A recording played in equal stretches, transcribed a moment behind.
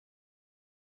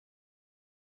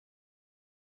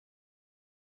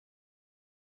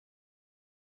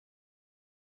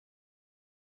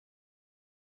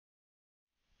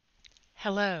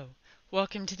Hello,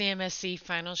 welcome to the MSc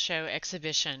Final Show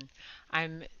exhibition.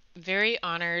 I'm very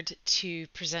honored to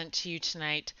present to you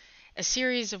tonight a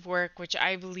series of work which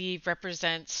I believe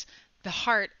represents the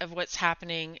heart of what's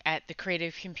happening at the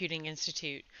Creative Computing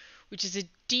Institute, which is a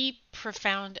deep,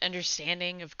 profound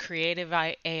understanding of creative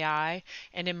AI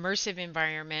and immersive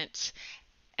environments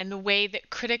and the way that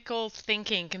critical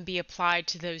thinking can be applied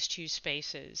to those two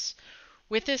spaces.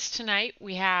 With us tonight,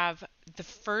 we have the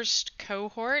first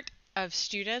cohort of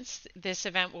students. This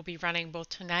event will be running both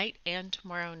tonight and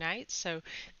tomorrow night, so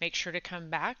make sure to come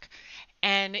back.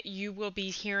 And you will be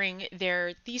hearing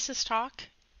their thesis talk,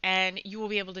 and you will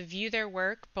be able to view their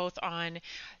work both on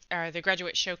the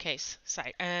Graduate Showcase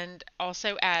site and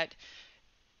also at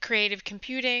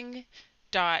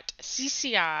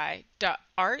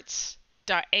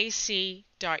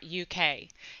creativecomputing.cci.arts.ac.uk.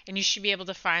 And you should be able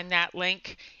to find that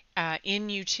link in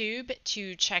YouTube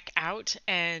to check out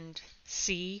and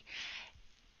see.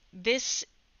 This,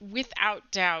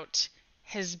 without doubt,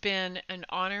 has been an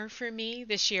honor for me.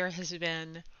 This year has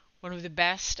been one of the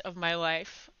best of my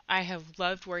life. I have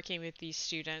loved working with these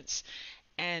students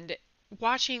and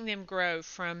watching them grow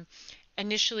from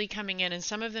initially coming in and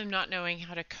some of them not knowing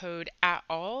how to code at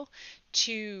all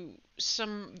to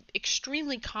some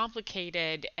extremely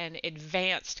complicated and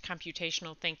advanced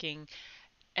computational thinking,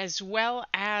 as well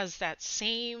as that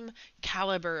same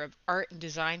caliber of art and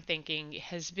design thinking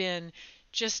has been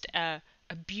just a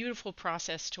beautiful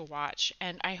process to watch.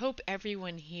 And I hope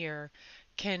everyone here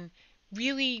can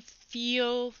really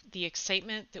feel the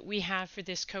excitement that we have for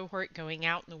this cohort going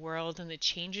out in the world and the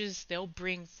changes they'll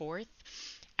bring forth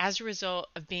as a result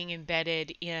of being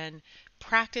embedded in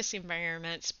practice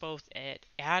environments both at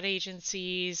ad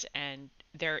agencies and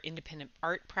their independent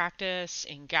art practice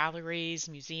in galleries,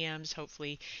 museums,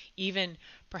 hopefully even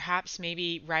perhaps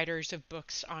maybe writers of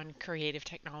books on creative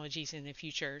technologies in the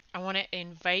future. I want to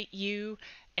invite you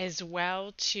as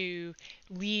well to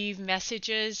leave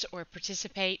messages or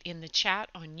participate in the chat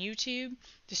on YouTube.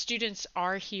 The students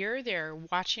are here. They're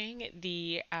watching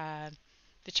the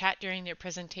chat during their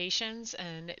presentations,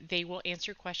 and they will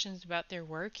answer questions about their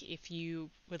work if you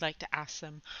would like to ask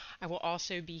them. I will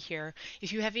also be here.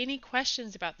 If you have any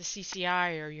questions about the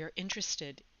CCI or you're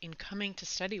interested in coming to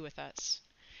study with us,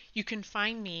 you can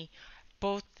find me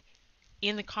both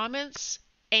in the comments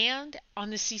and on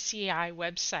the CCI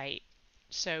website.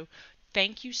 So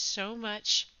thank you so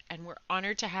much, and we're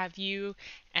honored to have you,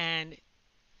 and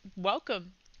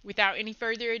welcome. Without any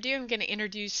further ado, I'm going to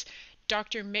introduce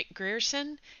Dr. Mick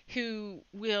Grierson, who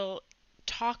will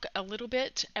talk a little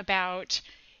bit about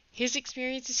his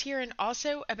experiences here and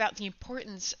also about the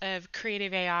importance of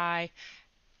creative AI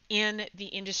in the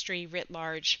industry writ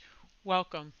large.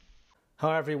 Welcome.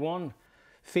 Hi everyone.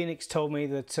 Phoenix told me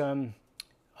that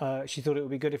she thought it would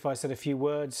be good if I said a few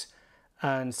words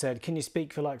and said, can you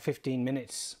speak for like 15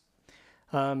 minutes?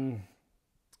 It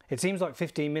seems like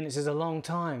 15 minutes is a long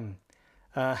time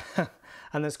and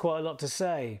there's quite a lot to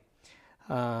say.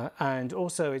 And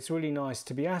also it's really nice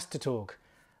to be asked to talk.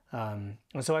 And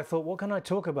so I thought, what can I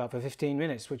talk about for 15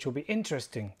 minutes, which will be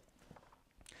interesting?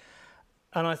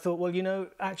 And I thought, well, you know,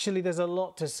 actually there's a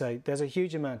lot to say. There's a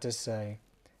huge amount to say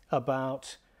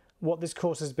about what this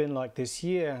course has been like this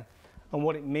year and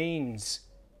what it means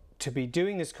to be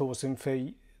doing this course, and for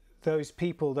those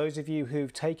people, those of you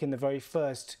who've taken the very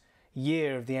first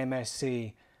year of the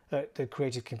MSc at the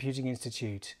Creative Computing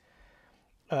Institute.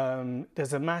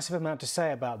 There's a massive amount to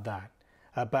say about that,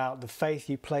 about the faith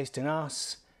you placed in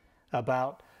us,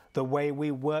 about the way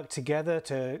we work together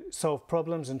to solve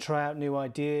problems and try out new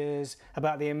ideas,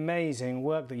 about the amazing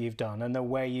work that you've done and the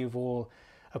way you've all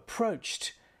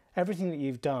approached everything that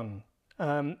you've done.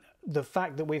 The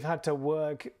fact that we've had to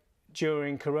work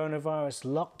during coronavirus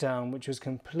lockdown, which was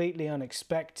completely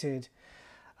unexpected.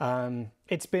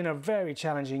 It's been a very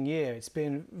challenging year. It's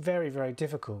been very, very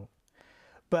difficult.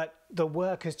 But the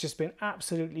work has just been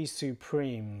absolutely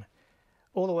supreme.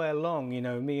 All the way along, you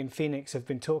know, me and Phoenix have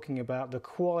been talking about the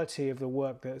quality of the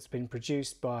work that's been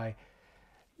produced by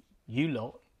you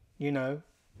lot, you know,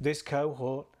 this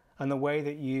cohort, and the way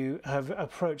that you have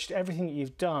approached everything that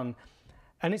you've done.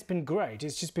 And it's been great.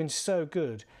 It's just been so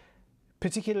good,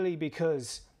 particularly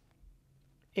because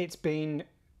it's been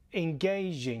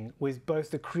engaging with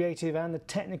both the creative and the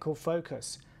technical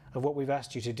focus of what we've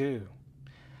asked you to do.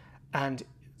 And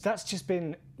that's just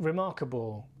been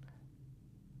remarkable.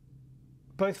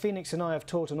 Both Phoenix and I have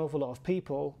taught an awful lot of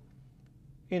people.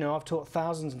 You know, I've taught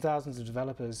thousands and thousands of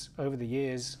developers over the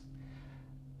years.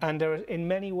 And there are, in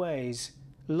many ways,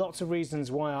 lots of reasons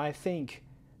why I think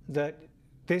that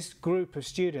this group of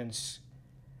students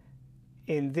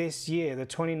in this year, the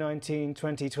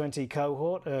 2019-2020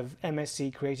 cohort of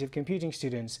MSc Creative Computing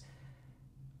students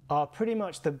are pretty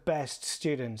much the best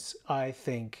students I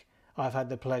think I've had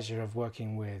the pleasure of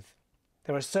working with.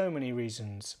 There are so many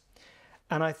reasons.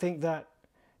 And I think that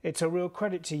it's a real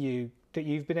credit to you that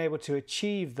you've been able to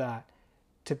achieve that,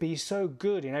 to be so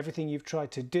good in everything you've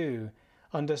tried to do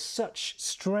under such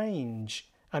strange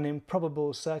and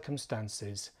improbable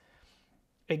circumstances.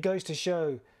 It goes to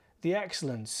show the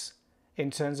excellence in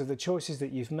terms of the choices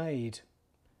that you've made,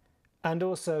 and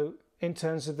also in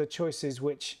terms of the choices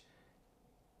which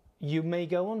you may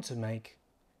go on to make.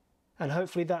 And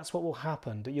hopefully that's what will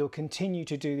happen, that you'll continue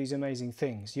to do these amazing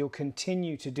things. You'll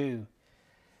continue to do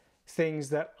things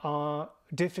that are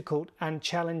difficult and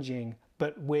challenging,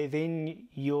 but within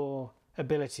your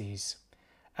abilities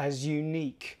as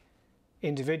unique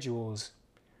individuals.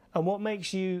 And what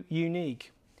makes you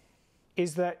unique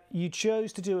is that you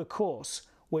chose to do a course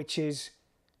which is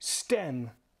STEM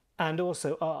and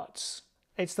also arts.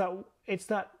 It's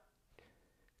that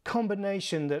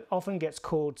combination that often gets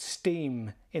called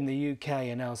STEAM in the UK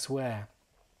and elsewhere.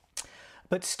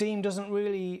 But STEAM doesn't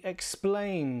really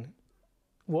explain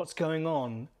what's going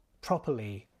on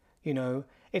properly. You know,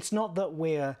 it's not that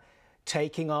we're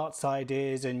taking arts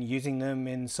ideas and using them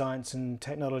in science and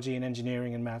technology and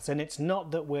engineering and maths, and it's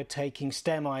not that we're taking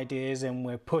STEM ideas and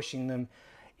we're pushing them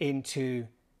into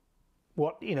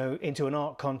into an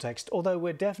art context, although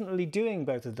we're definitely doing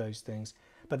both of those things.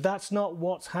 But that's not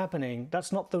what's happening.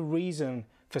 That's not the reason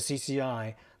for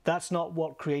CCI. That's not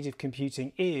what creative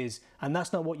computing is, and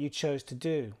that's not what you chose to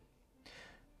do.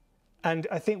 And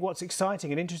I think what's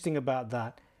exciting and interesting about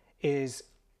that is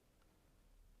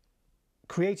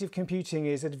creative computing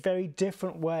is a very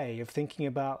different way of thinking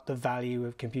about the value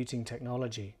of computing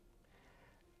technology.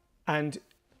 And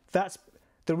that's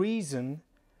the reason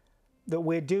that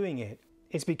we're doing it.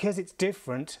 It's because it's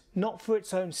different, not for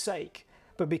its own sake,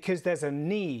 but because there's a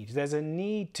need. There's a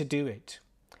need to do it.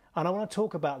 And I want to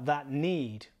talk about that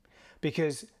need,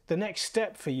 because the next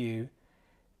step for you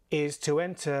is to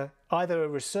enter either a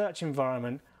research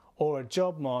environment or a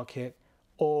job market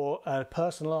or a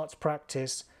personal arts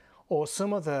practice or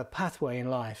some other pathway in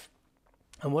life.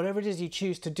 And whatever it is you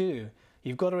choose to do,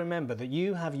 you've got to remember that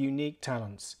you have unique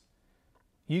talents.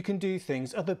 You can do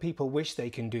things other people wish they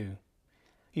can do.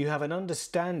 You have an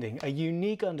understanding, a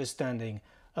unique understanding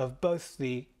of both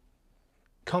the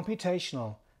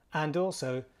computational and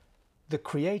also the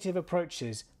creative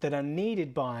approaches that are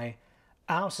needed by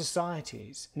our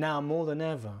societies now more than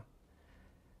ever.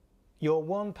 You're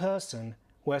one person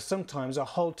where sometimes a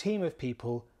whole team of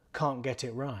people can't get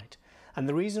it right. And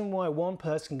the reason why one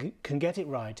person can get it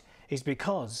right is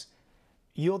because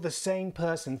you're the same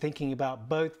person thinking about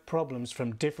both problems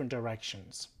from different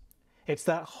directions. It's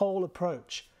that whole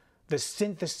approach, the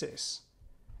synthesis.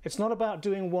 It's not about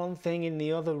doing one thing in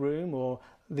the other room or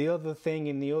the other thing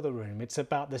in the other room. It's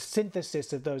about the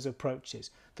synthesis of those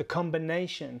approaches, the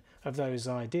combination of those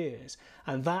ideas.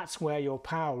 And that's where your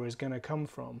power is going to come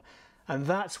from. And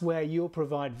that's where you'll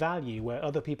provide value where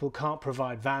other people can't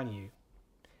provide value.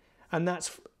 And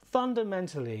that's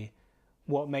fundamentally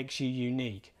what makes you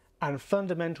unique, and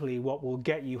fundamentally what will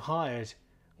get you hired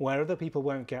where other people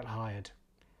won't get hired.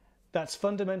 That's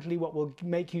fundamentally what will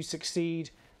make you succeed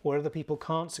where other people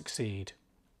can't succeed.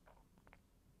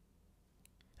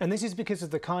 And this is because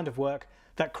of the kind of work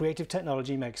that creative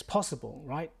technology makes possible,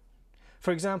 right?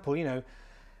 For example,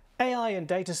 AI and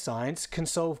data science can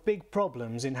solve big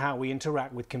problems in how we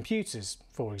interact with computers,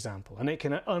 for example, and it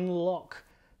can unlock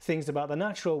things about the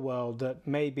natural world that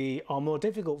maybe are more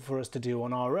difficult for us to do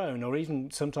on our own, or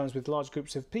even sometimes with large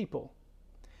groups of people.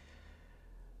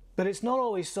 But it's not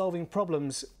always solving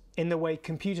problems in the way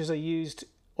computers are used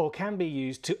or can be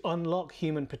used to unlock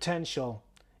human potential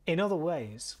in other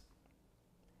ways.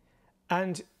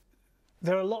 And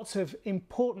there are lots of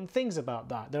important things about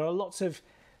that. There are lots of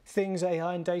things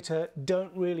AI and data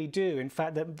don't really do, in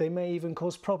fact, that they may even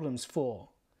cause problems for.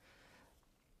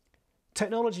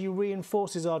 Technology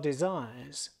reinforces our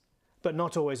desires, but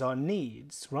not always our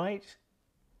needs, right?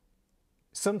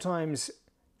 Sometimes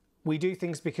we do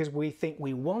things because we think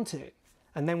we want it,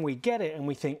 and then we get it and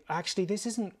we think, actually, this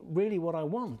isn't really what I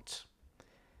want.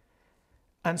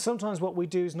 And sometimes what we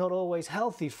do is not always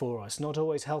healthy for us, not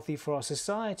always healthy for our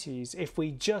societies, if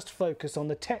we just focus on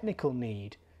the technical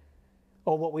need,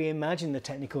 or what we imagine the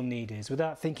technical need is,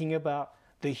 without thinking about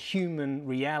the human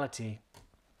reality.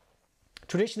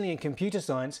 Traditionally in computer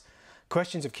science,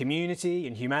 questions of community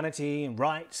and humanity and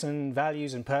rights and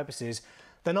values and purposes,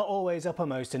 they're not always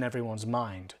uppermost in everyone's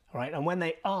mind, right? And when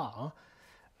they are,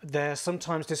 they're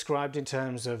sometimes described in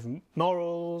terms of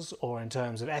morals or in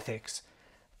terms of ethics.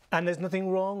 And there's nothing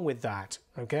wrong with that,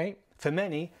 okay? For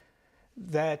many,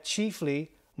 they're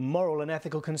chiefly moral and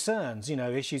ethical concerns, you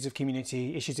know, issues of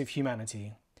community, issues of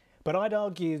humanity. But I'd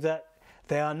argue that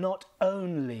they are not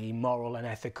only moral and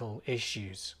ethical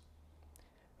issues.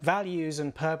 Values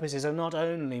and purposes are not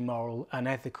only moral and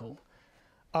ethical.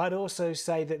 I'd also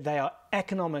say that they are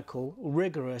economical,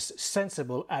 rigorous,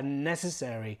 sensible and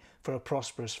necessary for a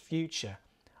prosperous future.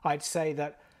 I'd say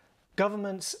that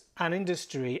governments and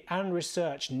industry and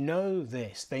research know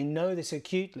this. They know this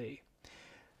acutely.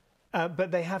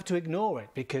 But they have to ignore it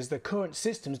because the current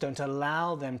systems don't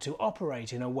allow them to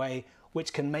operate in a way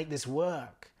which can make this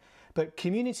work. But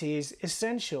community is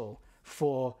essential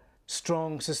for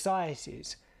strong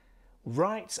societies.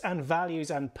 Rights and values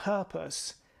and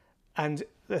purpose and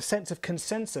a sense of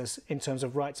consensus in terms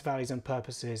of rights, values and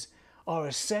purposes are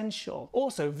essential.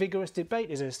 Also, vigorous debate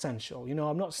is essential. You know,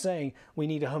 I'm not saying we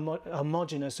need a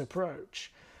homogeneous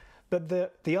approach, but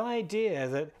the idea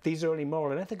that these are only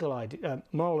moral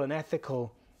and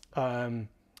ethical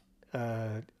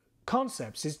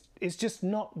concepts is just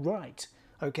not right,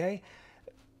 okay?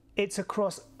 It's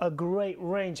across a great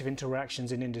range of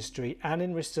interactions in industry and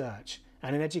in research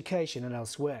and in education and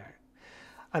elsewhere.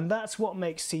 And that's what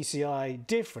makes CCI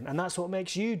different, and that's what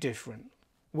makes you different.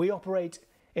 We operate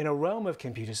in a realm of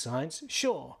computer science,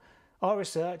 sure. Our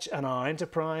research and our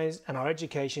enterprise and our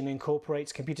education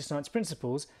incorporates computer science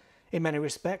principles in many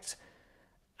respects,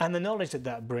 and the knowledge that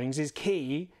that brings is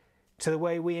key to the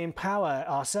way we empower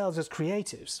ourselves as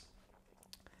creatives.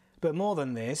 But more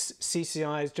than this,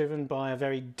 CCI is driven by a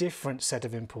very different set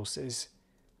of impulses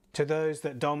to those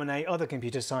that dominate other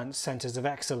computer science centres of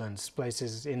excellence,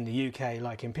 places in the UK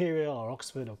like Imperial or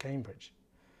Oxford or Cambridge.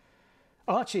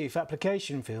 Our chief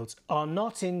application fields are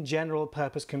not in general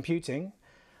purpose computing,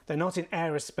 they're not in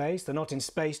aerospace, they're not in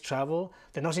space travel,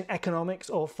 they're not in economics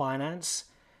or finance.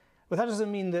 But that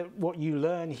doesn't mean that what you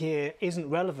learn here isn't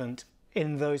relevant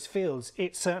in those fields.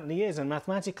 It certainly is, and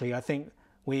mathematically I think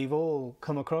we've all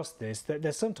come across this, that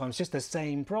there's sometimes just the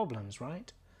same problems,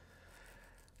 right?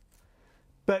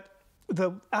 But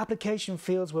the application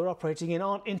fields we're operating in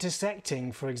aren't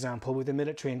intersecting, for example, with the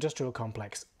military-industrial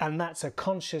complex, and that's a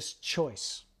conscious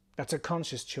choice. That's a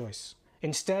conscious choice.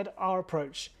 Instead, our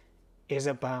approach is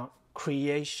about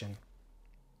creation.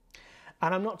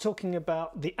 And I'm not talking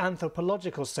about the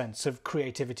anthropological sense of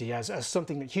creativity as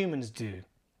something that humans do,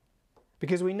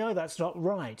 because we know that's not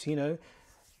right, you know.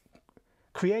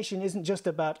 Creation isn't just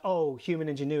about, oh, human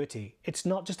ingenuity. It's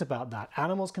not just about that.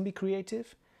 Animals can be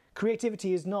creative.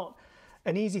 Creativity is not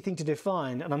an easy thing to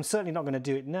define, and I'm certainly not going to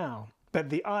do it now. But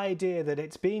the idea that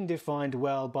it's been defined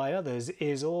well by others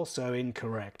is also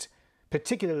incorrect.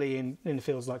 Particularly in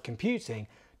fields like computing,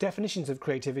 definitions of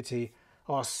creativity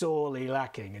are sorely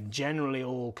lacking and generally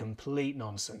all complete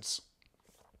nonsense.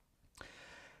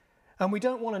 And we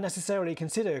don't want to necessarily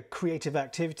consider creative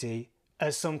activity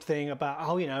as something about,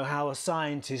 oh, you know, how a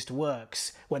scientist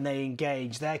works when they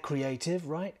engage. They're creative,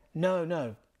 right?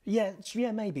 No. Yeah,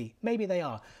 maybe they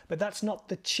are. But that's not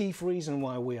the chief reason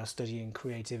why we are studying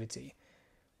creativity.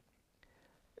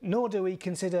 Nor do we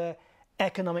consider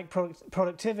economic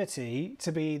productivity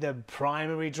to be the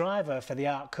primary driver for the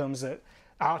outcomes that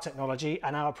our technology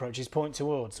and our approaches point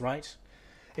towards, right?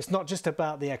 It's not just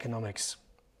about the economics.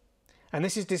 And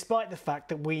this is despite the fact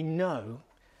that we know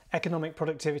economic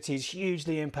productivity is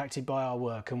hugely impacted by our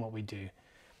work and what we do.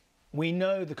 We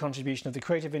know the contribution of the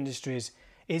creative industries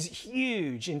is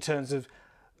huge in terms of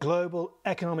global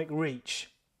economic reach.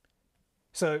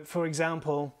 So, for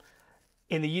example,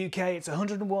 in the UK, it's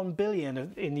 101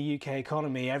 billion in the UK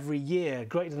economy every year,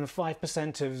 greater than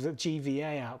 5% of the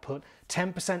GVA output.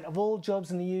 10% of all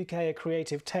jobs in the UK are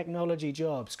creative technology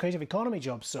jobs, creative economy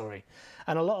jobs, sorry.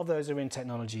 And a lot of those are in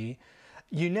technology.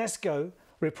 UNESCO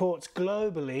reports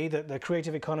globally that the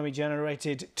creative economy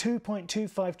generated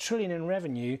 2.25 trillion in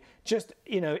revenue just,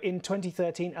 you know, in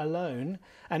 2013 alone,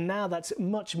 and now that's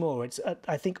much more. It's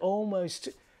I think almost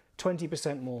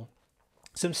 20% more.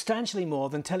 Substantially more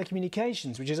than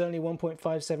telecommunications, which is only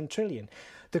 1.57 trillion.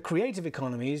 The creative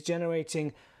economy is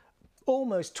generating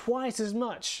almost twice as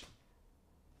much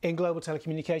in global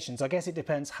telecommunications. I guess it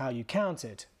depends how you count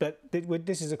it, but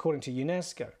this is according to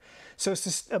UNESCO. So a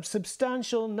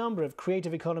substantial number of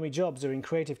creative economy jobs are in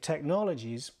creative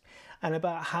technologies and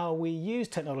about how we use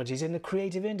technologies in the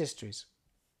creative industries.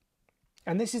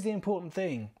 And this is the important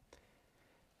thing.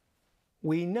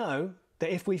 We know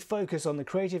that if we focus on the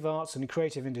creative arts and the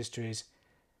creative industries,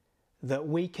 that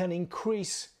we can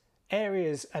increase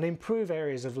areas and improve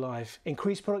areas of life,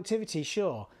 increase productivity,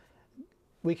 sure.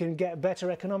 We can get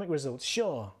better economic results,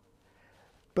 sure.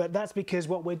 But that's because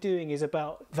what we're doing is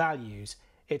about values.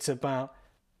 It's about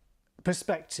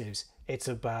perspectives. It's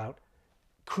about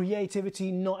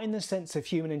creativity, not in the sense of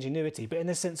human ingenuity, but in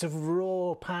the sense of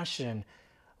raw passion,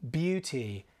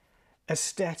 beauty,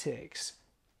 aesthetics,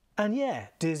 and yeah,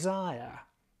 desire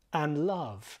and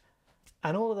love,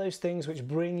 and all of those things which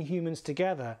bring humans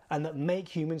together and that make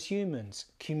humans humans.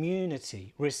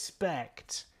 Community,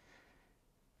 respect,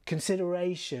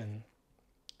 consideration.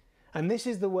 And this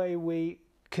is the way we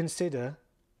consider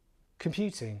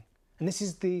computing. And this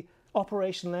is the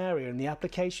operational area and the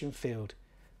application field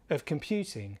of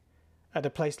computing at a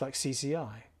place like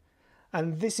CCI.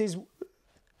 And this is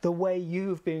the way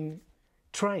you've been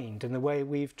trained and the way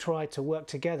we've tried to work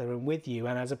together and with you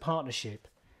and as a partnership.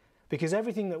 Because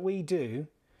everything that we do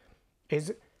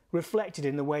is reflected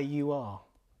in the way you are,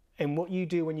 in what you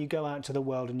do when you go out into the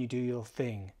world and you do your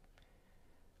thing.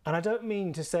 And I don't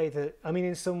mean to say that, I mean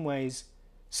in some ways,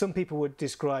 some people would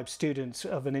describe students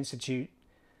of an institute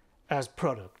as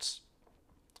products.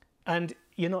 And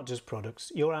you're not just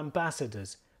products, you're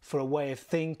ambassadors for a way of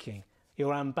thinking.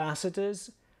 You're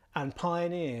ambassadors and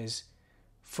pioneers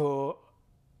for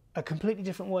a completely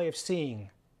different way of seeing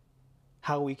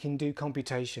how we can do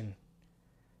computation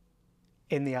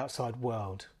in the outside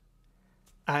world.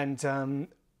 And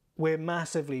we're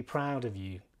massively proud of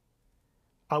you.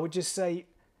 I would just say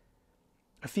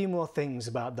a few more things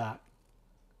about that.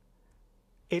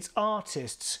 It's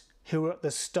artists who are at the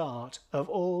start of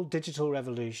all digital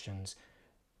revolutions.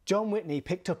 John Whitney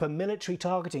picked up a military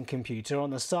targeting computer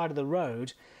on the side of the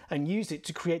road and used it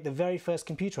to create the very first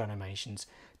computer animations.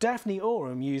 Daphne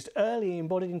Oram used early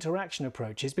embodied interaction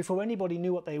approaches before anybody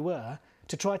knew what they were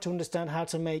to try to understand how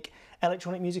to make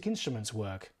electronic music instruments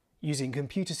work, using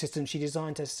computer systems she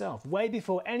designed herself, way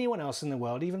before anyone else in the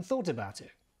world even thought about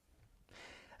it.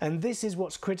 And this is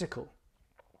what's critical.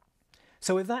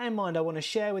 So with that in mind, I want to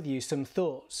share with you some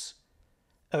thoughts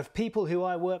of people who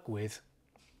I work with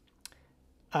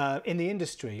in the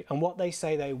industry and what they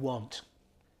say they want,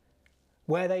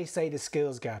 where they say the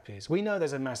skills gap is. We know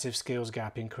there's a massive skills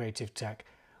gap in creative tech.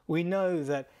 We know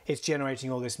that it's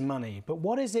generating all this money, but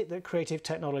what is it that creative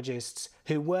technologists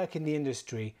who work in the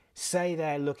industry say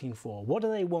they're looking for? What do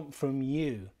they want from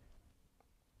you?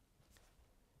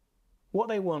 What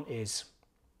they want is,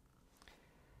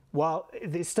 while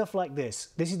it's stuff like this,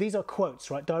 these are quotes,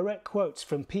 right? Direct quotes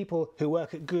from people who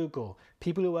work at Google,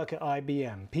 people who work at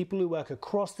IBM, people who work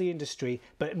across the industry,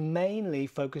 but mainly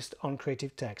focused on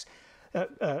creative techs.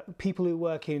 People who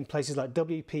work in places like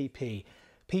WPP,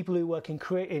 people who work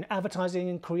in advertising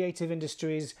and creative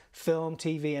industries, film,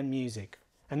 TV and music.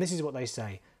 And this is what they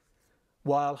say.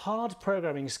 While hard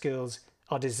programming skills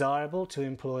are desirable to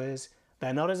employers,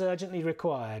 they're not as urgently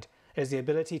required as the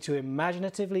ability to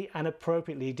imaginatively and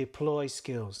appropriately deploy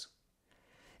skills.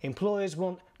 Employers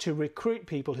want to recruit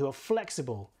people who are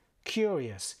flexible,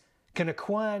 curious, can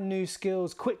acquire new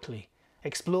skills quickly,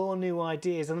 explore new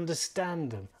ideas and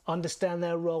understand them, understand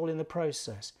their role in the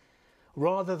process,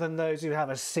 rather than those who have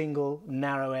a single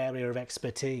narrow area of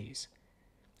expertise.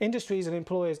 Industries and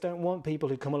employers don't want people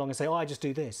who come along and say, oh, I just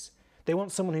do this. They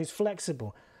want someone who's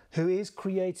flexible, who is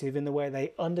creative in the way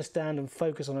they understand and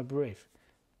focus on a brief.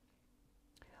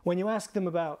 When you ask them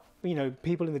about,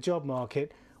 people in the job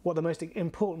market, what the most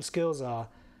important skills are,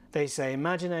 they say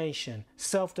imagination,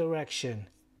 self-direction.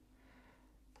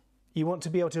 You want to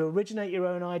be able to originate your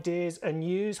own ideas and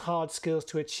use hard skills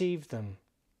to achieve them.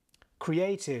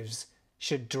 Creatives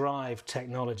should drive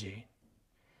technology.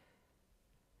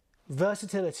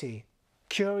 Versatility,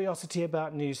 curiosity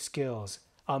about new skills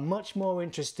are much more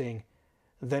interesting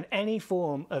than any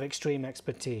form of extreme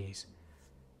expertise.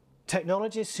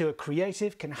 Technologists who are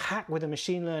creative can hack with a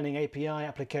machine learning API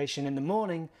application in the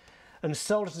morning and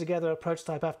solder together a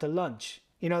prototype after lunch.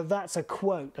 That's a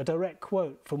quote, a direct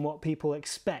quote from what people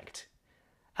expect.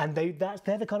 And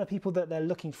they're the kind of people that they're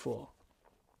looking for.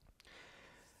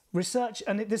 Research,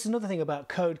 and this is another thing about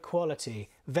code quality.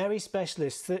 Very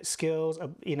specialist skills,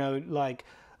 like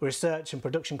research and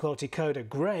production quality code are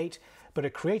great, but a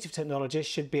creative technologist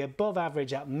should be above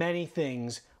average at many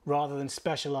things rather than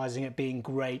specialising at being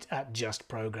great at just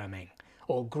programming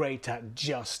or great at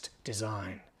just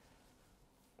design.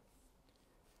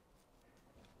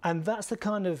 And that's the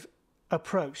kind of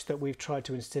approach that we've tried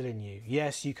to instill in you.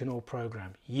 Yes, you can all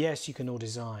program. Yes, you can all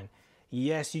design.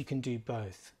 Yes, you can do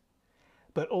both.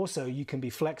 But also you can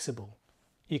be flexible.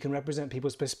 You can represent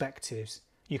people's perspectives.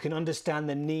 You can understand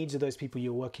the needs of those people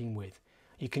you're working with.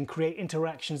 You can create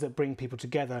interactions that bring people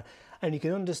together, and you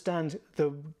can understand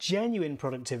the genuine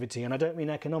productivity, and I don't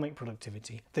mean economic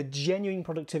productivity, the genuine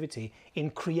productivity in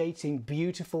creating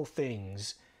beautiful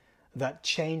things that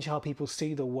change how people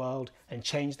see the world and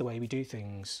change the way we do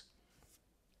things.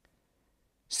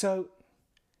 So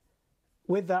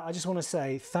with that, I just want to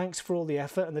say thanks for all the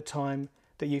effort and the time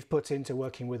that you've put into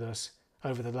working with us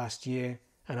over the last year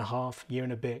and a half, year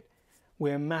and a bit.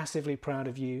 We're massively proud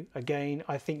of you. Again,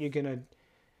 I think you're going to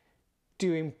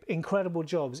do incredible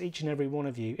jobs, each and every one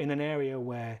of you, in an area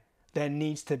where there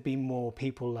needs to be more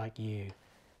people like you.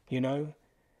 You know,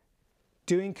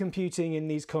 doing computing in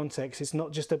these contexts is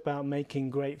not just about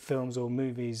making great films or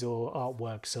movies or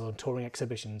artworks or touring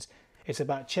exhibitions. It's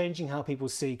about changing how people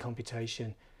see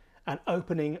computation and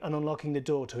opening and unlocking the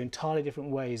door to entirely different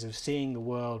ways of seeing the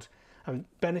world and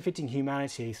benefiting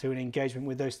humanity through an engagement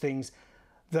with those things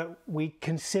that we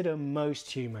consider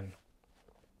most human.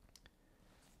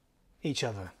 Each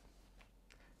other.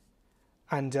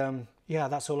 And yeah,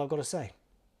 that's all I've got to say.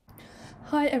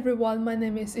 Hi everyone, my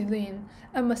name is Eileen.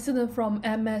 I'm a student from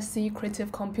MSc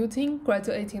Creative Computing,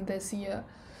 graduating this year.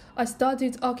 I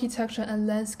studied architecture and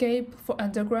landscape for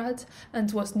undergrad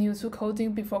and was new to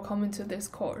coding before coming to this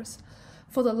course.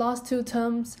 For the last 2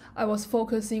 terms, I was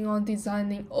focusing on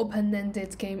designing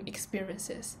open-ended game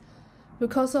experiences.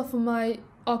 Because of my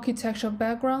architecture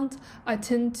background, I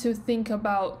tend to think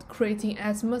about creating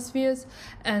atmospheres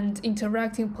and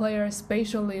interacting players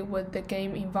spatially with the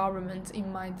game environment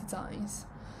in my designs.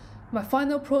 My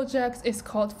final project is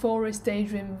called Forest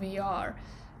Daydream VR.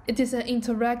 It is an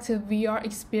interactive VR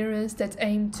experience that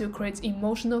aims to create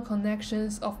emotional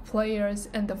connections of players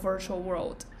and the virtual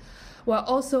world, while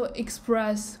also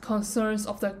express concerns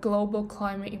of the global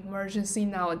climate emergency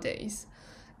nowadays.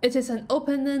 It is an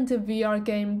open-ended VR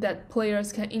game that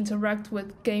players can interact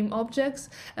with game objects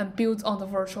and build on the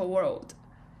virtual world.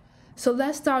 So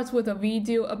let's start with a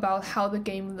video about how the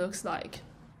game looks like.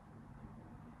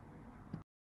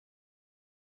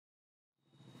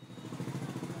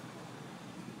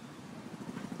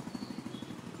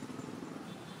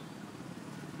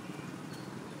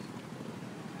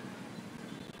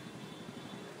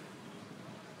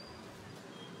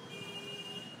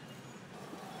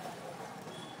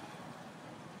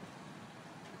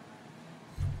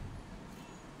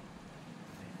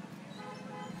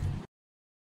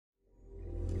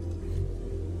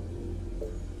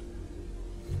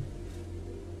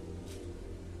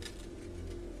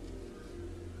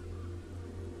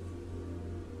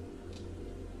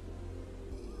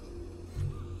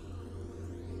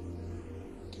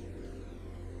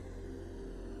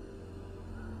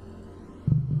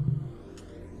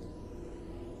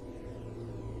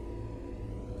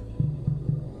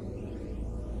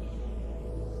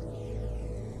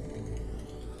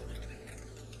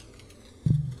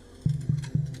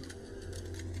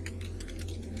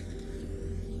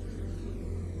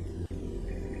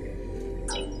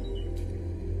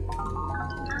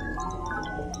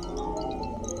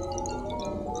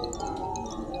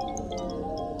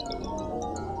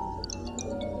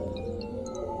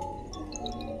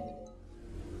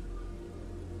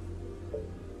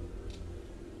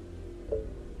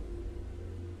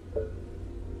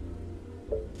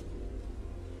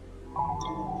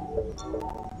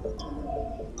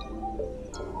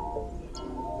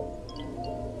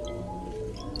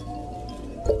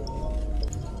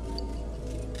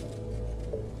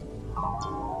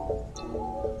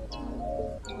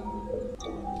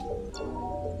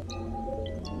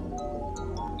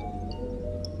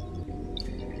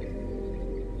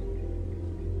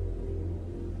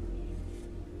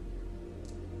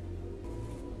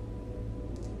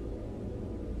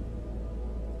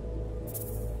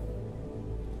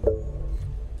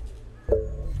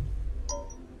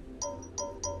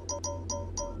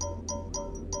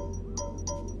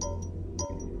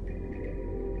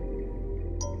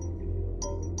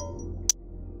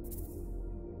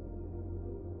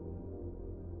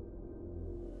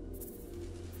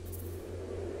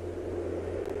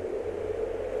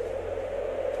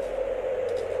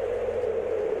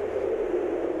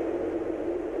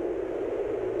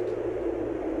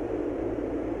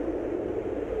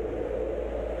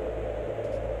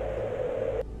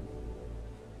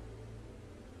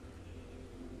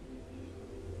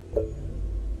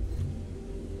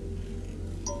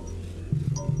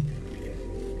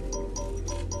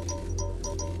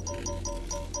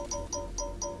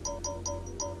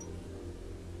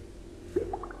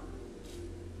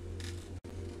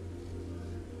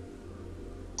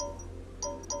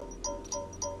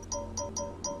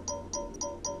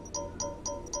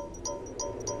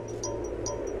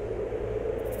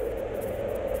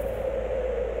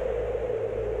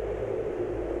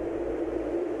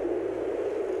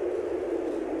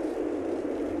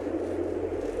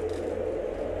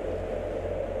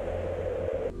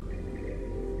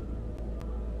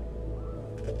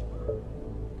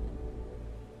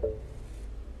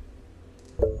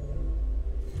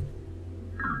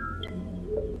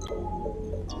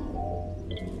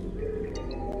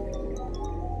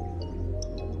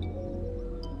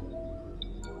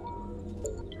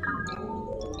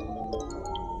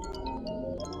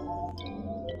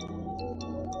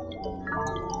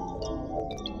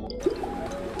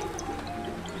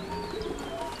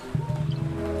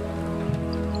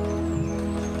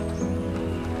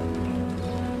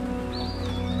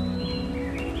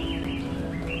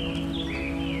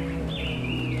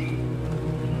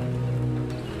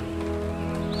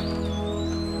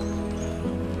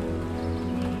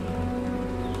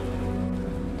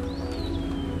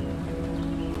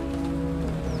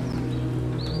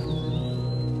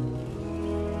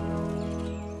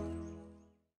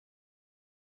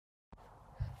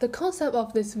 The concept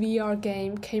of this VR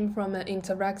game came from an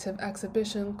interactive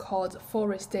exhibition called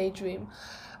Forest Daydream.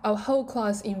 Our whole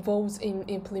class involved in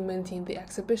implementing the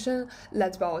exhibition,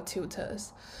 led by our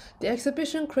tutors. The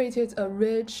exhibition created a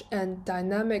rich and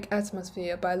dynamic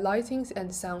atmosphere by lighting and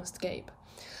soundscape.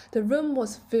 The room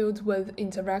was filled with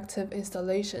interactive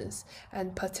installations,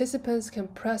 and participants can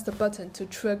press the button to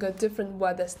trigger different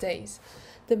weather states.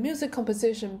 The music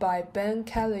composition by Ben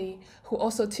Kelly, who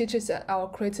also teaches at our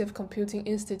Creative Computing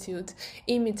Institute,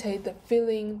 imitate the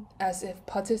feeling as if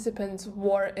participants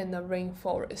were in a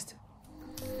rainforest.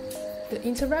 The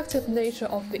interactive nature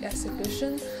of the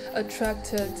exhibition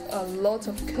attracted a lot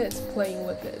of kids playing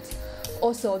with it.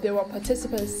 Also, there were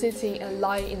participants sitting and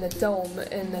lying in the dome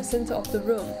in the center of the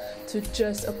room to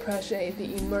just appreciate the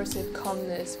immersive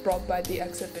calmness brought by the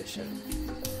exhibition.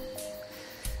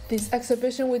 This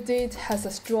exhibition we did has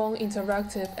a strong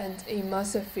interactive and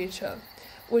immersive feature,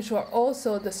 which were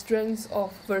also the strengths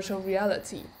of virtual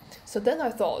reality. So then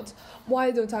I thought,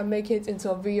 why don't I make it into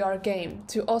a VR game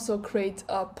to also create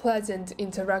a pleasant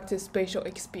interactive spatial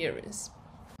experience?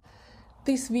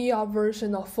 This VR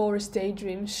version of Forest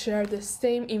Daydream shared the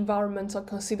same environmental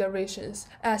considerations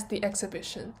as the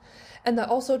exhibition, and I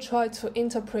also tried to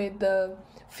interpret the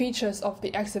features of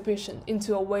the exhibition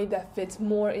into a way that fits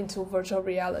more into virtual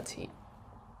reality.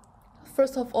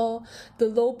 First of all, the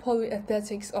low poly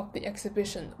aesthetics of the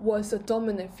exhibition was a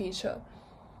dominant feature.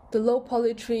 The low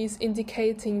poly trees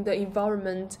indicating the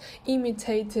environment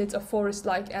imitated a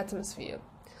forest-like atmosphere.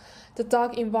 The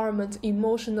dark environment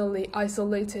emotionally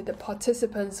isolated the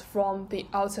participants from the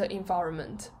outer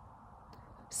environment.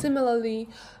 Similarly,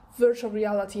 virtual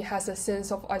reality has a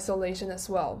sense of isolation as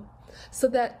well, so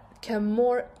that can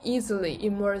more easily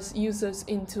immerse users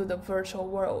into the virtual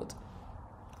world.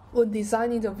 When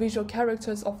designing the visual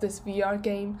characters of this VR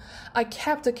game, I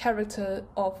kept the character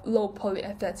of low poly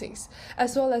aesthetics,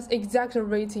 as well as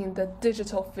exaggerating the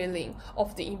digital feeling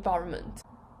of the environment.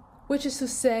 Which is to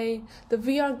say, the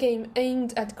VR game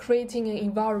aimed at creating an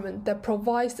environment that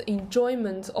provides the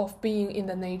enjoyment of being in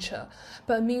the nature,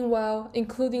 but meanwhile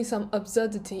including some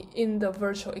absurdity in the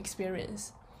virtual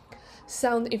experience.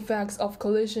 Sound effects of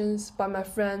collisions by my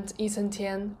friend Ethan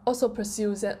Tian also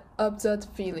pursues an absurd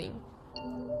feeling.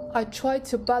 I tried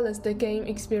to balance the game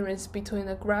experience between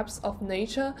the grasp of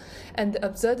nature and the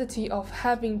absurdity of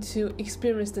having to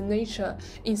experience the nature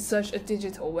in such a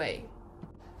digital way.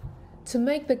 To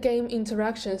make the game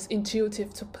interactions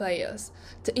intuitive to players,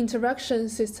 the interaction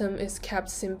system is kept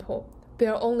simple.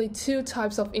 There are only two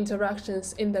types of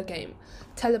interactions in the game: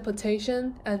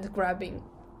 teleportation and grabbing.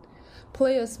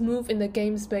 Players move in the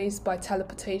game space by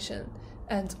teleportation,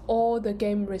 and all the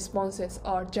game responses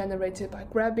are generated by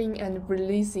grabbing and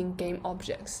releasing game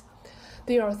objects.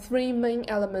 There are three main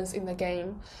elements in the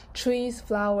game: trees,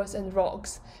 flowers, and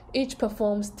rocks. Each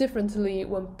performs differently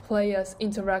when players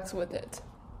interact with it.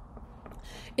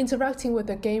 Interacting with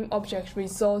the game object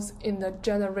results in the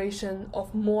generation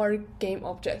of more game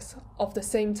objects of the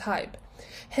same type,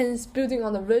 hence building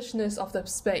on the richness of the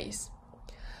space.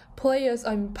 Players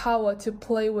are empowered to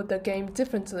play with the game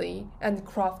differently and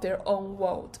craft their own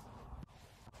world.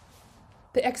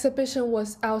 The exhibition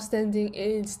was outstanding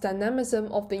in its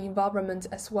dynamism of the environment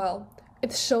as well.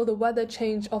 It showed the weather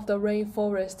change of the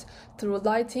rainforest through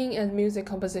lighting and music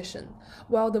composition,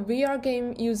 while the VR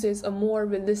game uses a more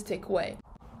realistic way.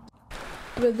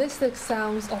 Realistic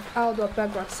sounds of outdoor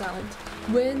background sound,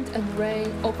 wind and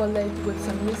rain overlaid with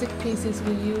some music pieces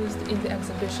we used in the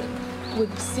exhibition,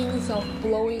 with scenes of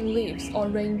blowing leaves or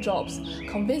raindrops,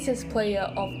 convinces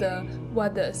player of the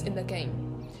weathers in the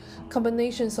game.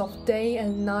 Combinations of day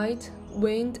and night,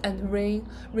 wind and rain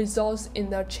results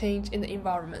in a change in the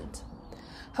environment.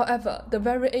 However, the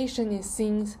variation in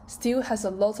scenes still has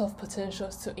a lot of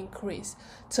potentials to increase,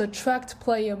 to attract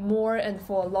player more and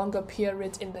for a longer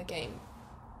period in the game.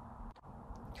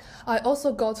 I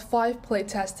also got 5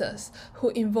 playtesters who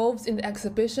involved in the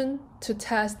exhibition to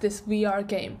test this VR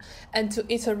game and to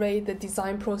iterate the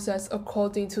design process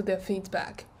according to their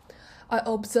feedback. I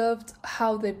observed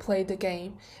how they played the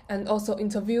game and also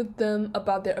interviewed them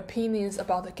about their opinions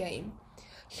about the game.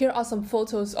 Here are some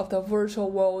photos of the virtual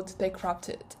world they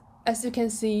crafted. As you can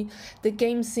see, the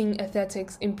game scene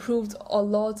aesthetics improved a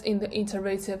lot in the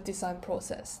iterative design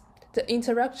process. The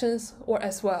interactions were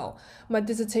as well. My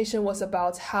dissertation was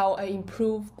about how I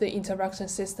improved the interaction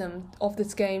system of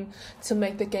this game to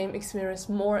make the game experience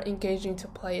more engaging to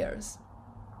players.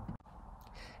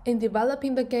 In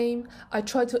developing the game, I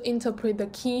tried to interpret the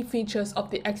key features of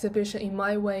the exhibition in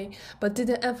my way, but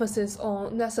didn't emphasize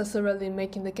on necessarily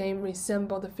making the game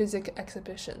resemble the physical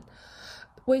exhibition.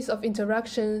 Ways of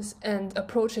interactions and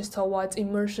approaches towards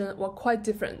immersion were quite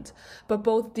different, but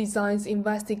both designs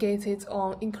investigated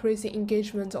on increasing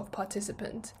engagement of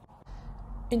participants.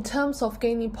 In terms of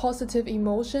gaining positive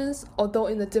emotions, although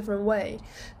in a different way,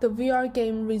 the VR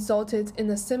game resulted in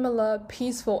a similar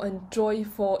peaceful and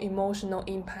joyful emotional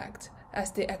impact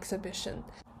as the exhibition.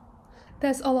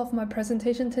 That's all of my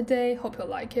presentation today. Hope you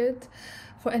like it.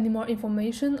 For any more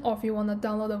information or if you want to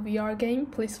download a VR game,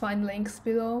 please find links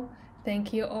below.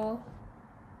 Thank you all.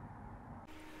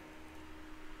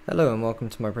 Hello and welcome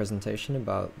to my presentation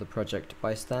about the project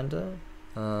Bystander.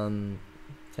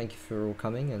 Thank you for all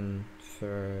coming and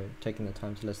for taking the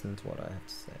time to listen to what I have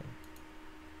to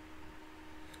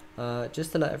say.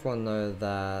 Just to let everyone know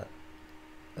that,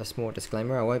 a small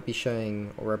disclaimer, I won't be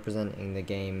showing or representing the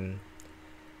game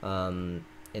in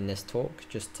this talk,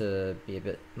 just to be a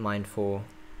bit mindful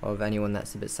of anyone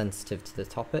that's a bit sensitive to the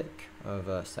topic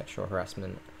of sexual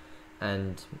harassment,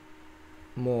 and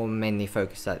more mainly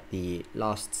focus at the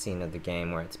last scene of the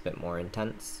game where it's a bit more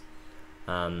intense.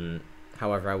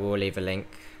 However, I will leave a link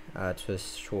to a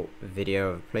short video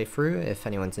of a playthrough if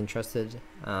anyone's interested,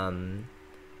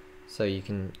 so you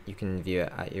can view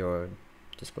it at your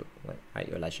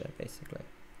leisure, basically.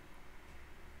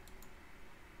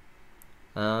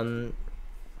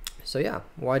 So yeah,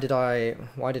 why did I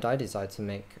decide to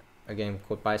make a game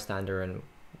called Bystander, and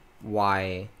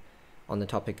why on the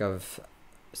topic of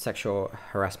sexual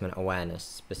harassment awareness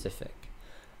specific?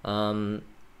 So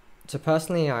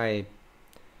personally, I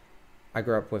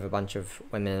grew up with a bunch of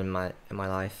women in my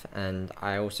life, and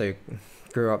I also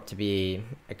grew up to be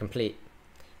a complete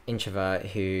introvert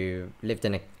who lived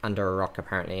under a rock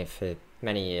apparently for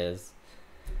many years,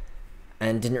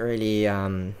 and didn't really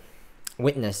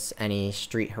witness any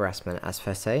street harassment as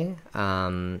per se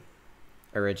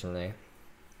originally.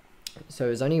 So it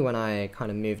was only when I kind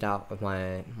of moved out with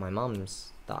my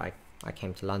mum's that I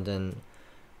came to London.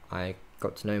 I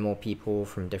got to know more people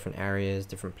from different areas,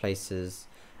 different places,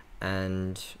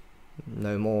 and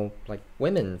know more like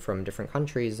women from different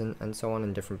countries and so on,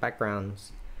 and different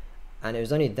backgrounds. And it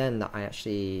was only then that I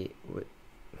actually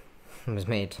was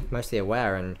made mostly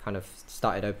aware and kind of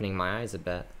started opening my eyes a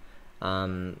bit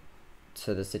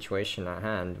to the situation at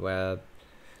hand, where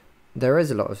there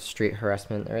is a lot of street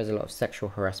harassment, there is a lot of sexual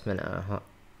harassment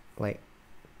like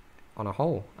on a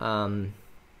whole.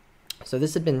 So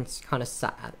this had been kind of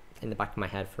sat in the back of my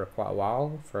head for quite a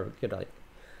while, for a good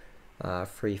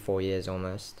 3-4 years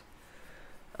almost.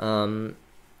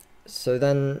 So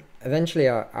then eventually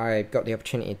I got the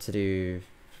opportunity to do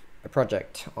a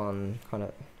project on kind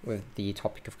of with the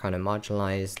topic of kind of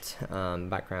marginalized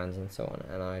backgrounds and so on,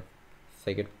 and I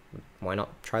figured, why not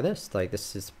try this? Like,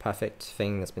 this is a perfect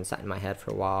thing that's been sat in my head for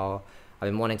a while. I've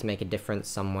been wanting to make a difference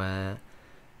somewhere.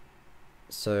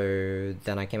 So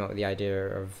then I came up with the idea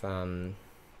of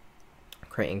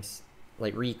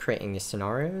recreating these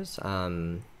scenarios,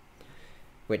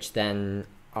 which then,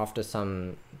 after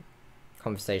some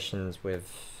conversations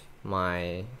with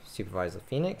my supervisor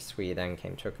Phoenix, we then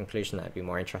came to a conclusion that it'd be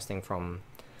more interesting from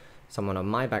someone of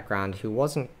my background who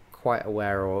wasn't quite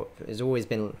aware, or has always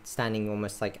been standing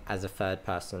almost like as a third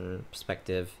person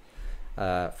perspective,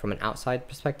 from an outside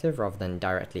perspective, rather than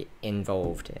directly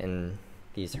involved in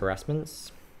these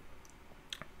harassments,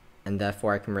 and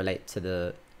therefore I can relate to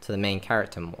the main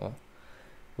character more,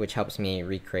 which helps me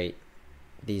recreate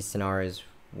these scenarios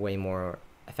way more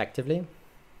effectively.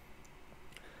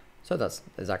 So that's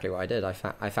exactly what I did.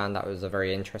 I found that was a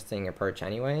very interesting approach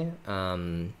anyway,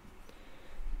 and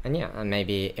yeah, and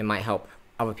maybe it might help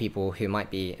other people who might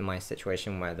be in my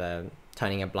situation where they're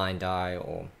turning a blind eye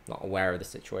or not aware of the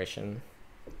situation,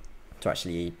 to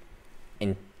actually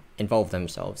involve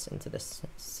themselves into this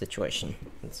situation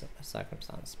and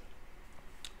circumstance.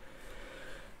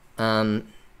 And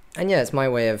yeah, it's my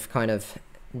way of kind of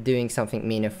doing something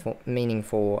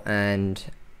meaningful and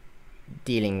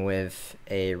dealing with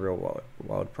a real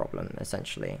world problem,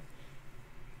 essentially.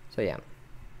 So yeah.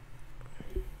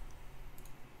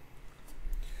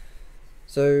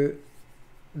 So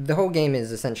the whole game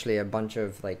is essentially a bunch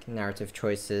of like narrative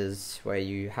choices where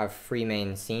you have 3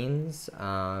 main scenes,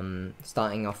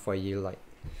 starting off where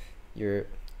you're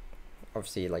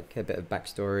obviously like a bit of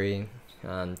backstory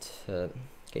to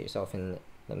get yourself in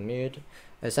the mood.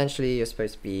 Essentially, you're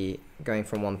supposed to be going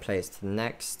from one place to the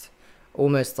next,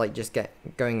 almost like just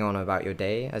going on about your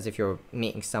day as if you're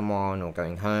meeting someone or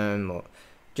going home, or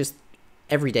just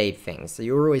everyday things. So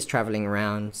you're always traveling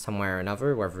around somewhere or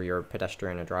another, whether you're a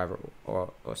pedestrian, a driver,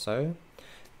 or so.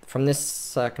 From this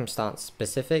circumstance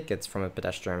specific, it's from a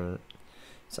pedestrian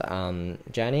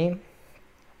journey.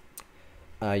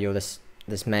 You're this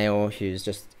male who's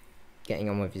just getting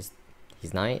on with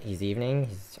he's evening,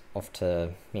 he's off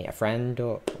to meet a friend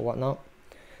or whatnot.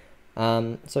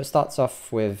 So it starts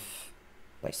off with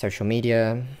like social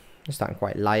media, starting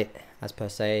quite light as per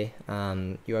se.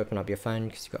 You open up your phone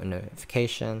because you got a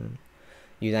notification.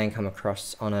 You then come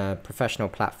across on a professional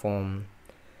platform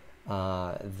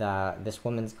that this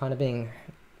woman's kind of being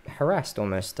harassed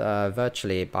almost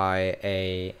virtually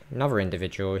by another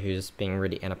individual who's being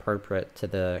really inappropriate to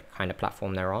the kind of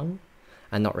platform they're on,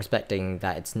 and not respecting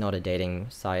that it's not a dating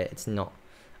site, it's not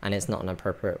an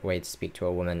appropriate way to speak to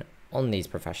a woman on these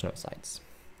professional sites.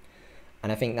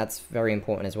 And I think that's very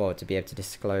important as well, to be able to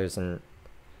disclose and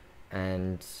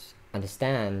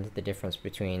understand the difference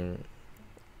between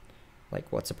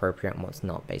like what's appropriate and what's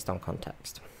not based on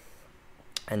context.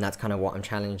 And that's kind of what I'm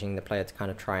challenging the player to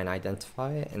kind of try and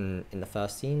identify in the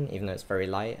first scene, even though it's very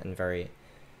light and very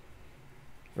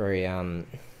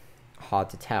hard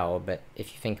to tell. But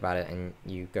if you think about it and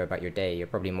you go about your day, you're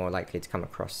probably more likely to come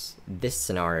across this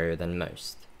scenario than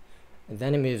most. And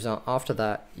then it moves on. After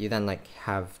that, you then like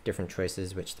have different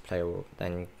choices, which the player will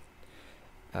then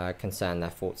concern their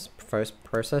thoughts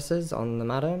processes on the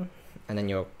matter. And then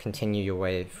you'll continue your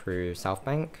way through South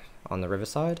Bank on the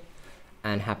riverside,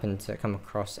 and happen to come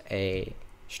across a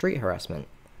street harassment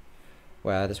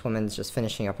where this woman's just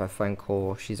finishing up her phone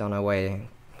call. She's on her way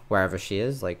wherever she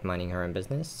is, like minding her own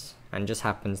business, and just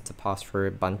happens to pass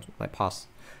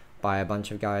by a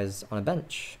bunch of guys on a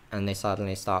bench, and they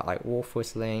suddenly start like wolf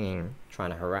whistling and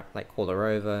trying to call her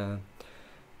over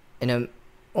in a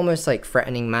almost like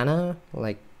threatening manner,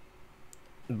 like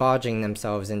barging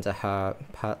themselves into her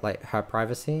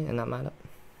privacy in that matter.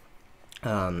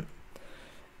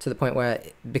 To the point where,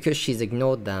 because she's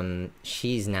ignored them,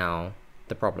 she's now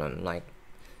the problem. Like,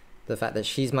 the fact that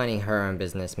she's minding her own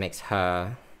business makes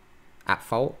her at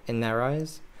fault in their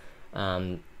eyes.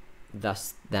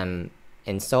 Thus them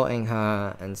insulting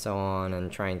her and so on,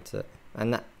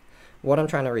 and what I'm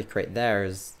trying to recreate there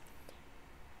is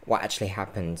what actually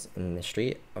happens in the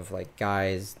street, of like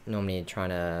guys normally trying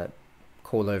to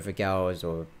call over girls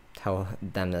or tell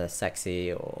them they're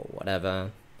sexy or whatever.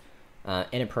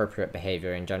 Inappropriate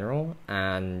behavior in general,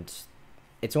 and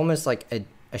it's almost like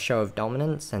a show of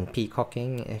dominance and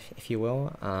peacocking, if you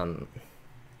will. And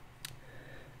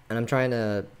I'm trying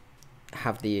to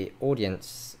have the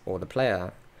audience or the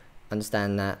player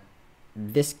understand that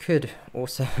this could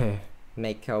also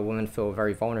make a woman feel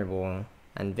very vulnerable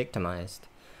and victimized,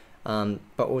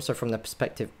 but also from the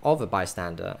perspective of a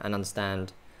bystander, and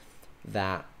understand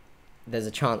that there's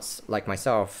a chance, like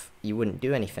myself, you wouldn't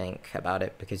do anything about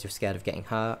it because you're scared of getting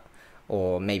hurt,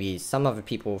 or maybe some other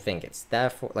people think it's their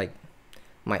fault, like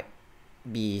might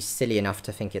be silly enough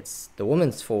to think it's the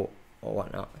woman's fault or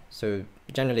whatnot. So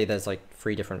generally there's like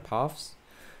 3 different paths,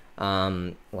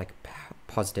 like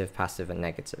positive, passive, and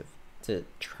negative, to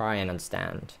try and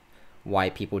understand why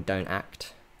people don't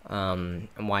act, and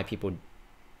why people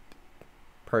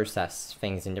process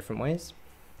things in different ways.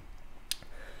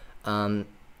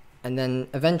 And then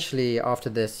eventually after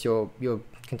this, you'll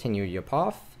continue your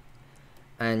path,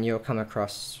 and you'll come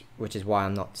across, which is why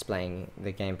I'm not displaying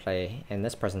the gameplay in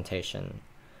this presentation,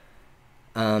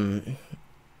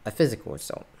 a physical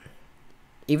assault.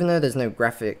 Even though there's no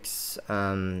graphics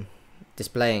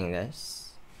displaying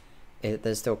this,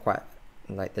 there's still quite,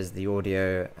 like, there's the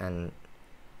audio, and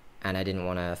I didn't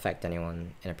want to affect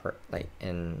anyone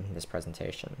in this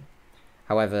presentation.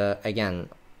 However, again,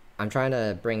 I'm trying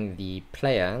to bring the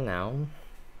player now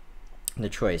the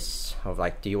choice of,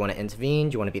 like, do you want to intervene?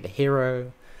 Do you want to be the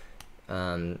hero?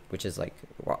 Which is like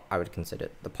what I would consider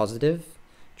the positive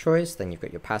choice. Then you've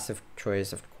got your passive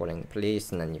choice of calling the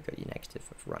police, and then you've got your negative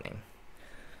of running.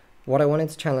 What I wanted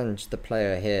to challenge the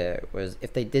player here was,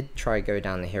 if they did try go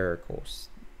down the hero course,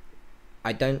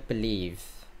 I don't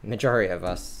believe majority of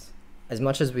us, as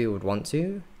much as we would want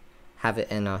to, have it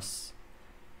in us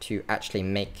to actually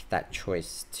make that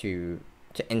choice to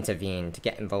intervene, to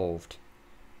get involved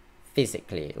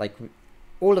physically. Like,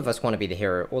 all of us want to be the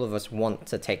hero, all of us want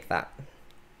to take that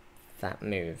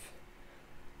move,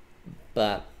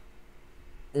 but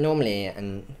normally,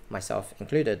 and myself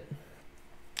included,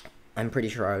 I'm pretty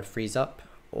sure I would freeze up,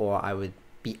 or I would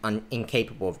be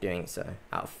incapable of doing so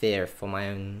out of fear for my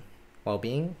own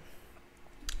well-being.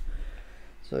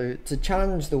 So to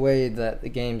challenge the way that the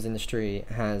games industry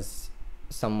has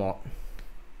somewhat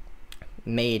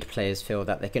made players feel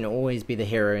that they can always be the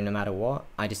hero no matter what,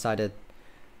 I decided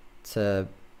to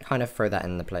kind of throw that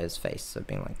in the player's face. So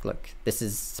being like, look, this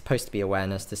is supposed to be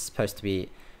awareness, this is supposed to be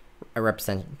a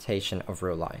representation of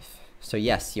real life. So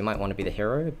yes, you might want to be the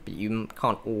hero, but you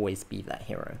can't always be that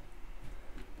hero.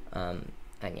 And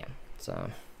yeah,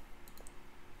 so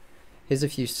here's a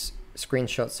few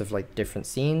screenshots of like different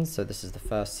scenes. So this is the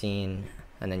first scene,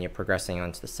 and then you're progressing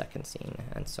on to the second scene,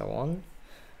 and so on.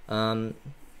 And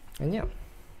yeah,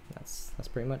 that's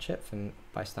pretty much it for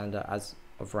Bystander as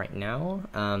of right now.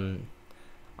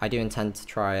 I do intend to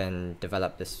try and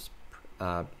develop this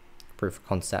proof of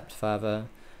concept further,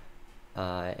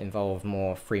 involve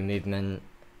more free movement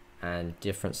and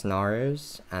different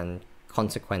scenarios and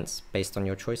consequence based on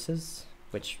your choices.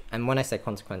 And when I say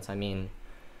consequence, I mean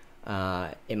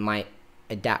it might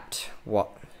adapt what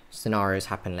scenarios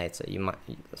happen later.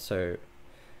 So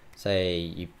say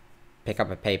you pick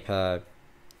up a paper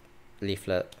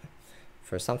leaflet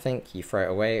for something, you throw it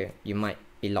away, you might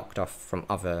be locked off from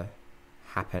other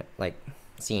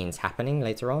scenes happening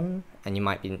later on, and you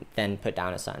might be then put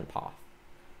down a certain path.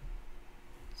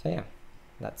 So yeah,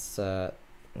 that's the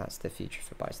future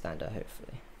for Bystander,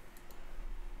 hopefully.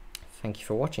 Thank you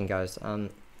for watching, guys. I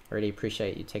really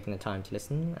appreciate you taking the time to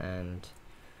listen, and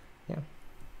yeah.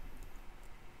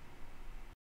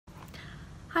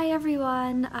 Hi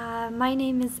everyone, my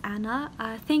name is Anna.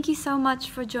 Thank you so much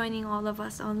for joining all of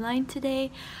us online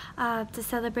today to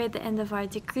celebrate the end of our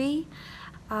degree.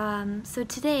 So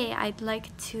today I'd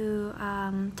like to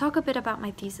talk a bit about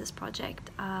my thesis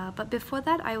project, but before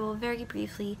that I will very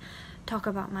briefly talk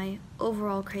about my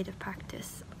overall creative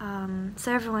practice,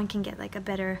 so everyone can get like a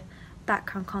better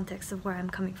background context of where I'm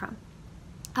coming from.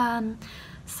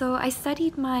 So I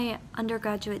studied my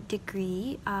undergraduate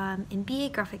degree in BA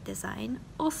Graphic Design,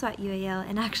 also at UAL,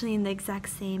 and actually in the exact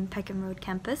same Peckham Road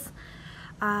campus.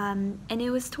 And it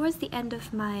was towards the end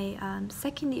of my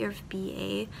second year of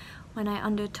BA when I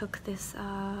undertook this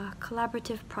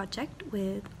collaborative project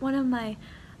with one of my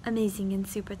amazing and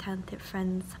super talented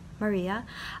friends, Maria,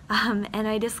 and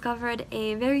I discovered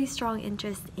a very strong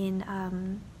interest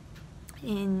in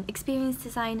experience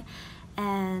design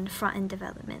and front-end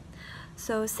development.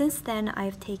 So since then,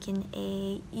 I've taken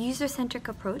a user-centric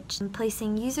approach,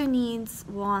 placing user needs,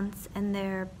 wants, and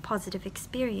their positive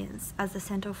experience as the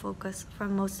central focus for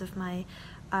most of my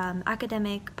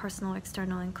academic, personal,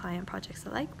 external, and client projects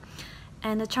alike.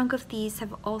 And a chunk of these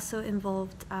have also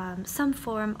involved some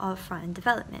form of front-end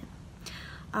development.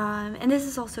 And this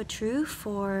is also true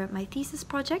for my thesis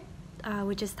project,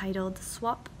 which is titled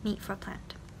Swap Meat for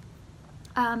Plant.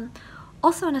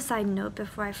 Also, on a side note,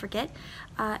 before I forget,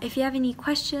 if you have any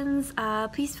questions,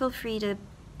 please feel free to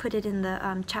put it in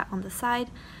the chat on the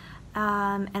side,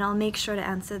 and I'll make sure to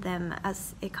answer them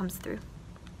as it comes through.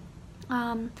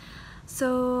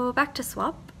 So back to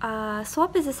Swap.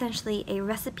 Swap is essentially a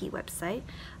recipe website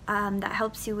that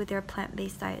helps you with your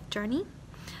plant-based diet journey.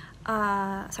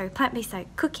 Plant-based diet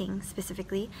cooking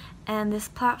specifically, and this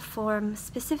platform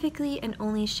specifically and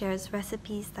only shares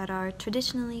recipes that are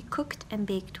traditionally cooked and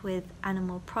baked with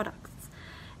animal products.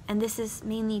 And this is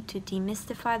mainly to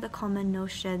demystify the common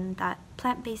notion that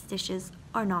plant-based dishes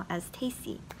are not as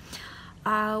tasty,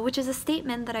 which is a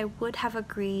statement that I would have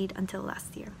agreed until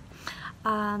last year.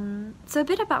 So a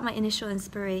bit about my initial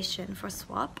inspiration for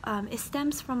Swap. It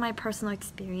stems from my personal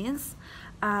experience.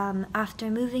 After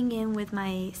moving in with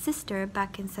my sister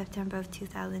back in September of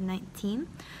 2019,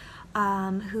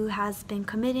 who has been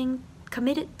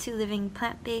committed to living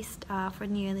plant-based for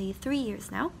nearly 3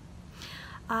 years now.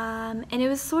 And it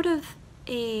was sort of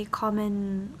a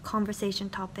common conversation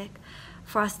topic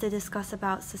for us to discuss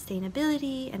about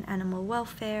sustainability and animal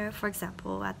welfare, for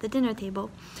example, at the dinner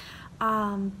table.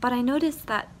 But I noticed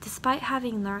that despite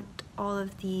having learned all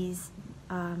of these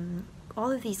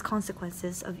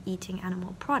consequences of eating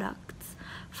animal products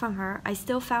from her, I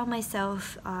still found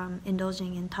myself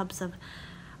indulging in tubs of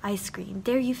ice cream,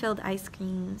 dairy-filled ice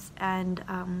creams, and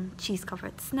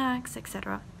cheese-covered snacks,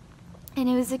 etc. And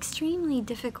it was extremely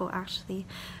difficult, actually,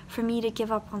 for me to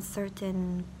give up on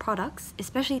certain products,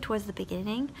 especially towards the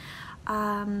beginning.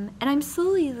 And I'm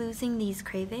slowly losing these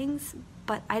cravings,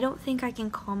 but I don't think I can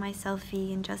call myself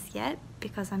vegan just yet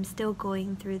because I'm still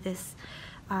going through this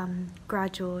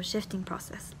gradual shifting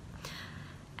process.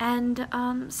 And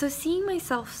so seeing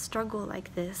myself struggle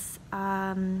like this,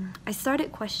 I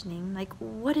started questioning, like,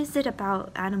 what is it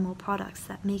about animal products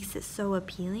that makes it so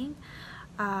appealing?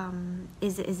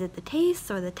 Is it the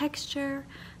taste or the texture?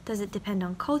 Does it depend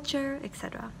on culture,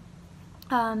 etc.?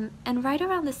 And right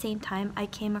around the same time, I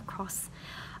came across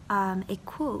a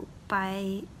quote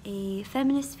by a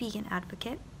feminist vegan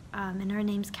advocate, and her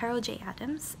name's Carol J.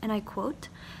 Adams, and I quote,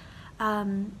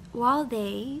 while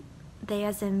they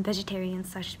as in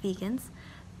vegetarians/vegans,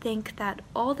 think that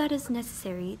all that is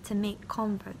necessary to make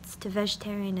converts to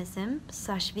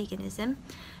vegetarianism/veganism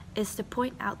is to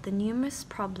point out the numerous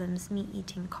problems meat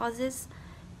eating causes,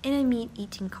 in a meat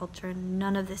eating culture,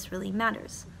 none of this really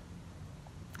matters.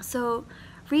 So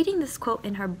reading this quote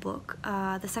in her book,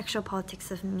 The Sexual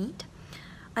Politics of Meat,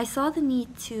 I saw the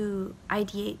need to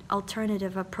ideate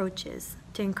alternative approaches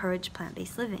to encourage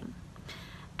plant-based living.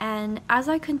 And as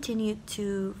I continued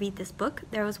to read this book,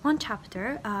 there was one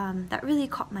chapter that really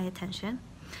caught my attention.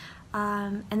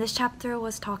 And this chapter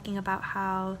was talking about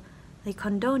how the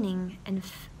condoning and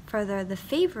further the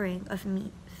favoring of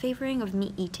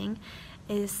meat eating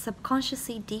is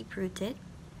subconsciously deep-rooted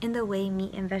in the way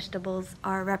meat and vegetables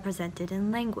are represented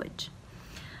in language.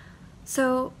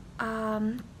 So,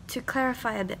 to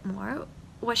clarify a bit more,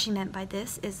 what she meant by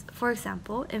this is, for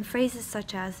example, in phrases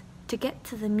such as to get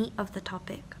to the meat of the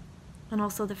topic, and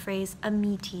also the phrase a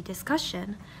meaty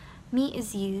discussion, meat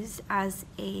is used as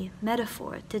a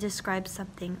metaphor to describe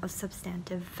something of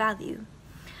substantive value.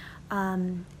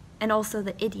 And also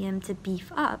the idiom to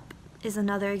beef up is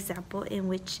another example in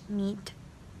which meat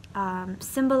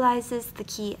symbolizes the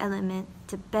key element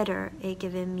to better a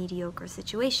given mediocre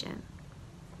situation.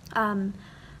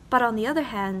 But on the other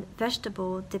hand,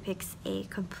 vegetable depicts a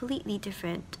completely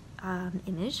different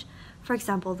image. For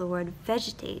example, the word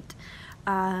vegetate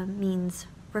means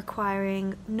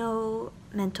requiring no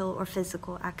mental or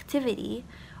physical activity,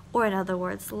 or in other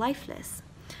words, lifeless.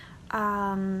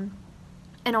 And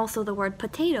also the word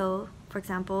potato, for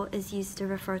example, is used to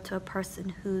refer to a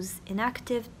person who's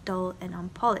inactive, dull, and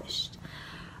unpolished.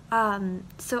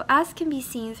 So as can be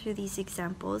seen through these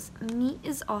examples, meat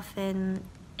is often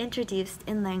introduced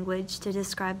in language to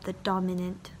describe the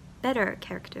dominant, better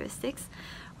characteristics,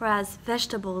 whereas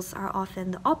vegetables are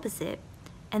often the opposite,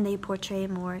 and they portray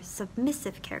more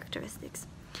submissive characteristics.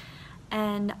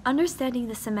 And understanding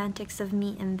the semantics of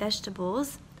meat and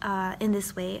vegetables in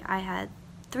this way, I had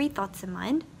 3 thoughts in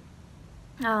mind.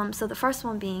 So the first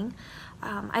one being,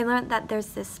 I learned that there's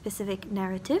this specific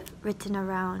narrative written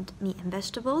around meat and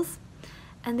vegetables,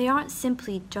 and they aren't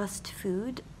simply just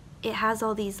food. It has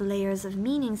all these layers of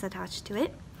meanings attached to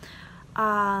it.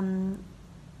 And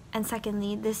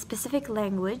secondly, this specific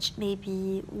language may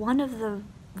be one of the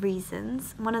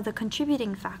reasons, one of the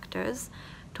contributing factors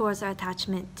towards our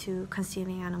attachment to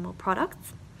consuming animal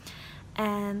products.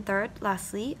 And third,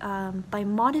 lastly, by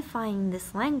modifying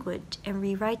this language and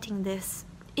rewriting this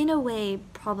in a way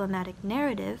problematic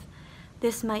narrative,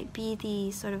 this might be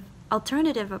the sort of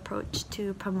alternative approach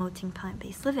to promoting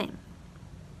plant-based living.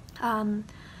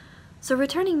 So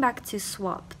returning back to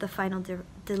SWAP, the final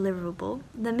deliverable,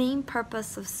 the main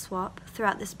purpose of SWAP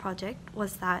throughout this project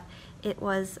was that it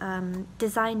was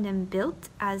designed and built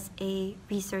as a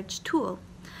research tool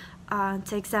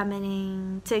to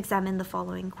examine the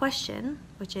following question,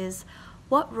 which is,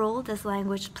 what role does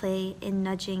language play in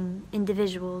nudging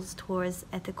individuals towards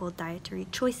ethical dietary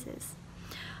choices?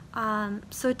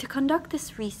 So to conduct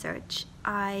this research,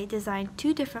 I designed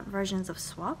 2 different versions of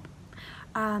SWAP.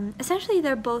 Essentially,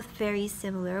 they're both very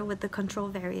similar, with the control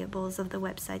variables of the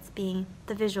websites being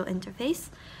the visual interface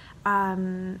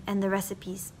and the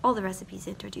recipes, all the recipes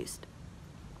introduced.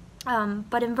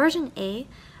 But in version A,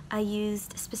 I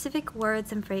used specific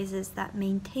words and phrases that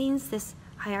maintains this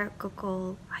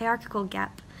hierarchical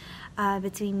gap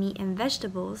between meat and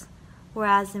vegetables,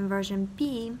 whereas in version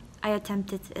B, I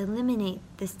attempted to eliminate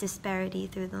this disparity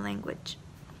through the language,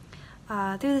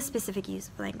 through the specific use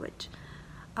of language.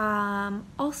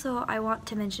 Also, I want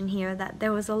to mention here that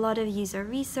there was a lot of user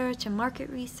research and market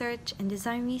research and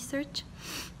design research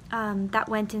that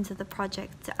went into the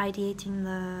project to ideating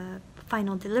the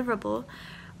final deliverable,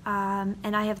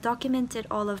 and I have documented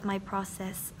all of my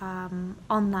process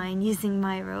online using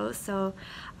Miro, so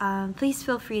please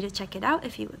feel free to check it out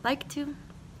if you would like to.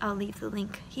 I'll leave the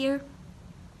link here.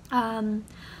 As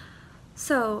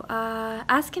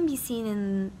can be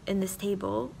seen in this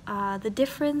table, the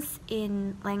difference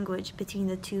in language between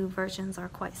the 2 versions are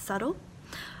quite subtle,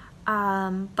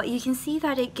 but you can see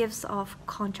that it gives off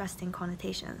contrasting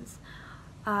connotations.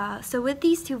 So with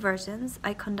these 2 versions,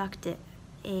 I conducted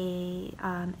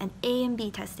an A and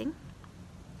B testing,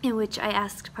 in which I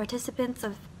asked participants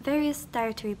of various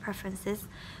dietary preferences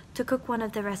to cook one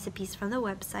of the recipes from the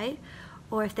website,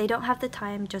 or if they don't have the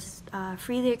time, just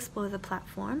freely explore the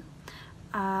platform.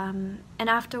 And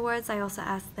afterwards, I also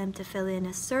asked them to fill in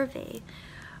a survey,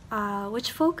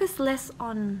 which focused less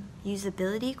on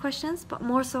usability questions, but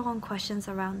more so on questions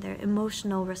around their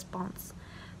emotional response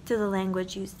to the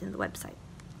language used in the website.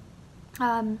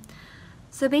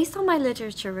 So based on my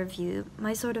literature review,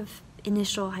 my sort of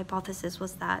initial hypothesis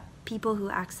was that people who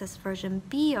access version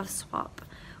B of SWAP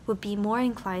would be more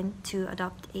inclined to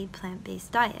adopt a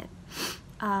plant-based diet.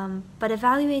 But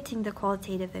evaluating the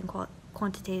qualitative and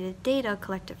quantitative data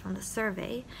collected from the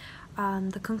survey,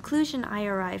 the conclusion I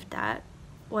arrived at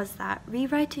was that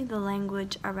rewriting the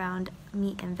language around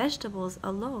meat and vegetables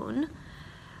alone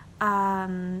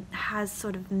has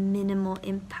sort of minimal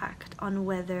impact on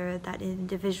whether that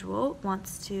individual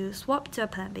wants to swap to a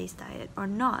plant-based diet or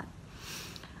not.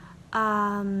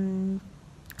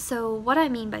 So what I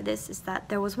mean by this is that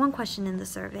there was one question in the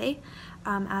survey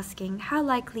asking, how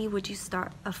likely would you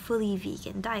start a fully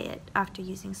vegan diet after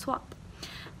using swap?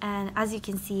 And as you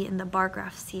can see in the bar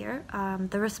graphs here,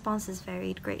 the responses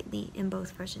varied greatly in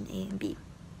both version A and B.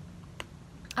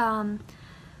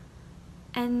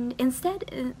 And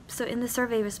instead, so in the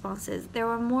survey responses, there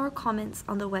were more comments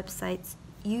on the website's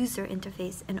user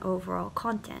interface and overall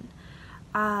content.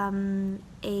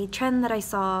 A trend that I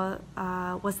saw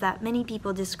was that many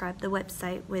people described the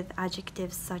website with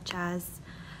adjectives such as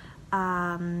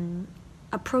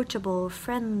approachable,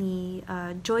 friendly,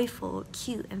 joyful,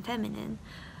 cute, and feminine.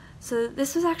 So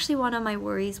this was actually one of my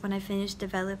worries when I finished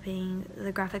developing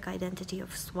the graphic identity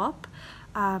of Swap,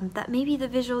 that maybe the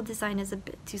visual design is a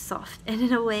bit too soft, and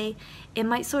in a way it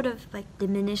might sort of like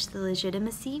diminish the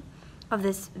legitimacy of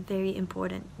this very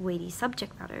important, weighty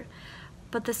subject matter.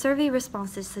 But the survey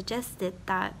responses suggested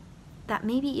that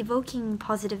maybe evoking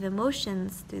positive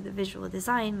emotions through the visual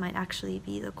design might actually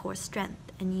be the core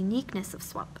strength and uniqueness of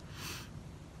Swap.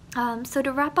 So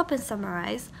to wrap up and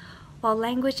summarize, while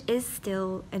language is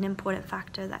still an important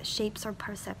factor that shapes our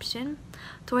perception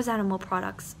towards animal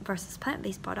products versus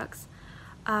plant-based products,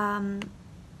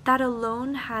 that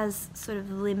alone has sort of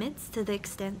limits to the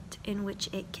extent in which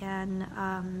it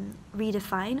can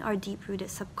redefine our deep-rooted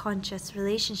subconscious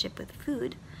relationship with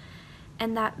food,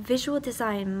 and that visual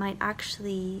design might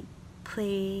actually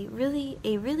play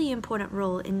a really important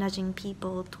role in nudging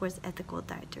people towards ethical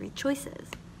dietary choices.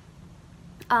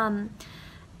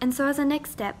 And so as a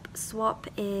next step, Swap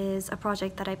is a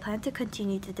project that I plan to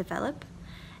continue to develop,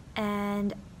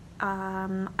 and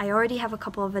I already have a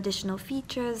couple of additional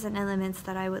features and elements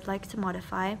that I would like to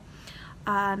modify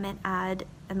and add,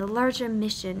 and the larger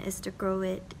mission is to grow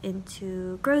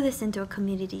this into a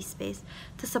community space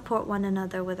to support one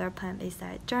another with our plant-based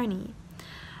diet journey.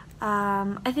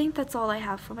 I think that's all I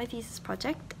have for my thesis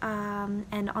project.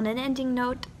 And on an ending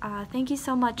note, thank you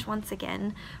so much once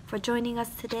again for joining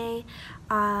us today.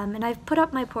 And I've put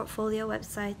up my portfolio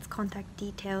websites, contact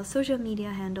details, social media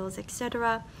handles,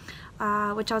 etc.,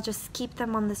 which I'll just keep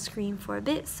them on the screen for a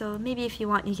bit, so maybe if you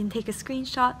want you can take a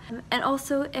screenshot. And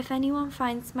also, if anyone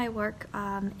finds my work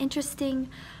interesting,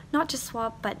 not just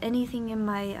Swap, but anything in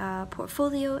my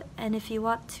portfolio, and if you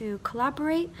want to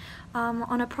collaborate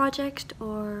on a project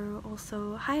or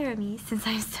also hire me, since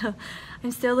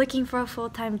I'm still looking for a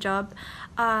full-time job,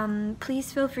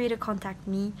 please feel free to contact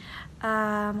me.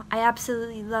 I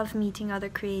absolutely love meeting other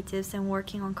creatives and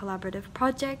working on collaborative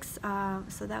projects,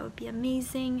 so that would be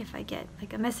amazing if I get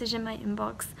like a message in my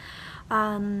inbox.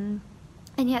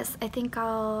 And yes, I think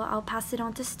I'll pass it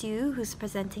on to Stu, who's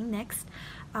presenting next.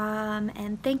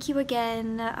 And thank you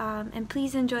again, and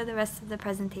please enjoy the rest of the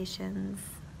presentations.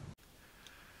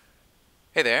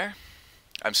 Hey there,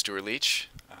 I'm Stuart Leach.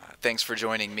 Thanks for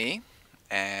joining me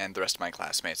and the rest of my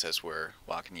classmates as we're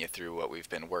walking you through what we've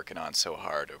been working on so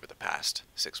hard over the past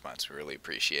 6 months. We really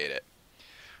appreciate it.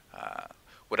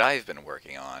 What I've been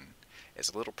working on is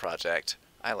a little project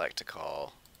I like to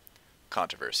call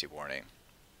Controversy Warning.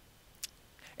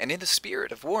 And in the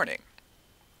spirit of warning,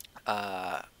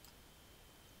 I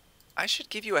should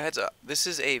give you a heads up. This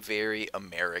is a very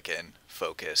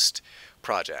American-focused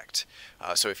project.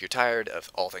 So if you're tired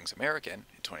of all things American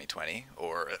in 2020,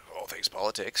 or all things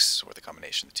politics, or the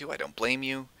combination of the two, I don't blame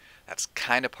you. That's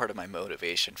kind of part of my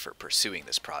motivation for pursuing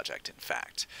this project, in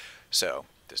fact. So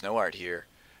there's no art here.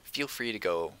 Feel free to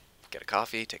go get a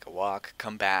coffee, take a walk,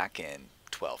 come back in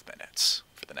 12 minutes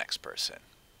for the next person.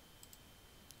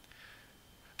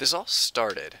 This all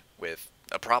started with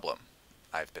a problem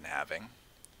I've been having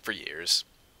for years.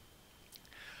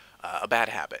 A bad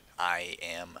habit. I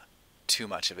am too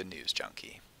much of a news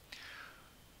junkie.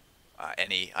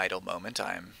 Any idle moment,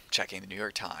 I'm checking the New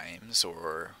York Times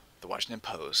or the Washington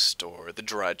Post or the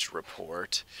Drudge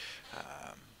Report.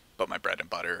 But my bread and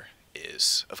butter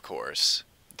is, of course,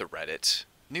 the Reddit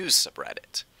news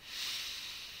subreddit.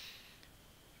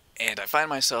 And I find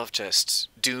myself just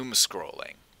doom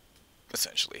scrolling,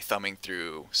 essentially, thumbing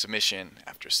through submission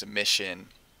after submission,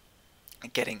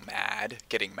 getting mad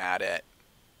at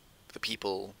the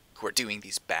people who are doing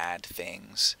these bad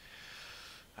things.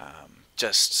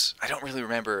 I don't really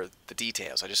remember the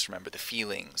details. I just remember the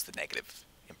feelings, the negative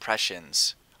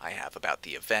impressions I have about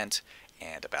the event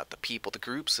and about the people, the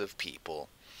groups of people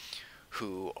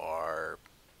who are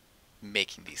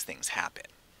making these things happen.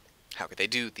 How could they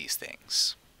do these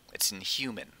things? It's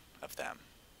inhuman of them.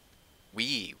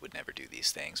 we would never do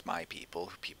these things, my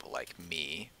people, people like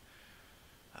me,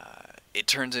 it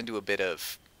turns into a bit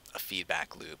of a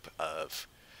feedback loop of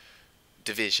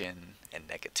division and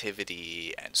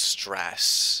negativity and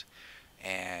stress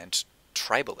and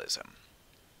tribalism.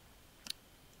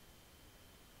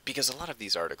 Because a lot of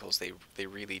these articles, they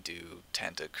really do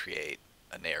tend to create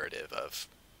a narrative of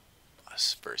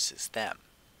us versus them.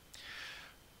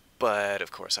 But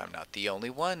of course, I'm not the only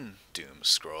one doom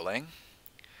scrolling.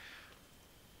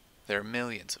 There are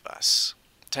millions of us,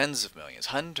 tens of millions,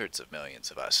 hundreds of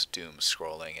millions of us doom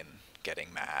scrolling and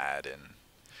getting mad and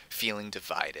feeling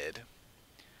divided.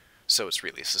 So it's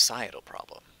really a societal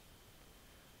problem.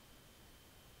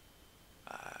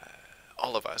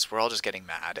 All of us, we're all just getting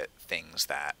mad at things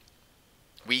that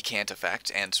we can't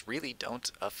affect and really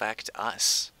don't affect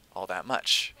us all that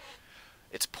much.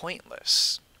 It's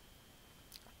pointless.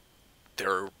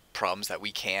 There are problems that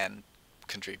we can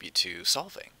contribute to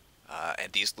solving.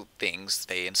 And these things,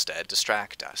 they instead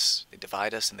distract us. They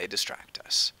divide us and they distract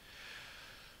us.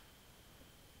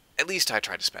 At least I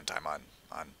try to spend time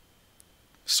on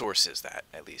sources that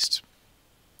at least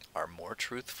are more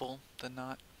truthful than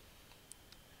not.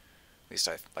 At least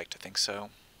I like to think so.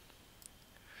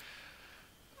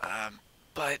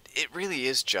 But it really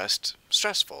is just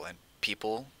stressful, and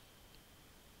people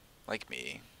like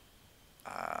me,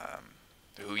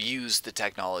 who use the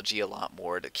technology a lot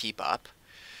more to keep up,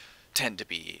 tend to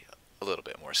be a little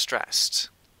bit more stressed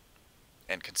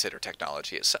and consider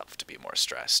technology itself to be more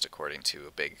stressed, according to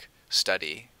a big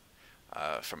study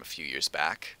from a few years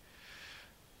back,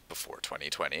 before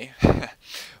 2020,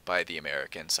 by the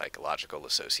American Psychological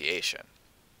Association.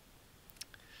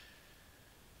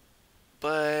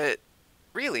 But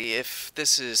really, if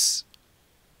this is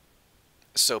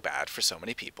so bad for so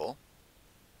many people,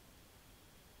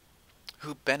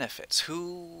 who benefits?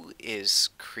 Who is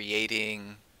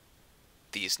creating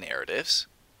these narratives?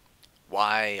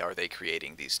 Why are they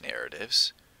creating these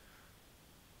narratives?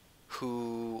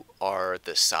 Who are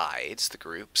the sides, the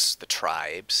groups, the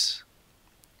tribes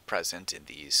present in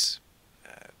these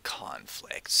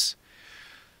conflicts?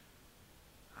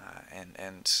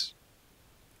 And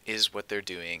is what they're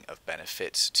doing of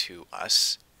benefit to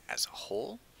us as a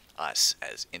whole, us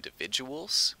as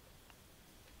individuals?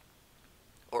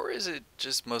 Or is it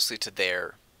just mostly to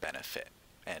their benefit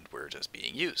and we're just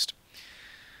being used?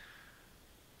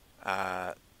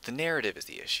 The narrative is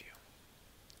the issue.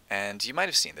 And you might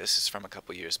have seen this. It's from a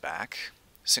couple years back.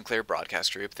 Sinclair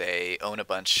Broadcast Group, they own a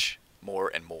bunch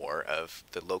more and more of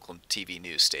the local TV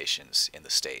news stations in the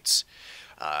States.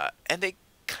 And they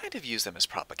kind of use them as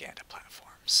propaganda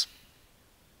platforms.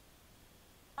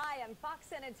 Hi, I'm Fox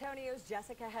San Antonio's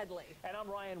Jessica Headley. And I'm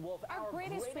Ryan Wolf. Our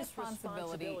greatest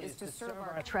responsibility is to serve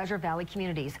our Treasure Valley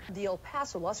communities, the El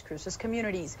Paso, Las Cruces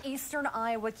communities, Eastern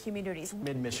Iowa communities,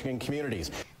 Mid-Michigan communities.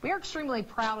 We are extremely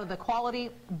proud of the quality,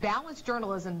 balanced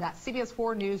journalism that CBS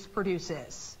 4 News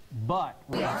produces. But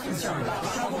we are concerned about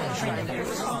trouble and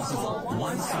irresponsible,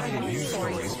 one-sided news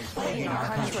stories plaguing our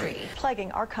country.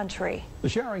 plaguing our country. The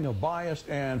sharing of biased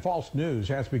and false news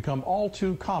has become all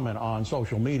too common on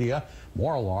social media.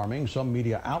 More alarming, some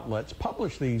media outlets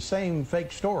publish these same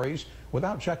fake stories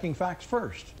without checking facts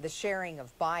first. The sharing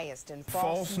of biased and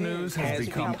false news has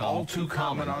become all too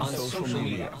common on social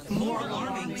media. More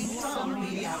alarming, some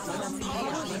media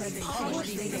outlets publish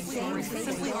these stories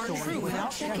simply aren't true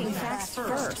without checking facts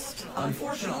first.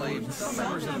 Unfortunately, some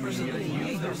members of the media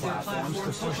use their platforms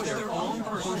to push their own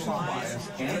personal bias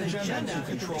and agenda to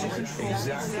control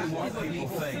exactly what people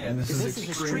think. And this is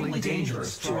extremely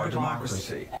dangerous to our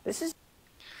democracy.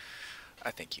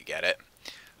 I think you get it.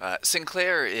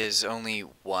 Sinclair is only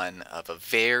one of a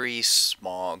very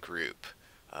small group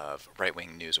of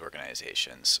right-wing news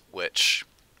organizations, which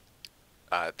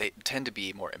they tend to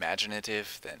be more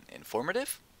imaginative than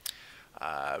informative.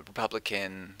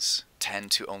 Republicans tend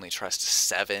to only trust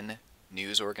 7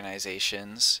 news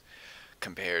organizations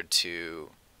compared to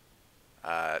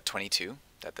 22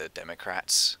 that the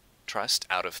Democrats trust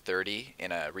out of 30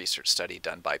 in a research study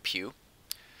done by Pew.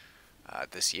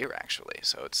 This year, actually,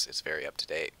 so it's very up to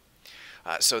date.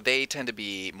 So they tend to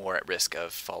be more at risk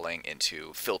of falling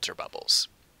into filter bubbles,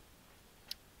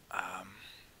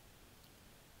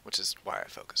 which is why I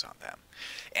focus on them.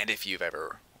 And if you've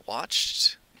ever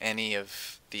watched any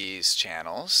of these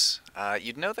channels,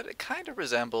 you'd know that it kind of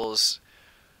resembles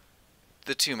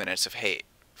the 2 Minutes of Hate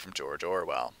from George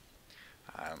Orwell.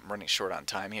 I'm running short on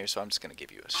time here, so I'm just going to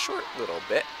give you a short little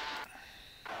bit.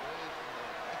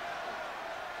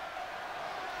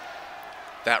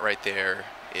 That right there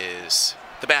is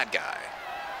the bad guy.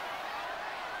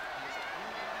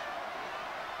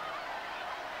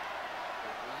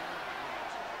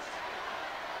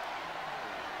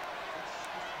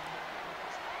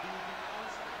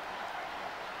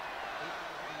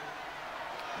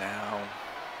 Now,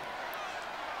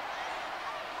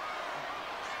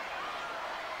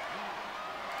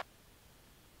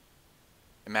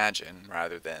 imagine,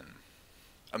 rather than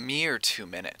a mere 2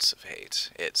 minutes of hate,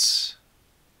 it's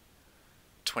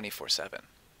 24/7.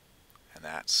 And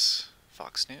that's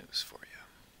Fox News for you.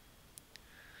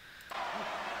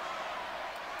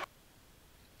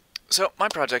 So my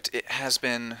project, it has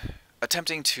been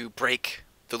attempting to break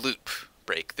the loop,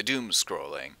 break the doom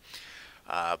scrolling,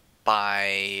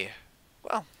 by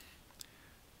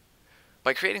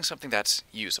creating something that's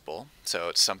usable. So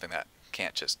it's something that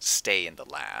can't just stay in the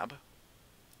lab,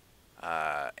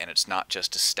 and it's not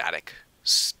just a static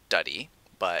study,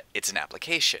 but it's an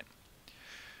application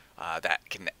that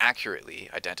can accurately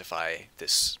identify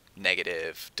this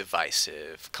negative,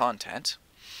 divisive content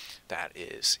that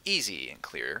is easy and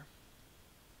clear.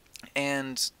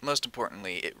 And most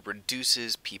importantly, it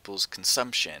reduces people's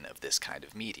consumption of this kind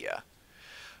of media.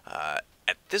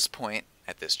 At this point,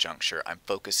 at this juncture, I'm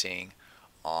focusing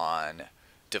on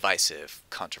divisive,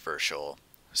 controversial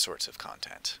sorts of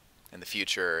content. In the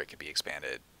future, it can be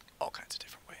expanded all kinds of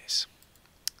different ways.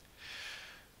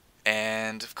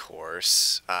 And of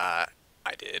course, I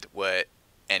did what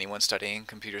anyone studying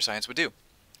computer science would do.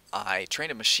 I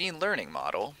trained a machine learning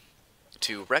model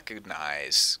to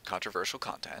recognize controversial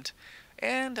content,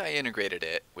 and I integrated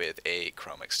it with a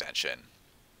Chrome extension.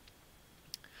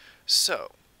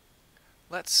 So,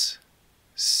 let's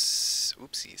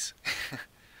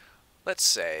let's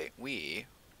say we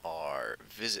are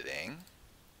visiting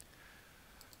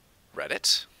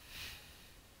Reddit.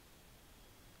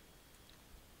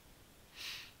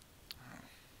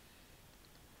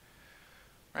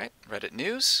 Right, Reddit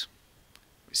news.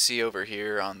 We see over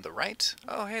here on the right,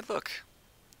 oh hey look.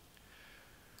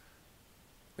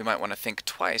 We might want to think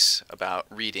twice about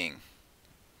reading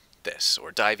this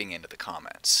or diving into the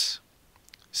comments.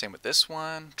 Same with this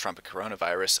one, Trump and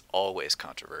coronavirus, always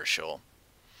controversial.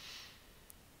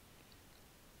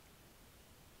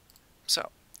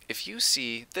 So, if you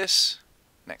see this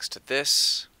next to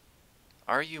this,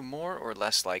 are you more or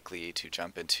less likely to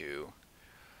jump into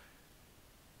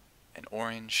an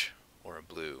orange or a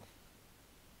blue?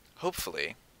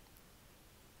 Hopefully,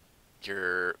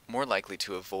 you're more likely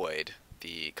to avoid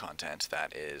the content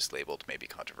that is labeled maybe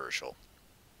controversial.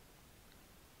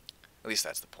 At least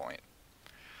that's the point.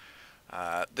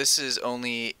 This is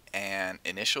only an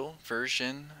initial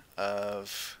version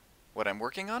of what I'm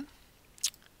working on.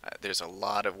 There's a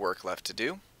lot of work left to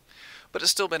do, but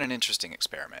it's still been an interesting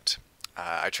experiment.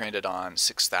 I trained it on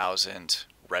 6,000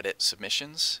 Reddit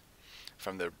submissions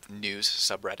from the news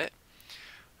subreddit.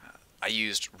 I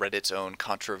used Reddit's own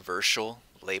controversial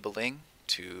labeling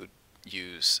to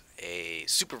use a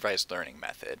supervised learning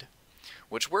method,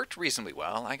 which worked reasonably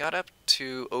well. I got up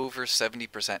to over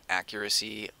 70%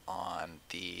 accuracy on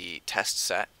the test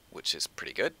set, which is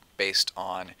pretty good, based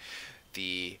on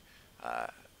the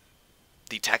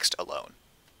text alone.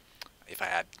 If I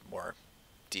had more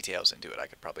details into it, I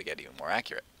could probably get even more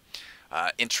accurate.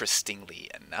 Interestingly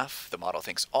enough, the model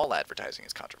thinks all advertising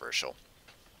is controversial,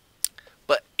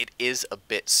 but it is a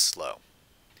bit slow.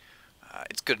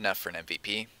 It's good enough for an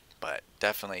MVP, but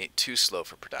definitely too slow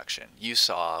for production. You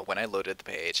saw when I loaded the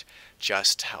page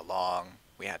just how long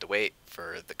we had to wait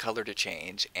for the color to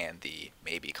change and the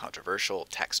maybe controversial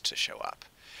text to show up.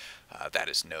 That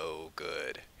is no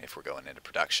good if we're going into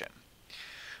production.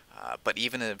 But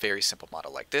even a very simple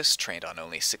model like this, trained on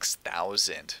only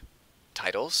 6,000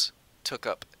 titles, took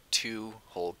up 2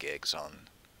 whole gigs on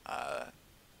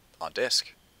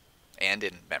disk and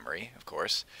in memory, of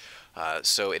course.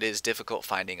 So it is difficult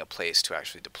finding a place to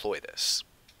actually deploy this.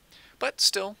 But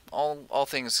still, all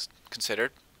things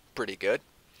considered, pretty good.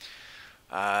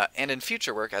 And in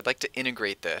future work, I'd like to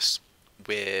integrate this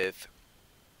with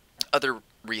other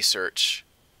research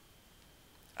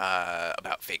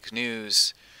about fake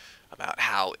news, about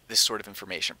how this sort of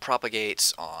information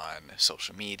propagates on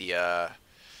social media,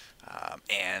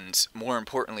 and more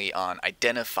importantly on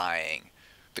identifying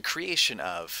the creation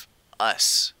of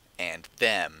us and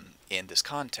them in this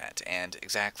content, and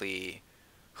exactly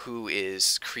who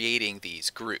is creating these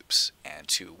groups and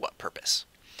to what purpose.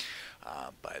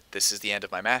 But this is the end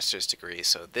of my master's degree,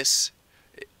 so this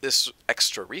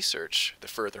extra research, the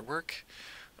further work,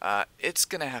 it's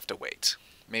gonna have to wait.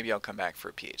 Maybe I'll come back for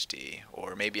a PhD,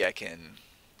 or maybe I can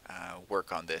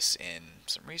work on this in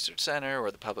some research center or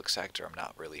the public sector. I'm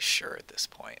not really sure at this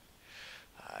point.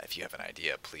 If you have an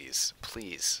idea, please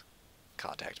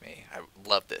contact me. I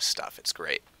love this stuff. It's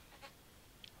great.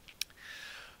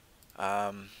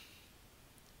 Right.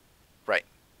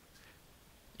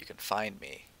 You can find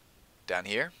me down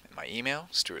here in my email,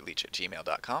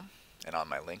 stuartleach@gmail.com. and on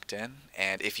my LinkedIn.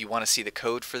 And if you want to see the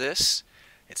code for this,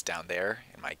 it's down there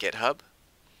in my GitHub.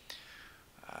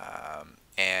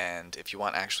 And if you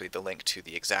want actually the link to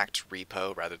the exact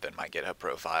repo rather than my GitHub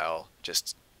profile,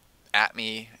 just at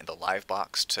me in the live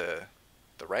box to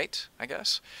the right, I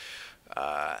guess.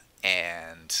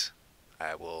 And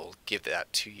I will give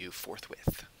that to you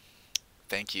forthwith.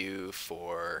 Thank you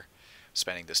for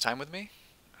spending this time with me.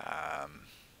 I'm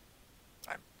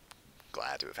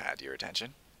glad to have had your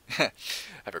attention.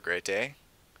 Have a great day.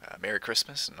 Merry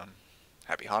Christmas and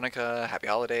Happy Hanukkah, Happy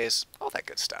Holidays, all that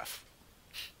good stuff.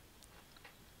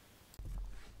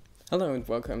 Hello and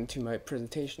welcome to my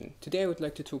presentation. Today I would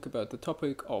like to talk about the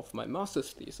topic of my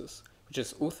master's thesis, which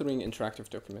is authoring interactive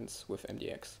documents with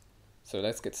MDX. So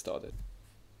let's get started.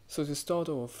 So to start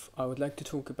off, I would like to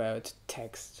talk about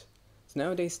text. So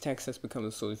nowadays text has become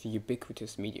a sort of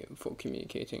ubiquitous medium for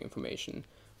communicating information,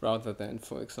 rather than,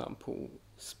 for example,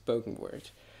 spoken word.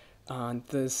 And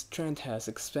this trend has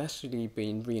especially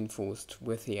been reinforced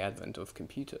with the advent of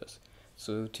computers.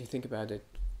 So to think about it,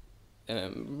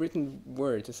 written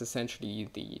word is essentially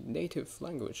the native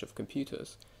language of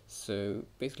computers. So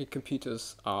basically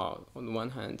computers are, on the one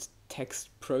hand, text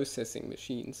processing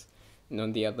machines, and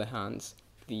on the other hand,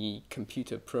 the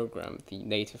computer program, the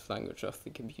native language of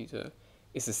the computer,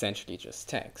 is essentially just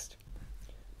text.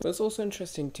 But it's also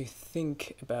interesting to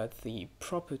think about the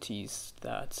properties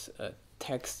that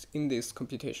text in this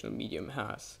computational medium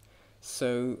has.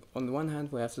 So on the one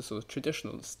hand, we have the sort of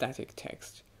traditional static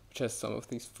text, which has some of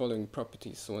these following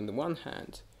properties. So on the one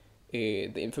hand,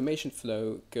 the information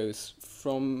flow goes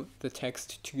from the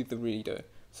text to the reader,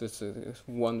 so it's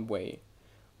one way.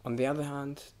 On the other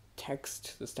hand,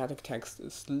 text, the static text,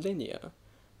 is linear.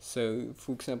 So,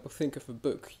 for example, think of a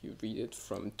book. You read it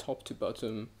from top to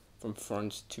bottom, from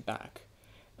front to back.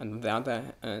 And on the other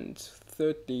hand,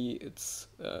 thirdly, it's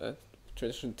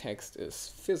traditional text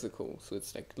is physical, so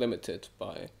it's like limited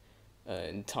by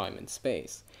in time and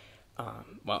space.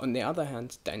 While on the other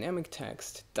hand, dynamic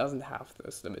text doesn't have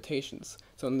those limitations.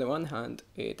 So on the one hand,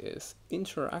 it is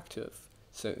interactive,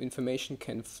 so information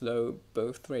can flow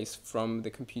both ways from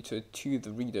the computer to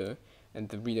the reader, and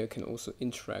the reader can also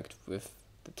interact with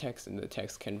the text, and the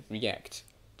text can react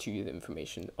to the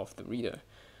information of the reader.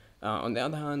 On the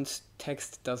other hand,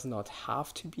 text does not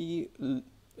have to be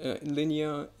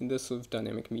linear in this sort of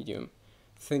dynamic medium.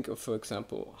 Think of, for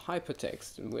example,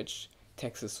 hypertext, in which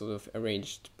text is sort of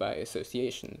arranged by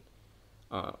association.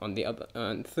 On the other,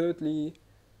 and thirdly,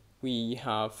 we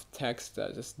have text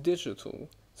that is digital,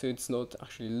 so it's not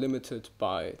actually limited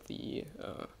by the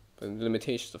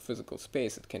limitations of physical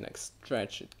space. It can like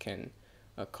stretch, it can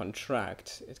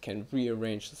contract, it can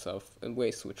rearrange itself in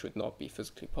ways which would not be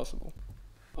physically possible.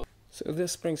 So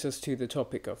this brings us to the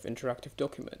topic of interactive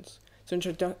documents. So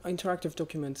interactive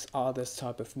documents are this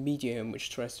type of medium which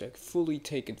tries to fully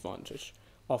take advantage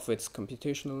of its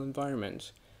computational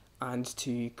environment and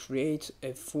to create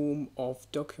a form of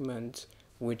document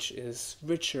which is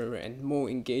richer and more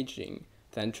engaging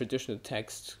than traditional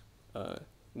text,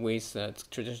 ways that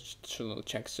traditional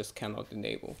text just cannot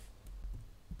enable.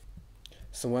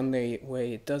 So one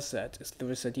way it does that is through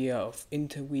this idea of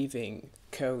interweaving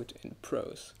code and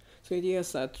prose. So the idea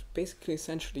is that basically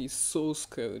essentially source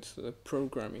code, so the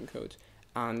programming code,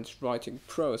 and writing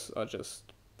prose are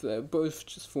both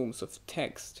just forms of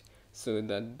text, so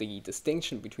that the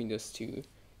distinction between those two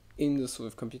in the sort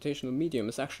of computational medium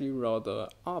is actually rather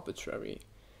arbitrary.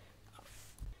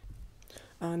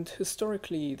 And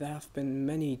historically there have been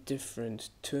many different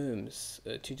terms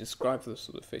to describe the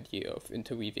sort of idea of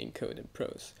interweaving code and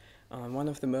prose. One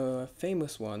of the more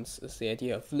famous ones is the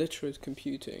idea of literate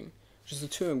computing, which is a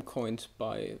term coined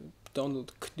by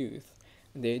Donald Knuth.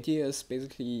 And the idea is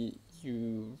basically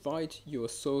you write your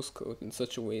source code in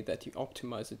such a way that you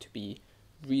optimize it to be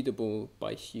readable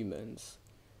by humans.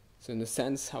 So in a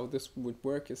sense, how this would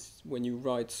work is when you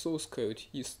write source code,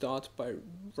 you start by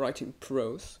writing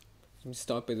prose. You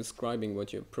start by describing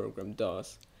what your program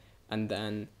does, and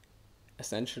then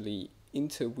essentially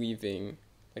interweaving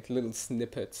like little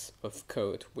snippets of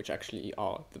code which actually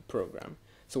are the program.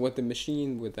 So what the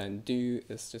machine would then do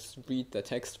is just read the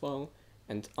text file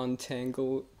and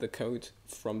untangle the code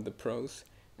from the prose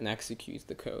and execute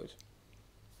the code.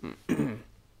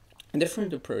 A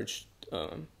different approach,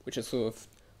 which is sort of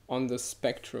on the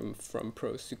spectrum from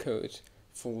prose to code,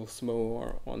 falls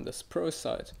more on this prose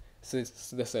side. So it's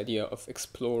this idea of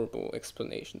explorable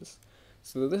explanations.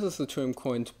 So this is a term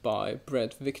coined by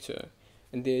Brad Victor,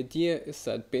 and the idea is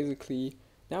that basically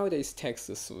nowadays text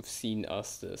is sort of seen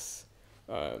as this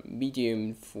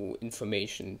medium for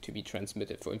information to be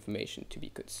transmitted, for information to be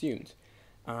consumed.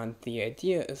 And the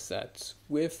idea is that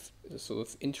with the sort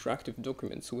of interactive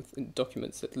documents, with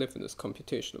documents that live in this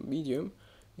computational medium,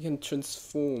 we can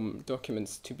transform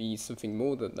documents to be something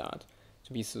more than that,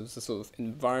 to be sort of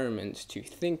environment to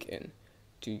think in,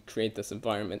 to create this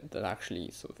environment that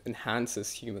actually sort of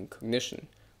enhances human cognition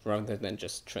rather than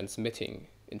just transmitting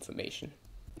information.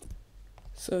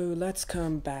 So let's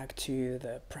come back to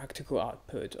the practical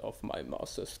output of my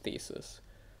master's thesis.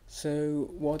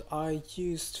 So what I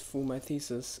used for my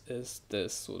thesis is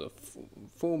this sort of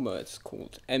format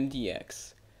called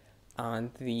MDX.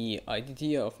 And the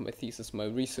idea of my thesis, my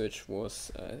research,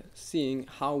 was seeing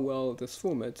how well this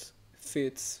format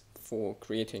fits for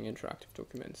creating interactive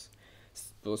documents.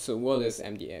 So what is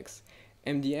MDX?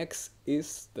 MDX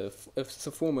is the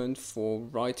format for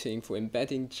writing, for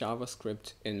embedding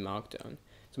JavaScript in Markdown.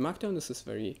 So Markdown is this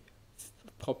very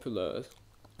popular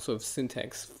sort of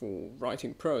syntax for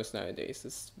writing prose nowadays.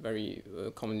 It's very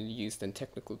commonly used in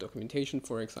technical documentation,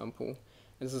 for example.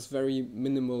 This is very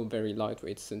minimal, very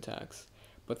lightweight syntax.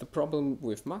 But the problem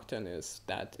with Markdown is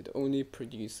that it only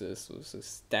produces sort of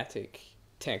static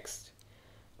text.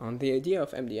 And the idea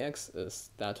of MDX is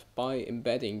that by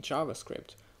embedding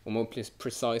JavaScript, or more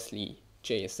precisely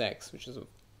JSX, which is a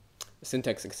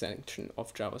syntax extension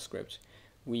of JavaScript,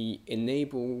 we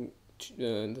enable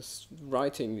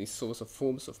writing these sorts of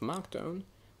forms of Markdown,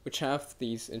 which have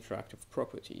these interactive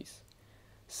properties.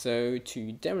 So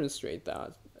to demonstrate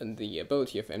that and the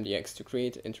ability of MDX to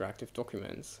create interactive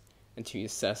documents and to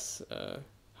assess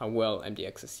how well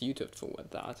MDX is suited for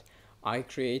that, I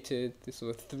created this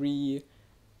sort of three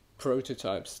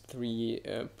prototype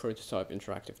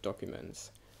interactive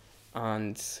documents.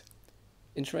 And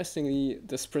interestingly,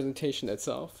 this presentation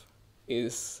itself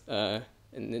is an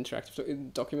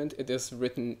interactive document. It is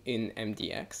written in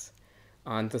MDX,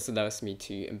 and this allows me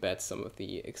to embed some of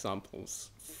the examples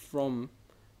from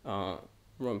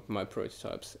my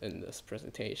prototypes in this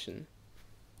presentation.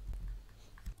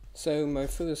 So my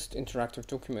first interactive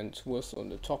document was on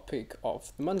the topic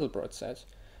of the Mandelbrot set,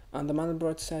 and the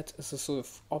Mandelbrot set is a sort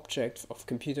of object of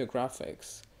computer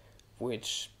graphics,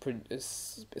 which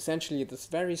is essentially this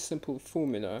very simple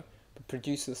formula, but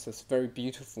produces this very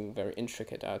beautiful, very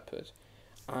intricate output.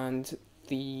 And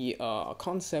the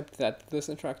concept that this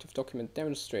interactive document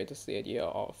demonstrates is the idea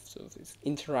of sort of these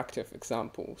interactive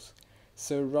examples.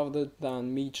 So rather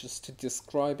than me just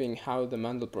describing how the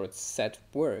Mandelbrot set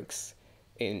works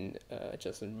in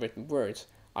just in written words,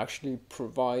 I actually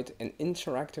provide an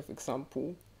interactive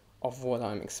example of what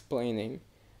I'm explaining,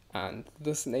 and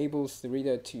this enables the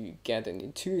reader to get an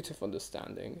intuitive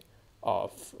understanding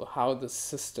of how the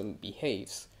system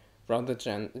behaves, rather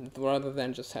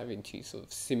than just having to sort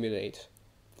of simulate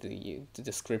the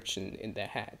description in their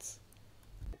heads.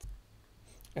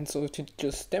 And so to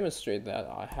just demonstrate that,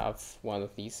 I have one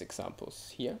of these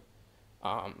examples here.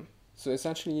 So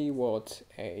essentially what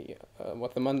the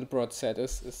Mandelbrot set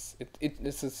is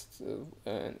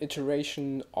an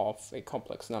iteration of a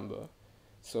complex number.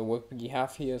 So what we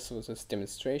have here is this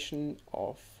demonstration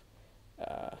of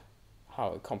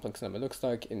how a complex number looks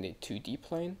like in the 2D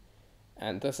plane.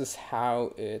 And this is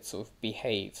how it sort of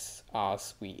behaves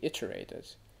as we iterate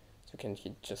it. So we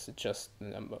can just adjust the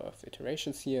number of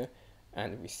iterations here.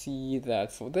 And we see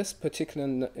that for this particular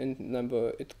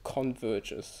number, it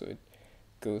converges. So it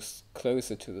goes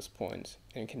closer to this point.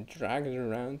 And you can drag it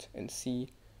around and see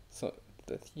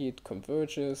that here it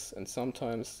converges. And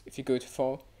sometimes, if you go too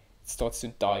far, it starts to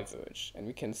diverge. And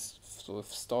we can sort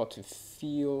of start to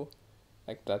feel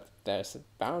like that there's a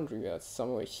boundary where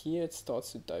somewhere here it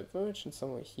starts to diverge and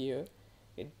somewhere here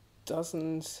it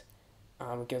doesn't.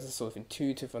 We get a sort of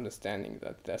intuitive understanding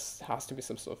that there has to be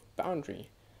some sort of boundary.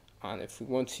 And if we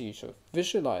want to sort of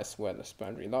visualize where this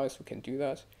boundary lies, we can do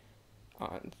that.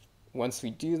 And once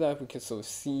we do that, we can sort of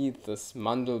see this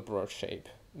Mandelbrot shape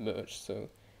emerge. So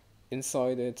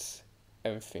inside it,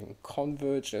 everything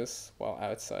converges, while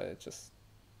outside it just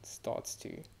starts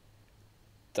to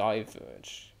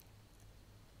diverge.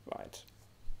 Right.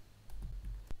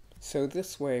 So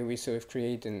this way we sort of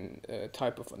create a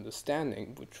type of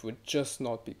understanding which would just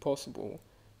not be possible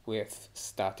with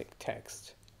static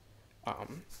text.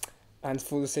 And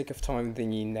for the sake of time,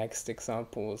 the next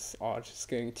examples are just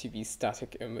going to be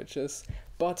static images,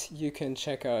 but you can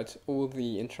check out all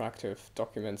the interactive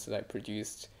documents that I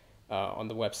produced on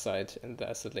the website, and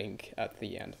there's a link at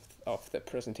the end of the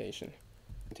presentation.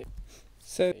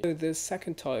 So the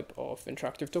second type of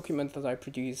interactive document that I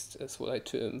produced is what I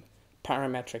term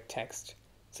parametric text.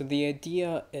 So the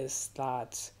idea is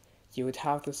that you would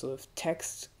have this sort of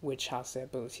text which has the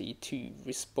ability to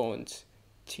respond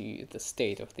to the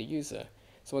state of the user.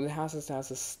 So what it has is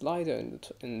a slider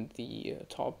in the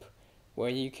top, where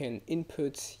you can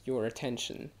input your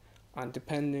attention, and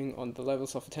depending on the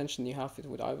levels of attention you have, it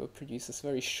would either produce this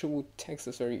very short text,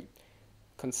 this very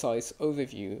concise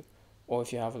overview, or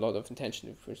if you have a lot of attention,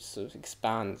 it would sort of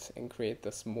expand and create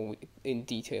this more in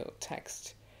detail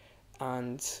text.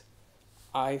 And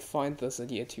I find this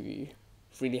idea to be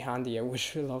really handy. I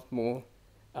wish a lot more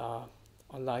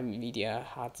online media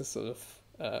had this sort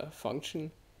of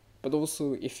function. But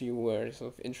also, if you were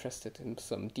sort of interested in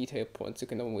some detailed points, you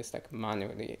can always like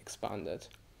manually expand it.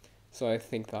 So I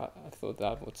thought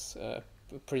that was a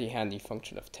pretty handy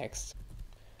function of text.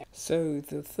 So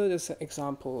the third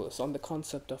example is on the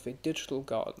concept of a digital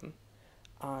garden.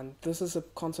 And this is a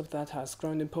concept that has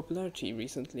grown in popularity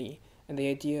recently. And the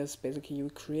idea is basically you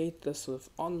create this sort of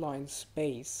online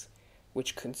space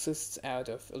which consists out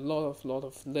of a lot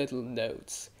of little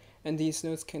nodes. And these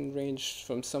nodes can range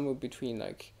from somewhere between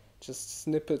like just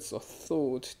snippets of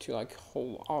thought to like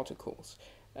whole articles.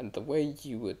 And the way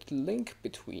you would link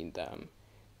between them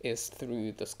is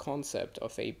through this concept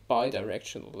of a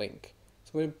bidirectional link.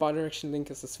 So a bidirectional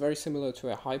link is very similar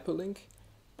to a hyperlink,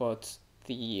 but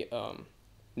the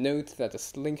node that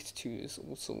is linked to is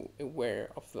also aware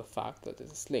of the fact that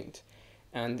it is linked.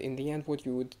 And in the end, what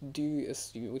you would do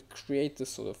is you would create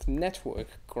this sort of network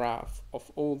graph of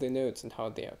all the nodes and how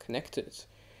they are connected.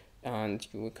 And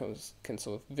you can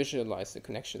sort of visualize the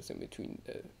connections in between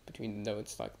the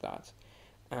nodes like that.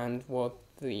 And what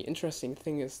the interesting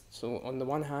thing is, so on the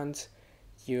one hand,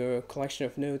 your collection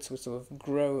of nodes will sort of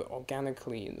grow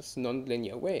organically in this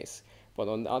non-linear ways, but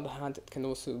on the other hand, it can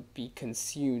also be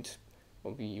consumed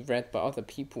or be read by other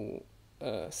people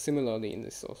similarly in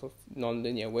this sort of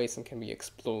non-linear ways and can be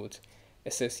explored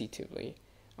associatively.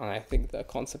 And I think the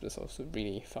concept is also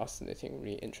really fascinating,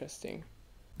 really interesting.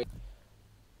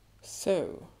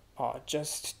 So,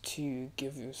 just to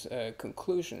give you a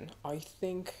conclusion, I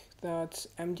think that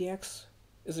MDX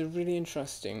is a really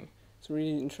interesting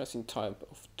type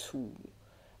of tool.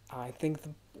 I think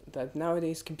that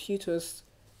nowadays computers,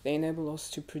 they enable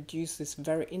us to produce this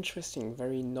very interesting,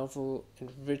 very novel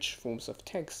and rich forms of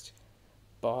text,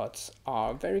 but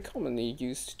are very commonly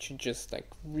used to just like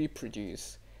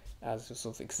reproduce as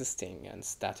sort of existing and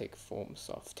static forms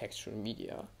of textual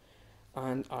media.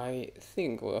 And I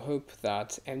think or hope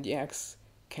that MDX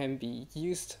can be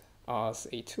used as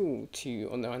a tool to,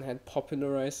 on the one hand,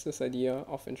 popularize this idea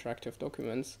of interactive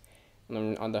documents, and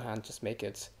on the other hand, just make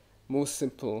it more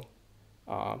simple,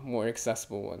 more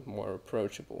accessible, and more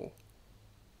approachable.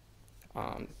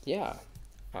 Yeah,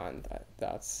 and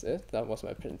that's it. That was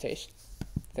my presentation.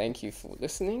 Thank you for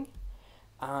listening.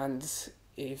 And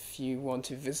if you want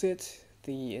to visit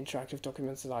the interactive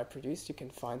documents that I produced, you can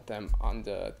find them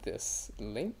under this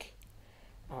link.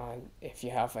 And if you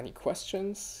have any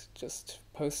questions, just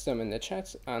post them in the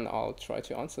chat and I'll try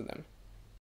to answer them.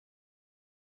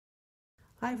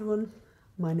 Hi everyone,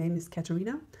 my name is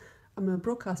Katerina. I'm a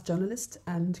broadcast journalist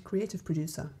and creative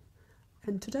producer.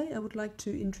 And today I would like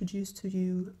to introduce to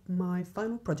you my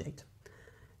final project.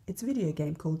 It's a video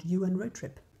game called UN Road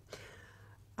Trip.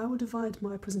 I will divide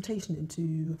my presentation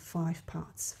into 5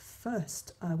 parts.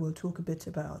 First, I will talk a bit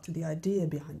about the idea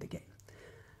behind the game.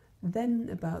 Then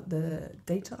about the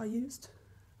data I used.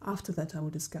 After that, I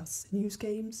will discuss news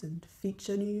games and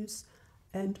feature news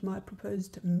and my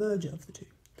proposed merger of the two.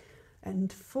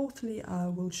 And fourthly, I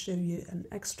will show you an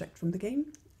extract from the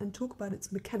game and talk about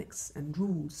its mechanics and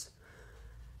rules.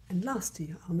 And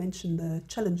lastly, I'll mention the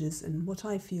challenges and what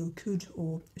I feel could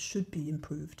or should be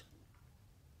improved.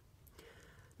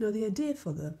 Now, the idea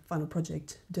for the final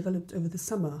project developed over the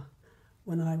summer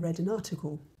when I read an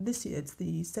article. This year it's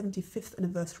the 75th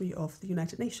anniversary of the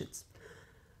United Nations.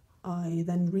 I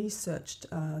then researched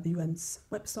the UN's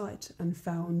website and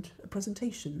found a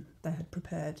presentation they had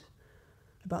prepared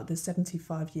about the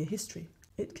 75-year history.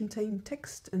 It contained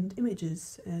text and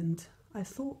images, and I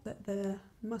thought that there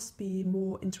must be a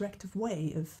more interactive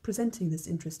way of presenting this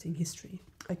interesting history.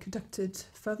 I conducted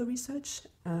further research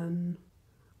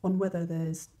on whether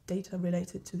there's data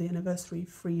related to the anniversary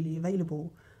freely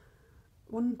available.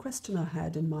 One question I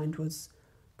had in mind was,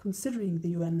 considering the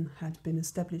UN had been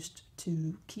established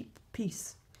to keep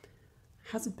peace,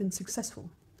 has it been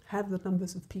successful? Have the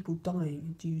numbers of people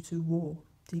dying due to war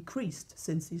decreased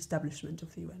since the establishment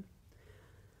of the UN?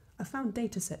 I found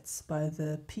datasets by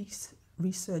the Peace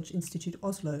Research Institute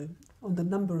Oslo on the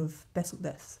number of vessel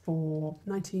deaths for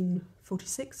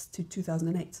 1946 to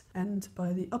 2008 and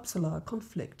by the Uppsala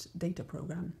Conflict Data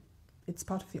Program. It's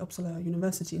part of the Uppsala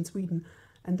University in Sweden,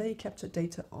 and they captured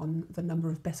data on the number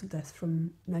of vessel deaths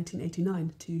from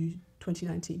 1989 to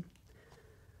 2019.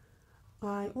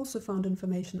 I also found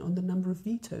information on the number of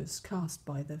vetoes cast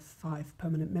by the 5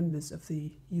 permanent members of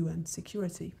the UN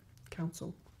Security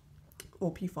Council,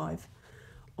 or P5,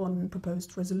 on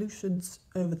proposed resolutions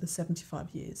over the 75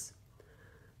 years.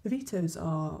 The vetoes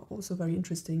are also very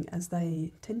interesting as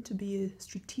they tend to be a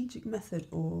strategic method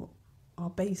or are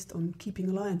based on keeping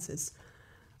alliances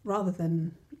rather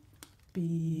than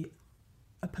be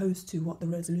opposed to what the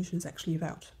resolution is actually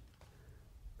about.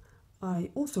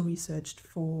 I also researched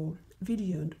for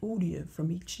video and audio from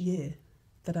each year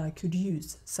that I could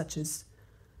use, such as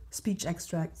speech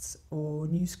extracts or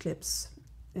news clips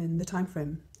in the time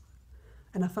frame,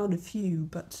 and I found a few,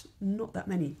 but not that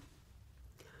many.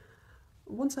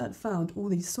 Once I had found all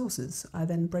these sources, I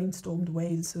then brainstormed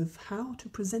ways of how to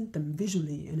present them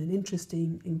visually in an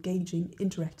interesting, engaging,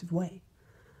 interactive way.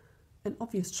 An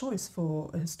obvious choice for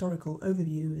a historical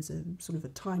overview is a sort of a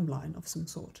timeline of some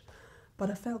sort, but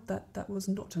I felt that that was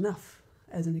not enough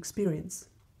as an experience.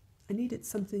 I needed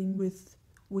something with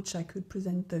which I could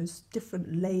present those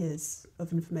different layers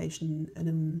of information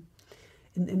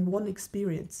in one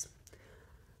experience.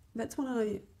 That's when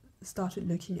I started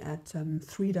looking at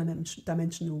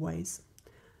three-dimensional ways.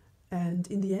 And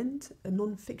in the end, a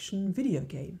non-fiction video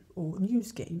game or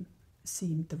news game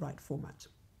seemed the right format.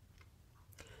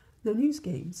 Now, news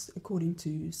games, according to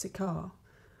CCI,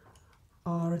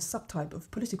 are a subtype of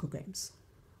political games,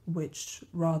 which,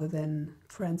 rather than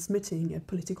transmitting a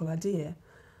political idea,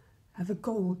 have a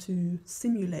goal to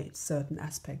simulate certain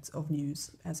aspects of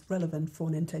news as relevant for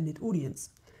an intended audience.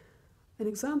 An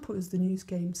example is the news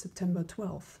game September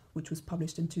 12th, which was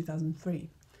published in 2003.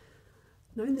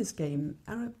 Now, in this game,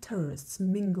 Arab terrorists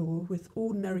mingle with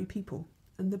ordinary people,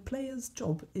 and the player's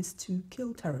job is to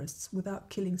kill terrorists without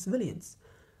killing civilians.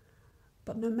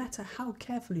 But no matter how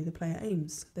carefully the player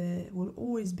aims, there will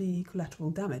always be collateral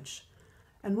damage,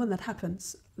 and when that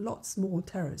happens, lots more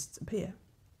terrorists appear.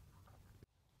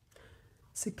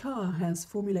 CCI has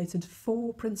formulated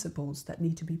 4 principles that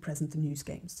need to be present in news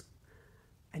games.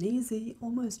 An easy,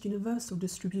 almost universal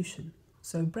distribution,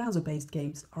 so browser-based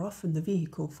games are often the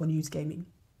vehicle for news gaming.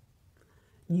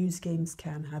 News games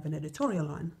can have an editorial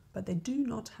line, but they do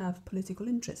not have political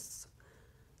interests.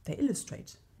 They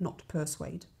illustrate, not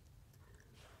persuade.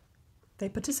 They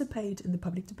participate in the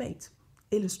public debate,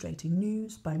 illustrating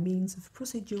news by means of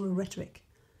procedural rhetoric,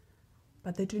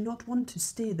 but they do not want to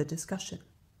steer the discussion.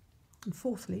 And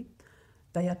fourthly,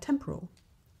 they are temporal,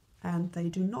 and they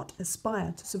do not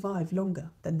aspire to survive longer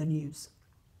than the news.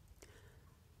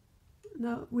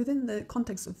 Now, within the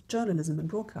context of journalism and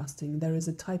broadcasting, there is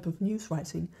a type of news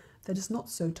writing that is not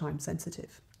so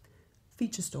time-sensitive: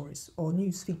 feature stories or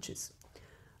news features.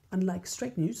 Unlike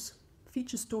straight news,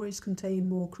 feature stories contain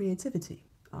more creativity,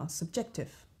 are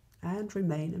subjective, and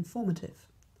remain informative.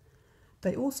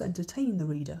 They also entertain the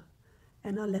reader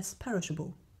and are less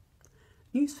perishable.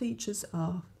 News features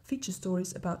are feature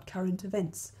stories about current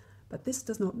events, but this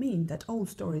does not mean that old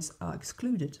stories are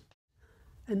excluded.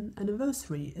 An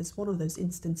anniversary is one of those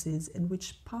instances in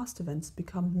which past events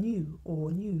become new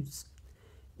or news.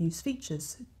 News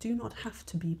features do not have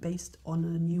to be based on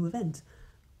a new event,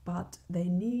 but they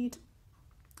need,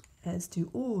 as do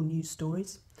all news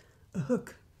stories, a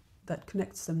hook that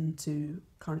connects them to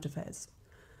current affairs.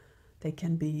 They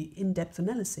can be in-depth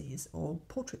analyses or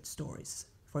portrait stories,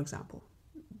 for example,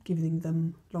 giving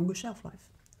them longer shelf life.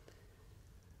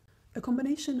 A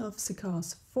combination of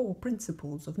CCI's 4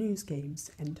 principles of news games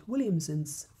and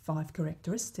Williamson's 5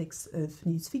 characteristics of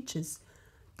news features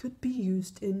could be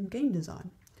used in game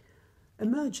design. A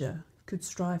merger could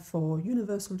strive for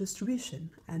universal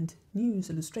distribution and news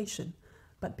illustration,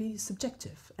 but be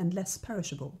subjective and less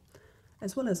perishable,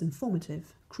 as well as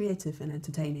informative, creative and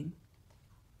entertaining.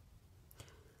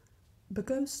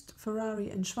 Berghost, Ferrari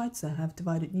and Schweitzer have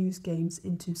divided news games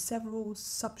into several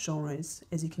subgenres,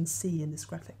 as you can see in this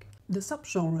graphic. The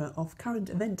subgenre of current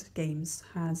event games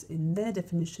has, in their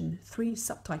definition, 3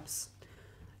 subtypes: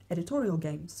 editorial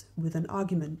games with an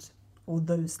argument, or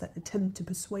those that attempt to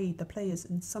persuade the players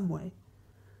in some way;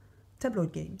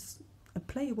 tabloid games, a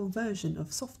playable version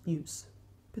of soft news,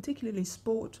 particularly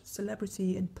sport,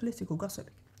 celebrity and political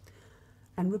gossip;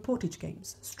 and reportage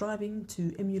games, striving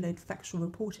to emulate factual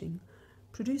reporting,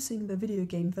 producing the video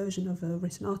game version of a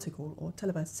written article or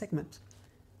televised segment.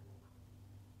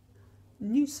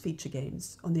 News feature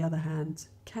games, on the other hand,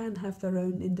 can have their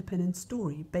own independent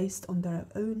story based on their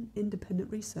own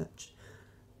independent research.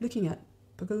 Looking at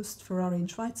Berghost, Ferrari and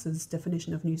Schweitzer's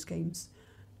definition of news games,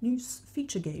 news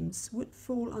feature games would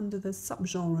fall under the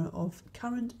subgenre of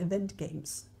current event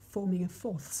games, forming a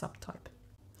 4th subtype.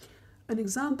 An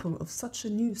example of such a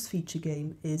news feature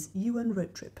game is UN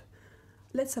Road Trip.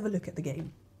 Let's have a look at the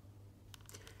game.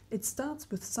 It starts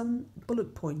with some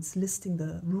bullet points listing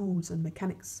the rules and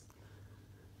mechanics.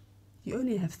 You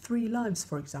only have 3 lives,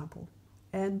 for example,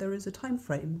 and there is a time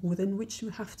frame within which you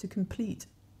have to complete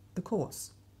the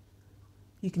course.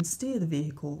 You can steer the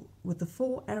vehicle with the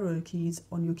 4 arrow keys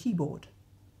on your keyboard.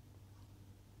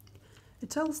 It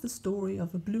tells the story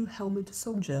of a blue-helmeted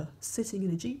soldier sitting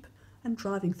in a jeep and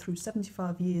driving through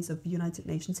 75 years of United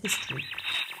Nations history.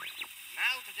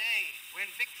 Now today, when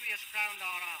victory has crowned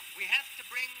our arm, we have to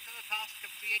bring to the task of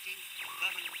creating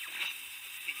permanent conditions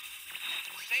of peace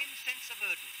the same sense of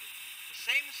urgency, the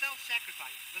same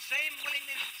self-sacrifice, the same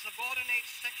willingness to subordinate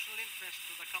sexual interest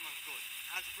to the common good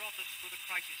has brought us to the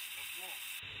crisis of war.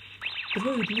 The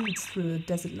road leads through a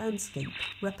desert landscape,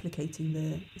 replicating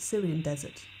the Syrian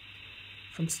desert.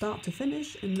 From start to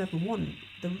finish, in level 1,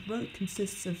 the road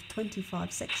consists of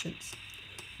 25 sections,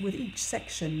 with each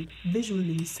section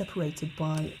visually separated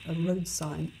by a road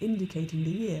sign indicating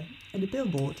the year and a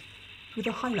billboard with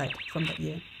a highlight from that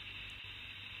year.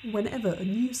 Whenever a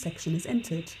new section is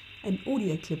entered, an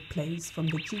audio clip plays from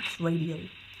the Jeep's radio,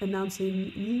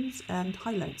 announcing news and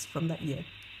highlights from that year.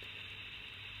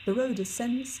 The road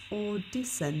ascends or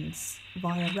descends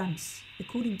via ramps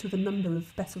according to the number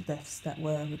of battle deaths that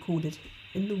were recorded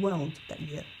in the world that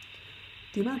year.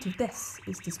 The amount of deaths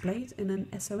is displayed in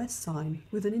an SOS sign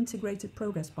with an integrated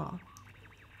progress bar.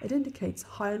 It indicates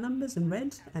higher numbers in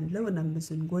red and lower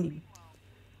numbers in green.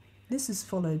 This is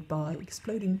followed by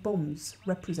exploding bombs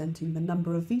representing the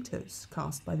number of vetoes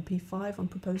cast by the P5 on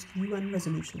proposed UN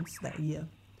resolutions that year.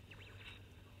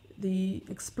 The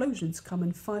explosions come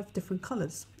in 5 different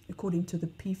colours according to the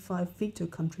P5 veto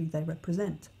country they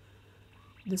represent.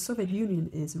 The Soviet Union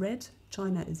is red,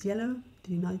 China is yellow,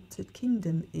 the United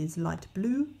Kingdom is light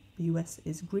blue, the US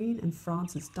is green, and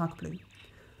France is dark blue.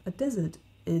 A desert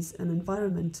is an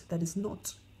environment that is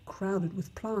not crowded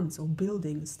with plants or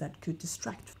buildings that could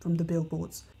distract from the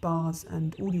billboards, bars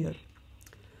and audio.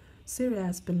 Syria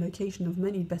has been location of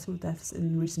many battle deaths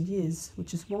in recent years,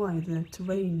 which is why the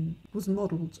terrain was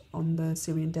modelled on the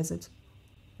Syrian desert.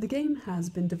 The game has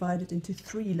been divided into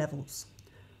 3 levels.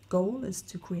 Goal is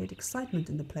to create excitement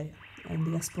in the player and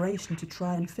the aspiration to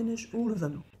try and finish all of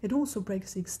them. It also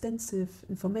breaks the extensive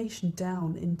information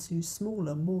down into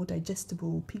smaller, more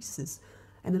digestible pieces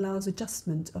and allows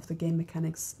adjustment of the game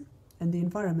mechanics and the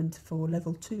environment for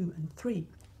level 2 and 3.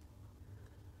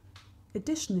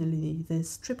 Additionally,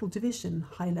 this triple division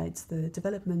highlights the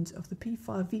development of the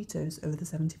P5 vetoes over the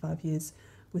 75 years,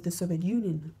 with the Soviet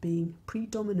Union being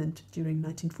predominant during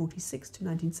 1946 to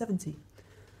 1970,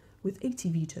 with 80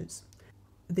 vetoes,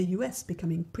 the US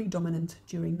becoming predominant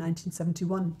during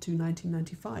 1971 to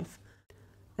 1995,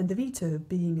 and the veto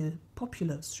being a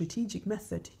popular strategic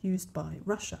method used by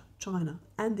Russia, China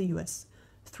and the US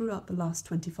throughout the last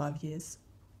 25 years.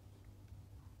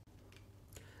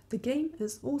 The game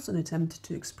is also an attempt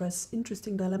to express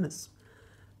interesting dilemmas.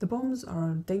 The bombs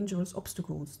are dangerous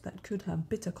obstacles that could have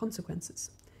bitter consequences.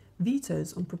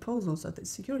 Vetoes on proposals at the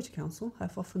Security Council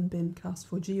have often been cast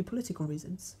for geopolitical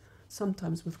reasons,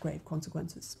 sometimes with grave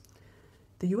consequences.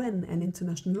 The UN and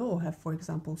international law have, for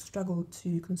example, struggled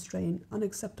to constrain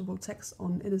unacceptable attacks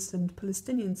on innocent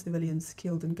Palestinian civilians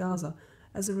killed in Gaza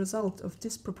as a result of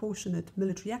disproportionate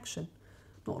military action,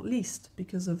 not least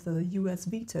because of the US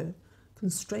veto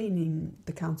constraining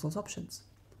the Council's options.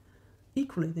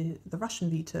 Equally, the Russian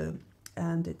veto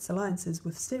and its alliances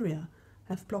with Syria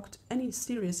have blocked any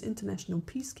serious international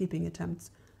peacekeeping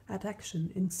attempts at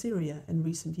action in Syria in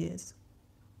recent years.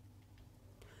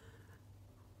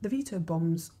 The veto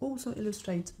bombs also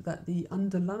illustrate that the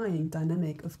underlying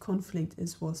dynamic of conflict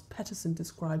is what Patterson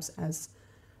describes as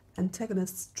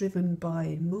antagonists driven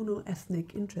by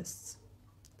mono-ethnic interests.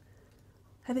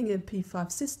 Having a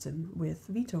P5 system with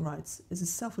veto rights is a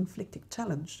self-inflicted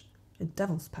challenge, a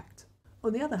devil's pact.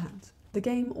 On the other hand, the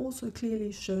game also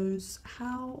clearly shows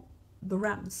how the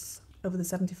ramps over the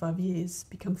 75 years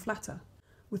become flatter,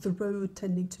 with the road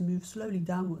tending to move slowly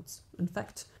downwards. In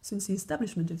fact, since the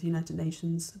establishment of the United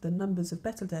Nations, the numbers of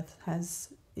battle deaths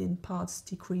has in parts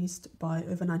decreased by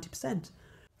over 90%,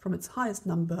 from its highest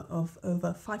number of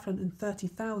over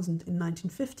 530,000 in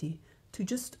 1950 to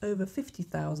just over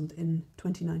 50,000 in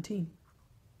 2019.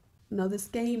 Now, this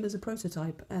game is a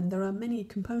prototype and there are many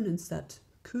components that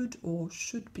could or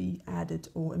should be added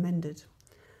or amended.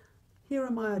 Here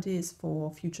are my ideas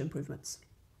for future improvements.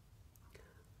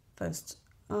 First,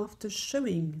 after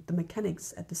showing the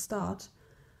mechanics at the start,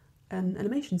 an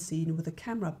animation scene with a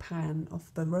camera pan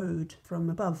of the road from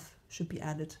above should be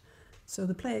added, so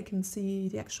the player can see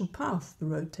the actual path the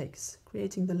road takes,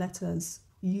 creating the letters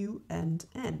U and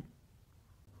N.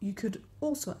 You could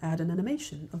also add an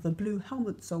animation of a blue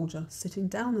helmet soldier sitting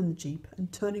down in the Jeep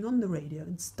and turning on the radio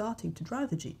and starting to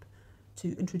drive the Jeep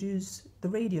to introduce the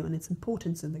radio and its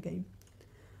importance in the game.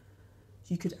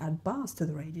 You could add bars to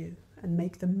the radio and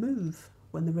make them move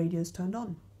when the radio is turned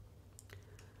on.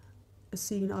 A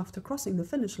scene after crossing the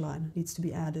finish line needs to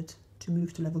be added to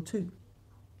move to level 2.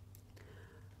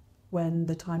 When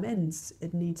the time ends,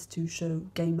 it needs to show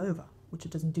game over, which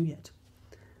it doesn't do yet.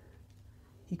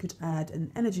 You could add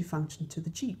an energy function to the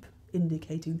Jeep,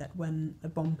 indicating that when a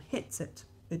bomb hits it,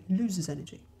 it loses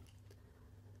energy.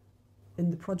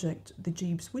 In the project, the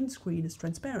Jeep's windscreen is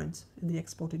transparent, and the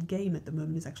exported game at the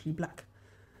moment is actually black,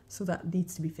 so that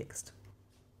needs to be fixed.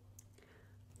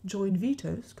 Joint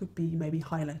vetoes could be maybe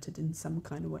highlighted in some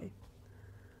kind of way.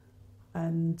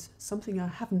 And something I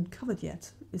haven't covered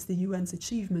yet is the UN's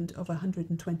achievement of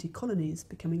 120 colonies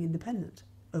becoming independent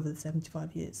over the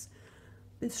 75 years.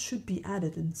 This should be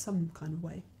added in some kind of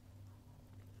way.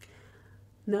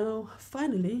 Now,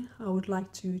 finally, I would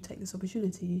like to take this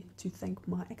opportunity to thank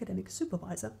my academic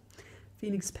supervisor,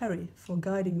 Phoenix Perry, for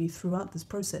guiding me throughout this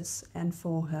process and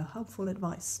for her helpful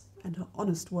advice and her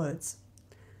honest words.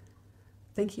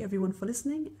 Thank you everyone for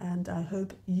listening, and I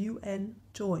hope you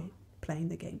enjoy playing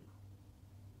the game.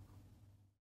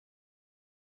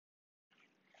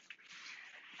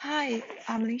 Hi,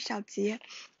 I'm Lin Xiaojie.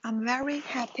 I'm very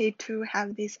happy to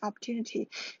have this opportunity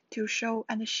to show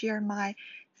and share my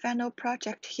final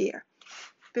project here.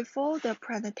 Before the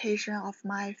presentation of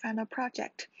my final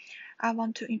project, I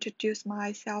want to introduce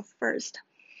myself first.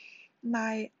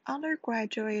 My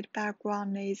undergraduate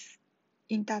background is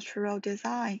industrial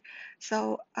design,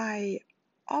 so I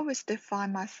always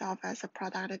define myself as a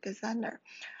product designer.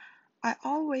 I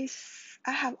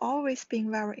have always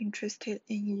been very interested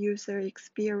in user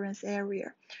experience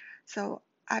area. So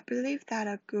I believe that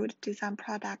a good design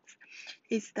product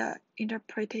is the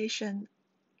interpretation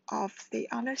of the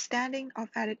understanding of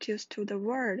attitudes to the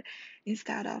world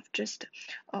instead of just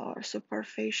a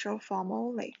superficial form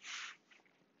only.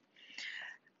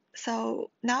 So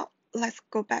now let's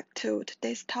go back to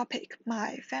today's topic,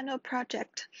 my final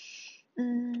project.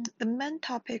 The main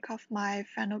topic of my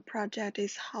final project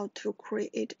is how to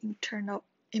create internal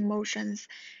emotions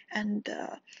and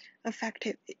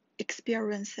affective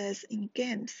experiences in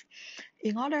games.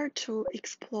 In order to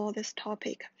explore this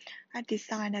topic, I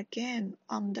designed a game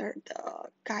under the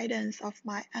guidance of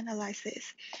my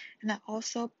analysis, and I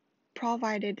also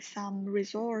provided some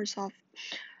resource of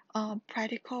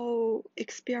practical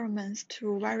experiments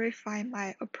to verify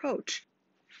my approach.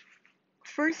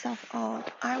 First of all,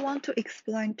 I want to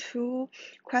explain two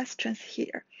questions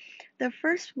here. The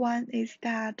first one is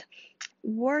that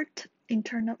what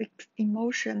internal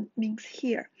emotion means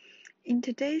here. In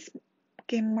today's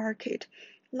game market,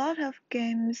 a lot of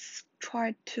games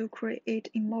try to create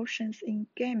emotions in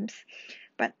games,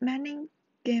 but many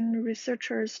game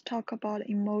researchers talk about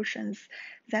emotions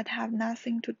that have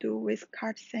nothing to do with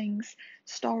cutscenes,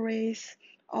 stories,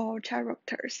 or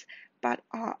characters, but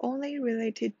are only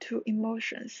related to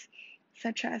emotions,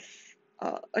 such as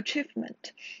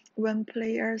achievement, when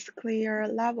players clear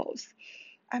levels.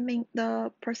 I mean,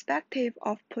 the perspective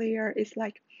of player is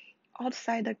like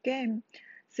outside the game.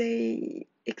 They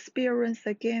experience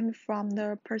the game from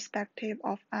the perspective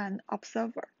of an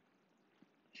observer.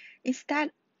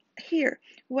 Instead, here,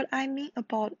 what I mean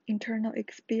about internal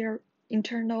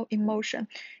emotion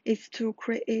is to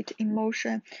create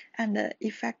emotion and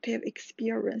effective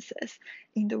experiences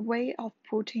in the way of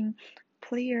putting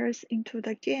players into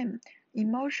the game.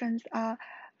 Emotions are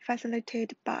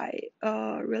facilitated by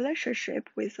a relationship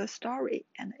with the story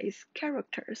and its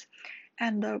characters,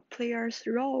 and the player's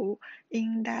role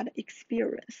in that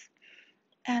experience.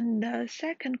 And the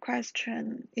second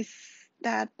question is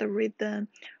that the reason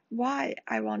why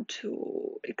I want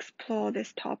to explore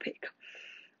this topic.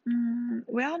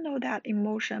 We all know that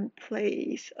emotion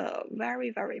plays a very,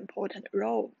 very important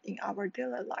role in our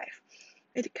daily life.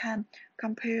 It can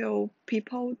compel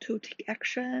people to take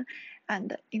action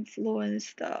and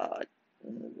influence the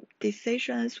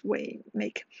decisions we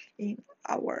make in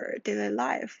our daily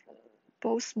life,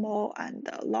 both small and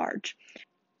large.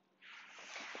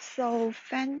 So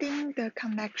finding the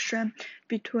connection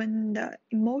between the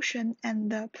emotion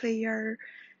and the player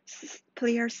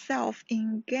self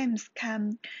in games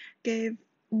can give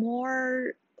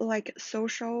more like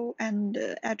social and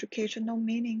educational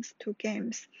meanings to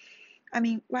games. I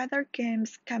mean, whether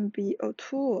games can be a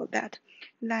tool that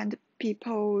lend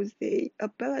people the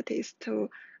abilities to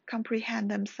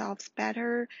comprehend themselves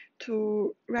better,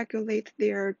 to regulate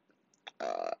their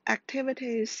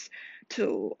activities,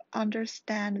 to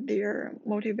understand their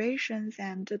motivations,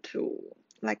 and to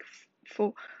like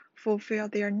fulfill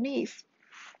their needs.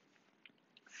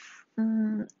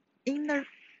 In the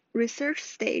research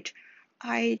stage,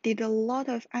 I did a lot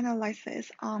of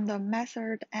analysis on the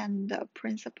method and the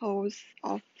principles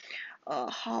of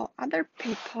how other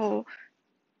people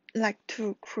like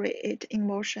to create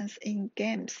emotions in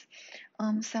games.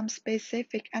 Some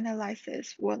specific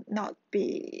analysis will not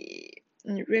be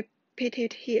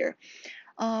repeated here.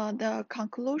 The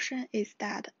conclusion is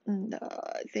that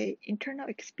the internal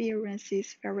experience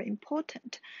is very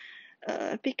important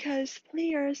because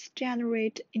players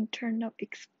generate internal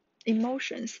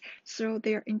emotions through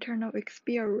their internal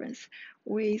experience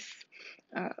with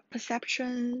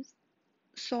perceptions,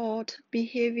 thought,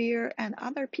 behavior, and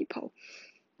other people.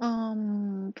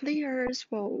 Players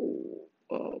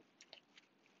will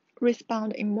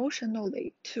respond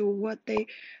emotionally to what they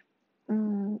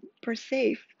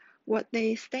perceive, what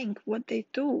they think, what they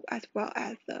do, as well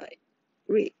as the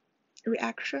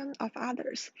reaction of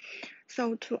others.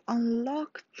 So to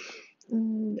unlock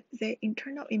the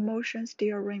internal emotions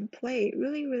during play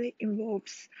really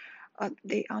involves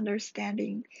the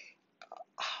understanding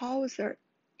how the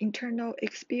internal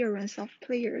experience of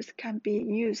players can be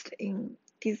used in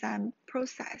design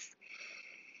process.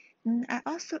 I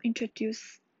also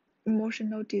introduce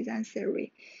emotional design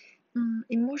theory.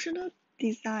 Emotional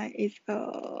design is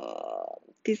a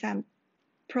design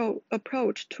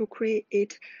approach to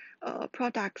create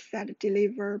products that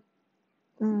deliver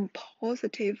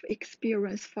positive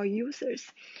experience for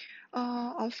users.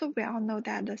 Also, we all know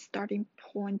that the starting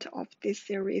point of this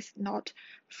series is not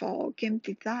for game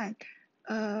design.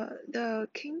 The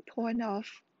key point of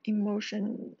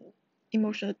emotional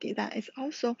design is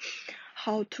also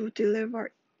how to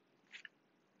deliver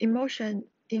emotion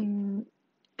in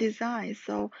design.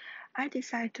 So I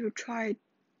decided to try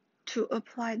to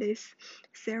apply this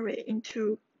theory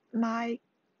into my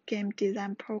game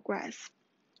design progress.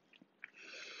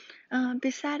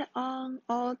 Besides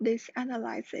all this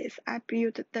analysis, I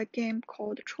built the game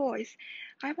called Choice.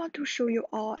 I want to show you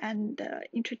all and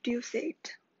introduce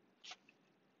it.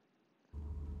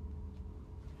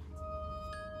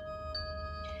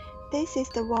 This is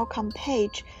the welcome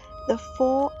page. The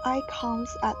 4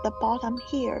 icons at the bottom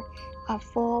here are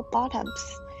 4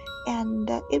 buttons, and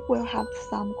it will have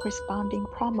some corresponding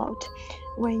prompt.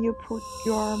 When you put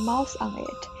your mouse on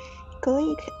it,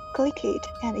 click it,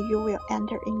 and you will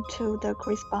enter into the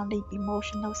corresponding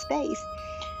emotional space.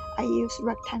 I use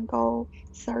rectangle,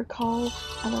 circle,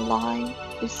 and a line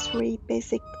with 3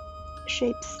 basic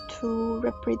shapes to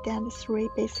represent 3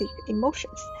 basic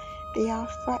emotions. They are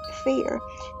fear,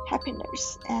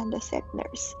 happiness, and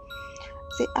sadness.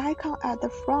 The icon at the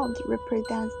front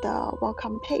represents the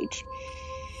welcome page.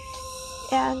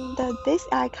 And this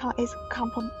icon is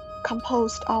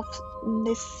composed of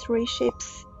these 3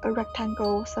 shapes, a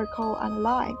rectangle, circle, and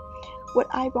line. What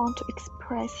I want to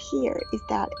express here is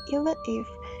that even if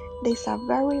these are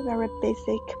very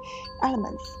basic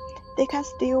elements, they can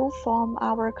still form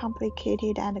our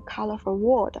complicated and colorful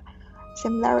world.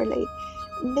 Similarly,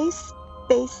 these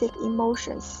basic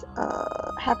emotions,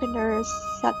 happiness,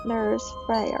 sadness,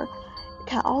 fear,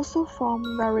 can also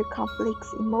form very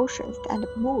complex emotions and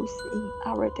moods in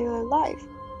our daily life.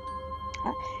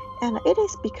 And it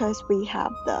is because we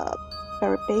have the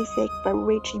very basic but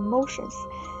rich emotions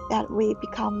that we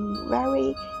become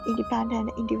very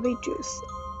independent individuals.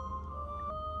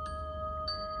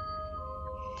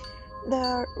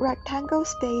 The rectangle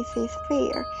space is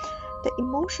fear. The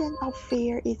emotion of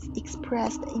fear is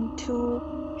expressed in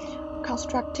 2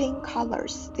 constructing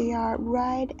colors. They are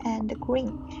red and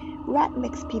green. Red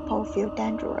makes people feel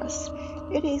dangerous.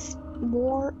 It is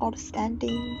more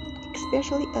outstanding,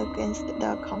 especially against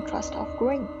the contrast of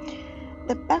green.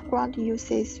 The background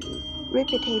uses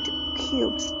repeated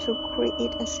cubes to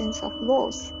create a sense of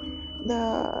loss.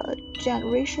 The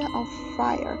generation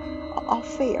of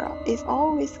fear is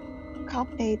always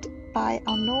accompanied by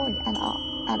unknown and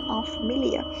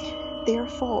unfamiliar.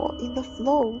 Therefore, in the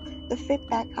flow, the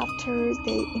feedback after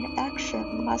the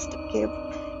interaction must give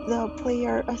the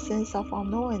player a sense of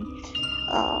unknown.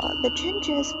 The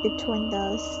changes between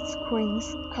the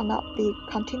screens cannot be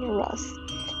continuous.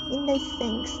 In these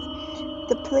things,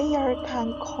 the player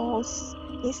can cause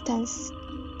instant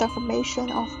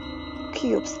deformation of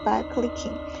cubes by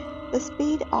clicking. The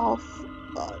speed of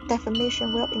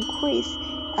deformation will increase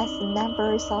as the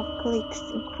numbers of clicks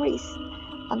increase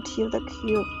until the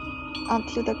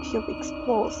cube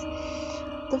explodes.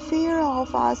 The fear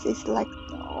of us is like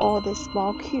all the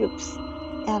small cubes,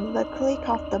 and the click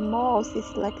of the mouse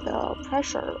is like the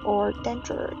pressure or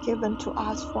danger given to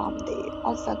us from the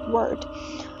outside world.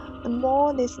 The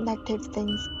more these negative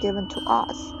things given to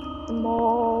us, the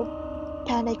more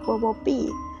panic we will be,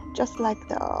 just like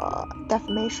the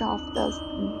deformation of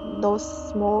those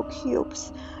small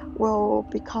cubes will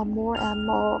become more and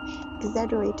more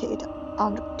exaggerated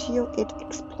until it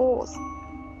explodes.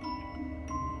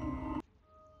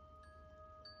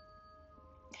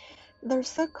 The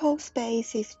circle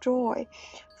space is joy.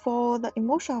 For the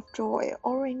emotion of joy,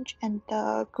 orange and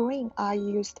green are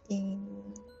used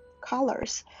in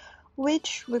colors,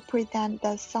 which represent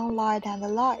the sunlight and the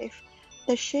life.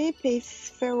 The shape is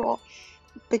spheral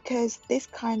because this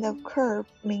kind of curve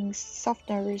means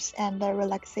softness and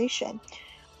relaxation,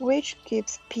 which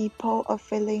gives people a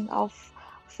feeling of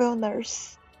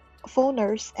fullness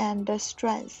and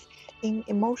strength in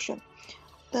emotion.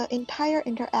 The entire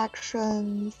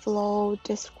interaction flow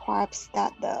describes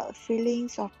that the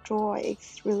feelings of joy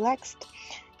is relaxed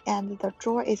and the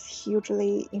joy is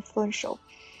hugely influential.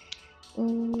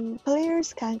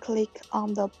 Players can click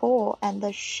on the ball and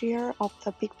the share of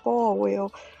the big ball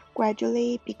will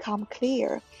gradually become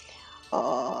clear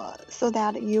so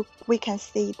that we can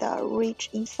see the reach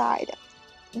inside.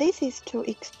 This is to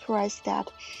express that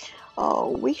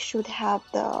we should have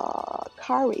the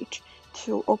courage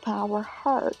to open our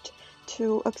heart,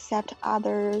 to accept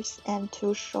others, and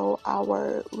to show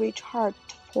our rich heart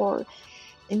for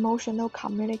emotional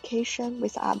communication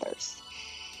with others.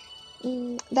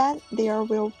 Then there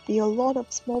will be a lot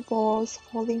of small balls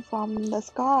falling from the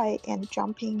sky and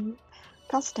jumping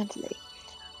constantly.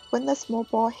 When the small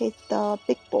ball hits the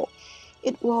big ball,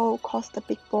 it will cause the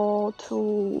big ball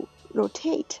to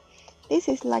rotate. This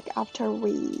is like after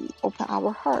we open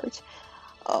our heart.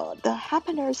 The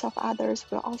happiness of others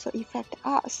will also affect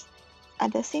us.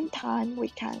 At the same time, we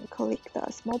can click the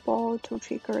small ball to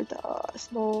trigger the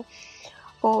small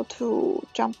ball to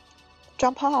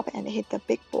jump up and hit the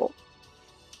big ball.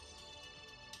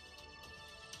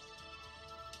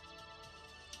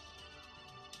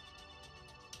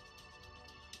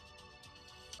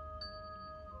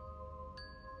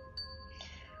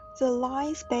 The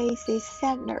line space is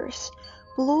sadness.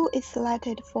 Blue is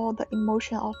selected for the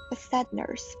emotion of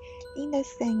sadness. In the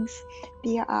scenes,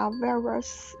 there are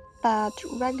various but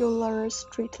regular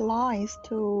straight lines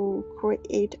to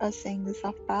create a sense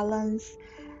of balance,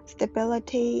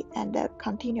 stability, and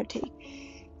continuity.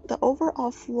 The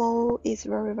overall flow is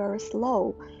very, very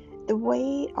slow. The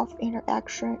way of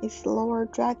interaction is slower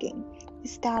dragging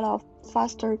instead of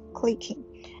faster clicking.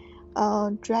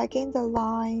 Dragging the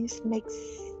lines makes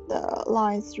the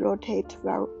lines rotate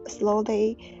very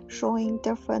slowly, showing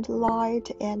different light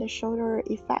and shadow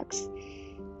effects.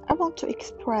 I want to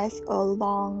express a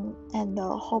long and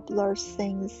hopeless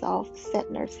sense of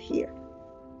sadness here.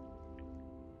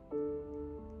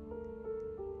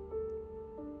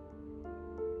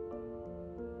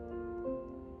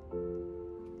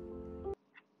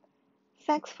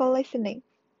 Thanks for listening.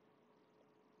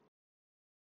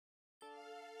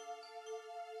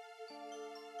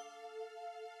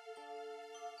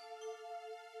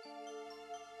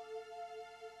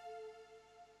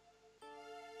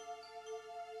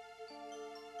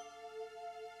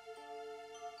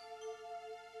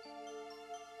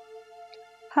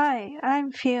 Hi,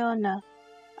 I'm Fiona.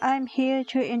 I'm here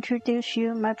to introduce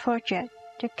you my project,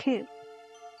 the Cube.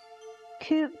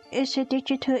 Cube is a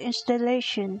digital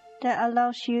installation that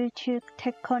allows you to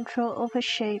take control over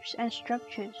shapes and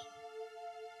structures.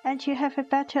 And to have a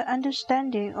better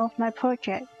understanding of my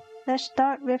project, let's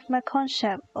start with my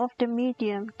concept of the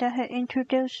medium that was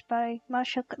introduced by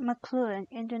Marshall McLuhan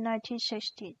in the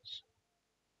 1960s.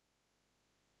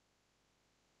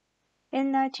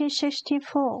 In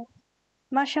 1964,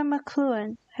 Marshall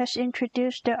McLuhan has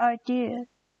introduced the idea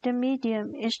the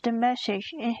medium is the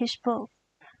message in his book,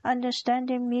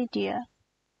 Understanding Media.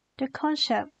 The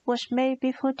concept was made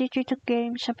before digital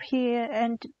games appeared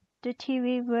and the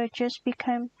TV were just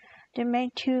became the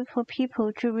main tool for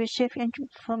people to receive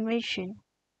information.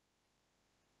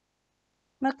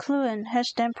 McLuhan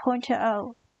has then pointed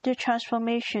out the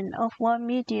transformation of one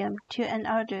medium to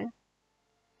another.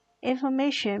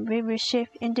 Information we receive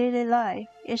in daily life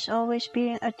is always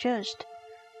being adjusted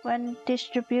when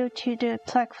distributed to the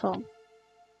platform.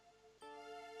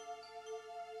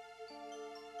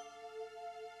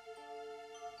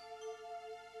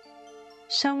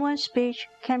 Someone's speech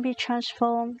can be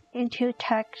transformed into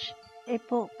text, a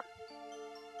book.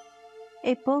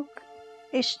 A book,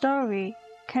 a story,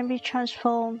 can be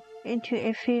transformed into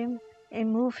a film, a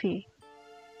movie.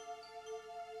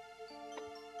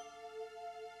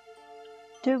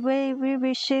 The way we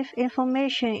receive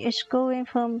information is going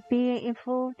from being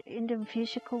involved in the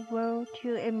physical world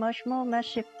to a much more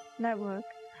massive network,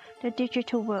 the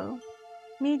digital world.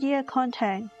 Media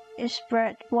content is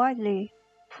spread widely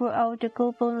throughout the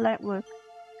global network,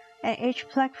 and each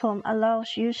platform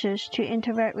allows users to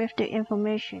interact with the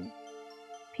information.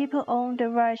 People own the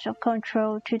rights of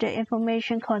control to the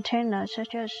information container,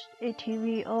 such as a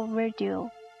TV or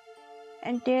radio,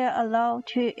 and they are allowed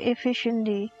to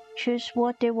efficiently choose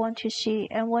what they want to see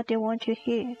and what they want to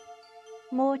hear.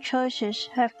 More choices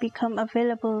have become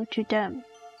available to them.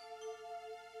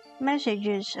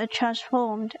 Messages are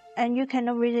transformed, and you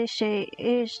cannot really say it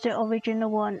is the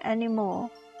original one anymore.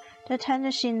 The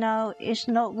tendency now is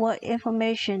not what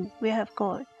information we have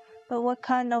got, but what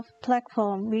kind of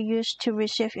platform we use to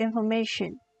receive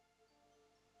information.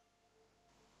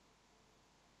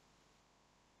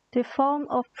 The form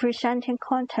of presenting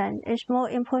content is more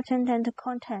important than the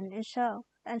content itself,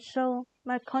 and so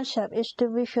my concept is to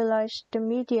visualize the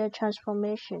media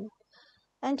transformation.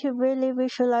 And to really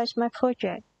visualize my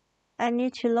project, I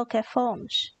need to look at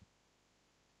forms.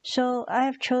 So I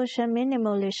have chosen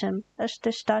minimalism as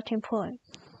the starting point,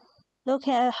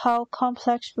 looking at how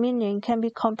complex meaning can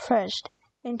be compressed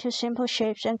into simple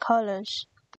shapes and colors.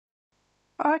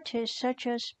 Artists such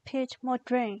as Piet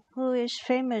Mondrian, who is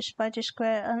famous by the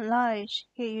square and lines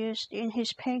he used in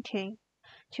his painting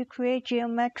to create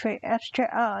geometric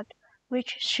abstract art,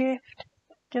 which shift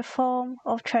the form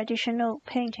of traditional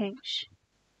paintings.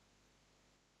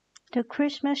 The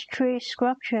Christmas tree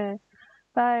sculpture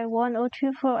by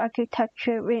 1024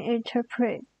 Architecture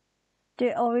reinterpret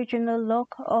the original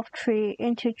look of tree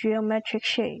into geometric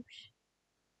shapes.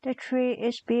 The tree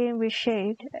is being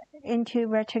reshaped into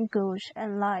rectangles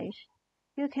and lines.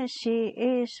 You can see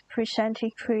it is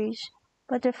presenting trees,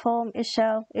 but the form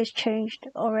itself is changed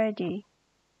already.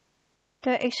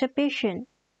 The exhibition,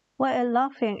 What a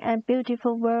Laughing and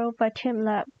Beautiful World by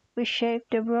TeamLab,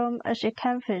 reshaped the room as a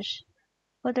canvas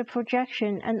for the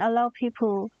projection and allow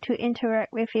people to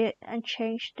interact with it and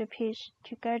change the piece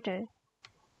together.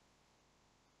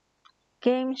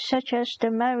 Games such as The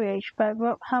Marriage by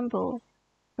Rob Humble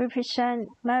represent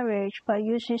marriage by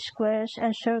using squares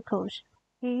and circles.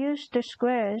 He used the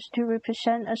squares to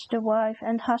represent as the wife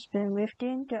and husband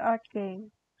within the art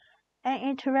game, and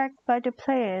interact by the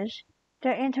players.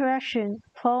 Their interaction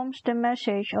forms the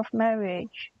message of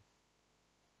marriage.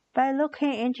 By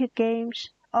looking into games,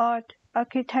 art,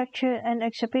 architecture, and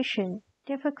exhibition,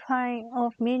 different kinds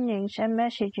of meanings and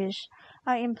messages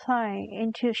are implied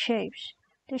into shapes.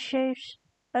 The shapes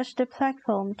as the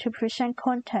platform to present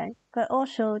content, but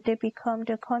also they become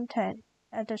the content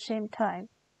at the same time.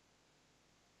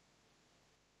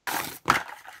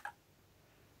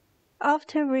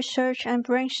 After research and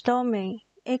brainstorming,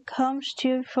 it comes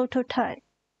to prototype.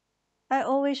 I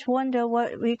always wonder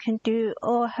what we can do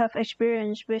or have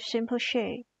experience with simple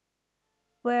shape,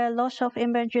 where lots of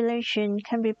imagination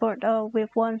can be brought out with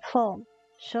one form.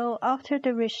 So after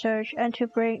the research and to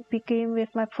begin with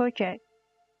my project,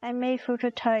 I made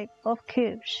prototype of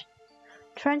cubes.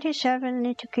 27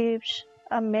 little cubes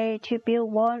are made to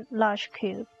build one large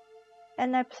cube,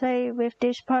 and I play with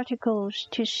these particles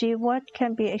to see what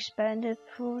can be expanded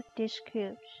through these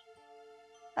cubes.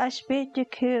 I split the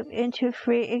cube into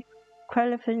 3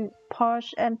 equivalent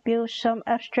parts and build some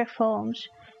abstract forms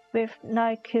with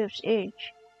 9 cubes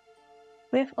each.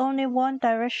 With only one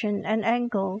direction and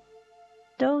angle,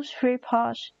 those 3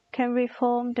 parts can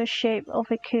reform the shape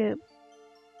of a cube.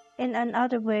 In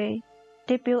another way,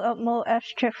 they build up more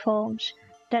abstract forms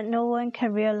that no one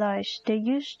can realize they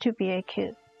used to be a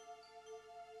cube.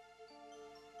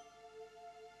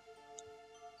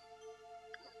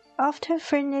 After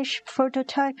finished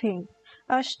prototyping,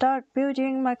 I start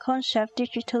building my concept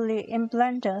digitally in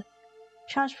Blender,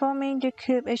 transforming the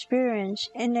cube experience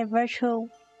in a virtual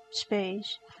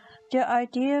space. The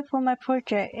idea for my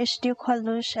project is still quite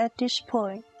loose at this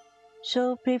point,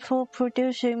 so before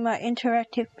producing my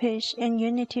interactive piece in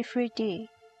Unity 3D,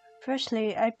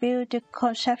 firstly I build the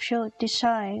conceptual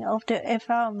design of the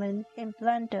environment in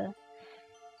Blender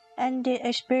and the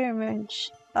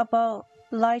experiments about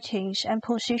lightings and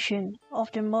position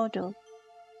of the model.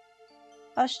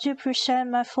 As to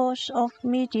present my force of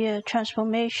media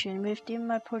transformation within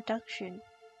my production,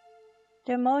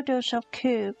 the models of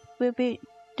cube will be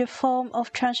the form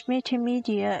of transmitting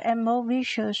media, and more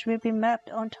visuals will be mapped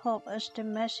on top as the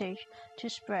message to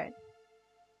spread.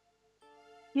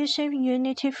 Using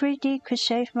Unity 3D could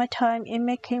save my time in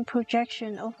making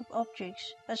projection of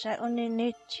objects, as I only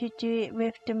need to do it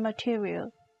with the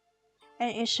material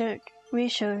and insert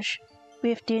research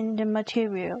within the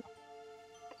material.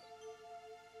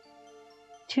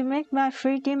 To make my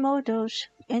 3D models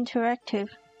interactive,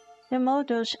 the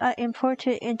models are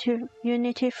imported into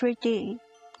Unity 3D,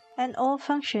 and all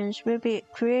functions will be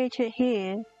created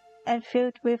here and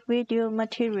filled with video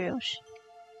materials.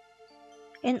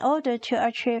 In order to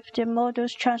achieve the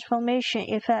model's transformation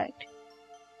effect,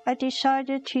 I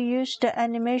decided to use the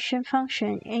animation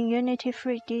function in Unity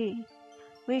 3D,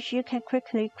 which you can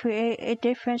quickly create a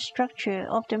different structure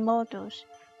of the models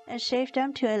and save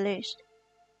them to a list.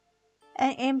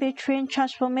 An in-between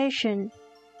transformation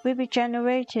will be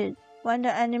generated when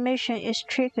the animation is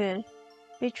triggered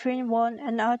between one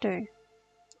and other.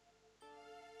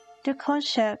 The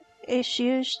concept is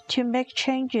used to make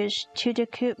changes to the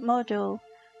cube model.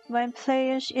 When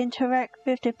players interact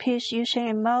with the piece using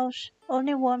a mouse,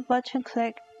 only one button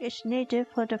click is needed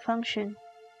for the function,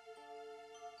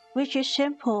 which is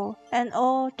simple, and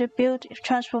all the built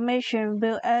transformation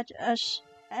will act as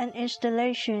an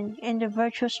installation in the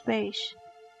virtual space.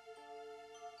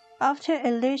 After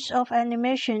a list of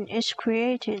animation is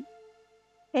created,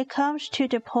 it comes to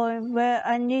the point where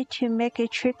I need to make a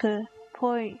trigger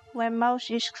point when mouse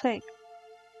is clicked,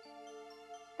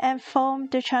 and form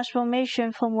the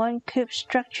transformation from one cube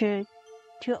structure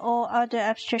to all other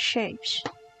abstract shapes.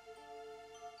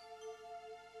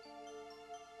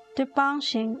 The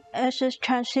bouncing is a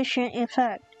transition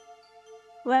effect.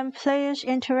 When players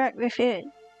interact with it,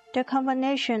 the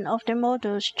combination of the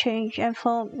models change and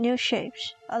form new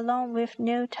shapes, along with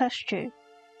new texture.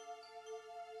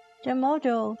 The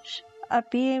models are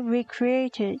being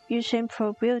recreated using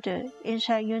ProBuilder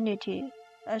inside Unity,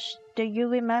 as the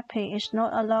UV mapping is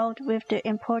not allowed with the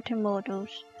imported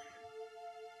models.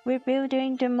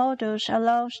 Rebuilding the models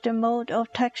allows the mode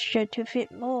of texture to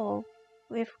fit more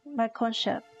with my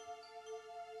concept.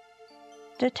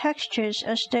 The textures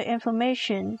as the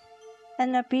information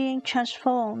and are being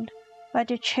transformed by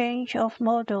the change of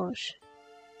models.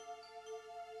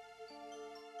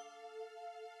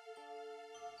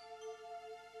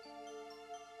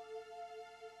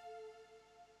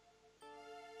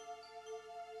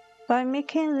 By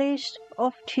making lists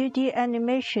of 2D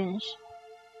animations,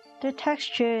 the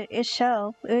texture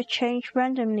itself will change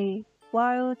randomly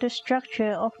while the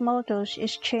structure of models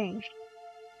is changed.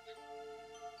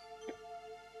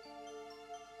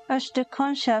 As the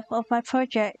concept of my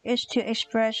project is to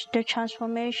express the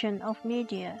transformation of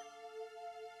media,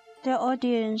 the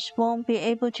audience won't be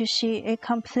able to see a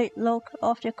complete look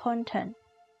of the content,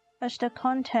 as the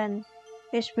content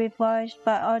is revised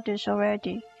by others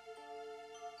already.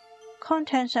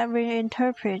 Contents are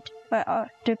reinterpreted by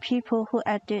the people who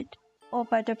edit, or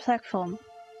by the platform.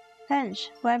 Hence,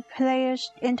 when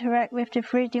players interact with the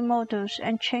 3D models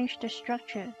and change the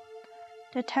structure,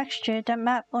 the texture that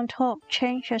map on top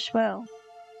change as well.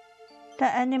 The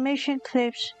animation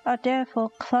clips are therefore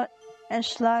cut and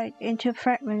slide into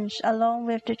fragments along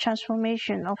with the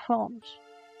transformation of forms.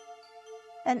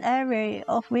 An array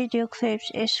of video clips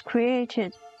is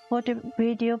created for the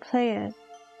video player,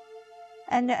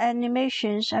 and the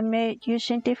animations are made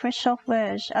using different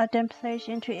softwares are then placed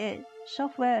into it.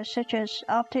 Software such as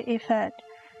After Effects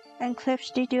and Clip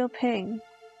Studio Paint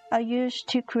are used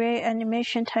to create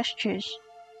animation textures.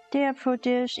 They are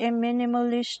produced in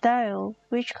minimalist style,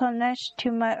 which connects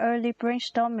to my early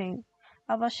brainstorming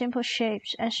about simple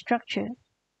shapes and structure.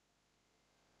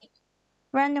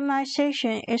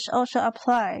 Randomization is also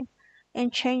applied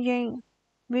in changing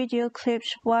video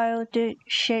clips while the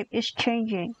shape is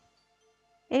changing.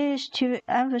 It is to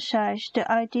emphasize the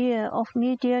idea of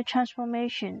media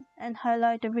transformation and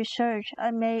highlight the research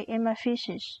I made in my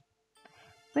thesis.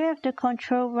 We have the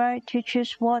control right to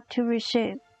choose what to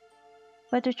receive,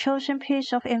 but the chosen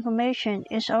piece of information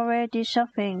is already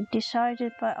something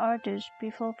decided by others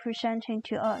before presenting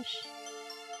to us.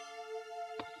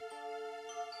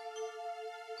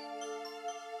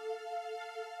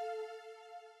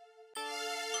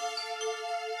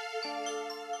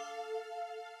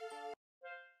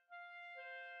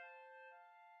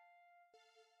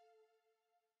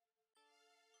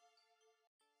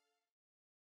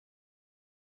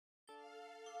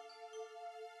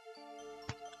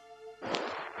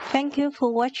 Thank you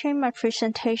for watching my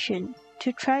presentation.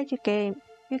 To try the game,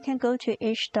 you can go to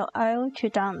itch.io to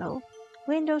download,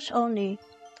 Windows only.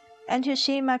 And to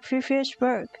see my previous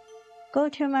work, go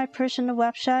to my personal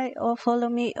website or follow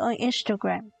me on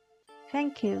Instagram.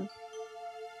 Thank you.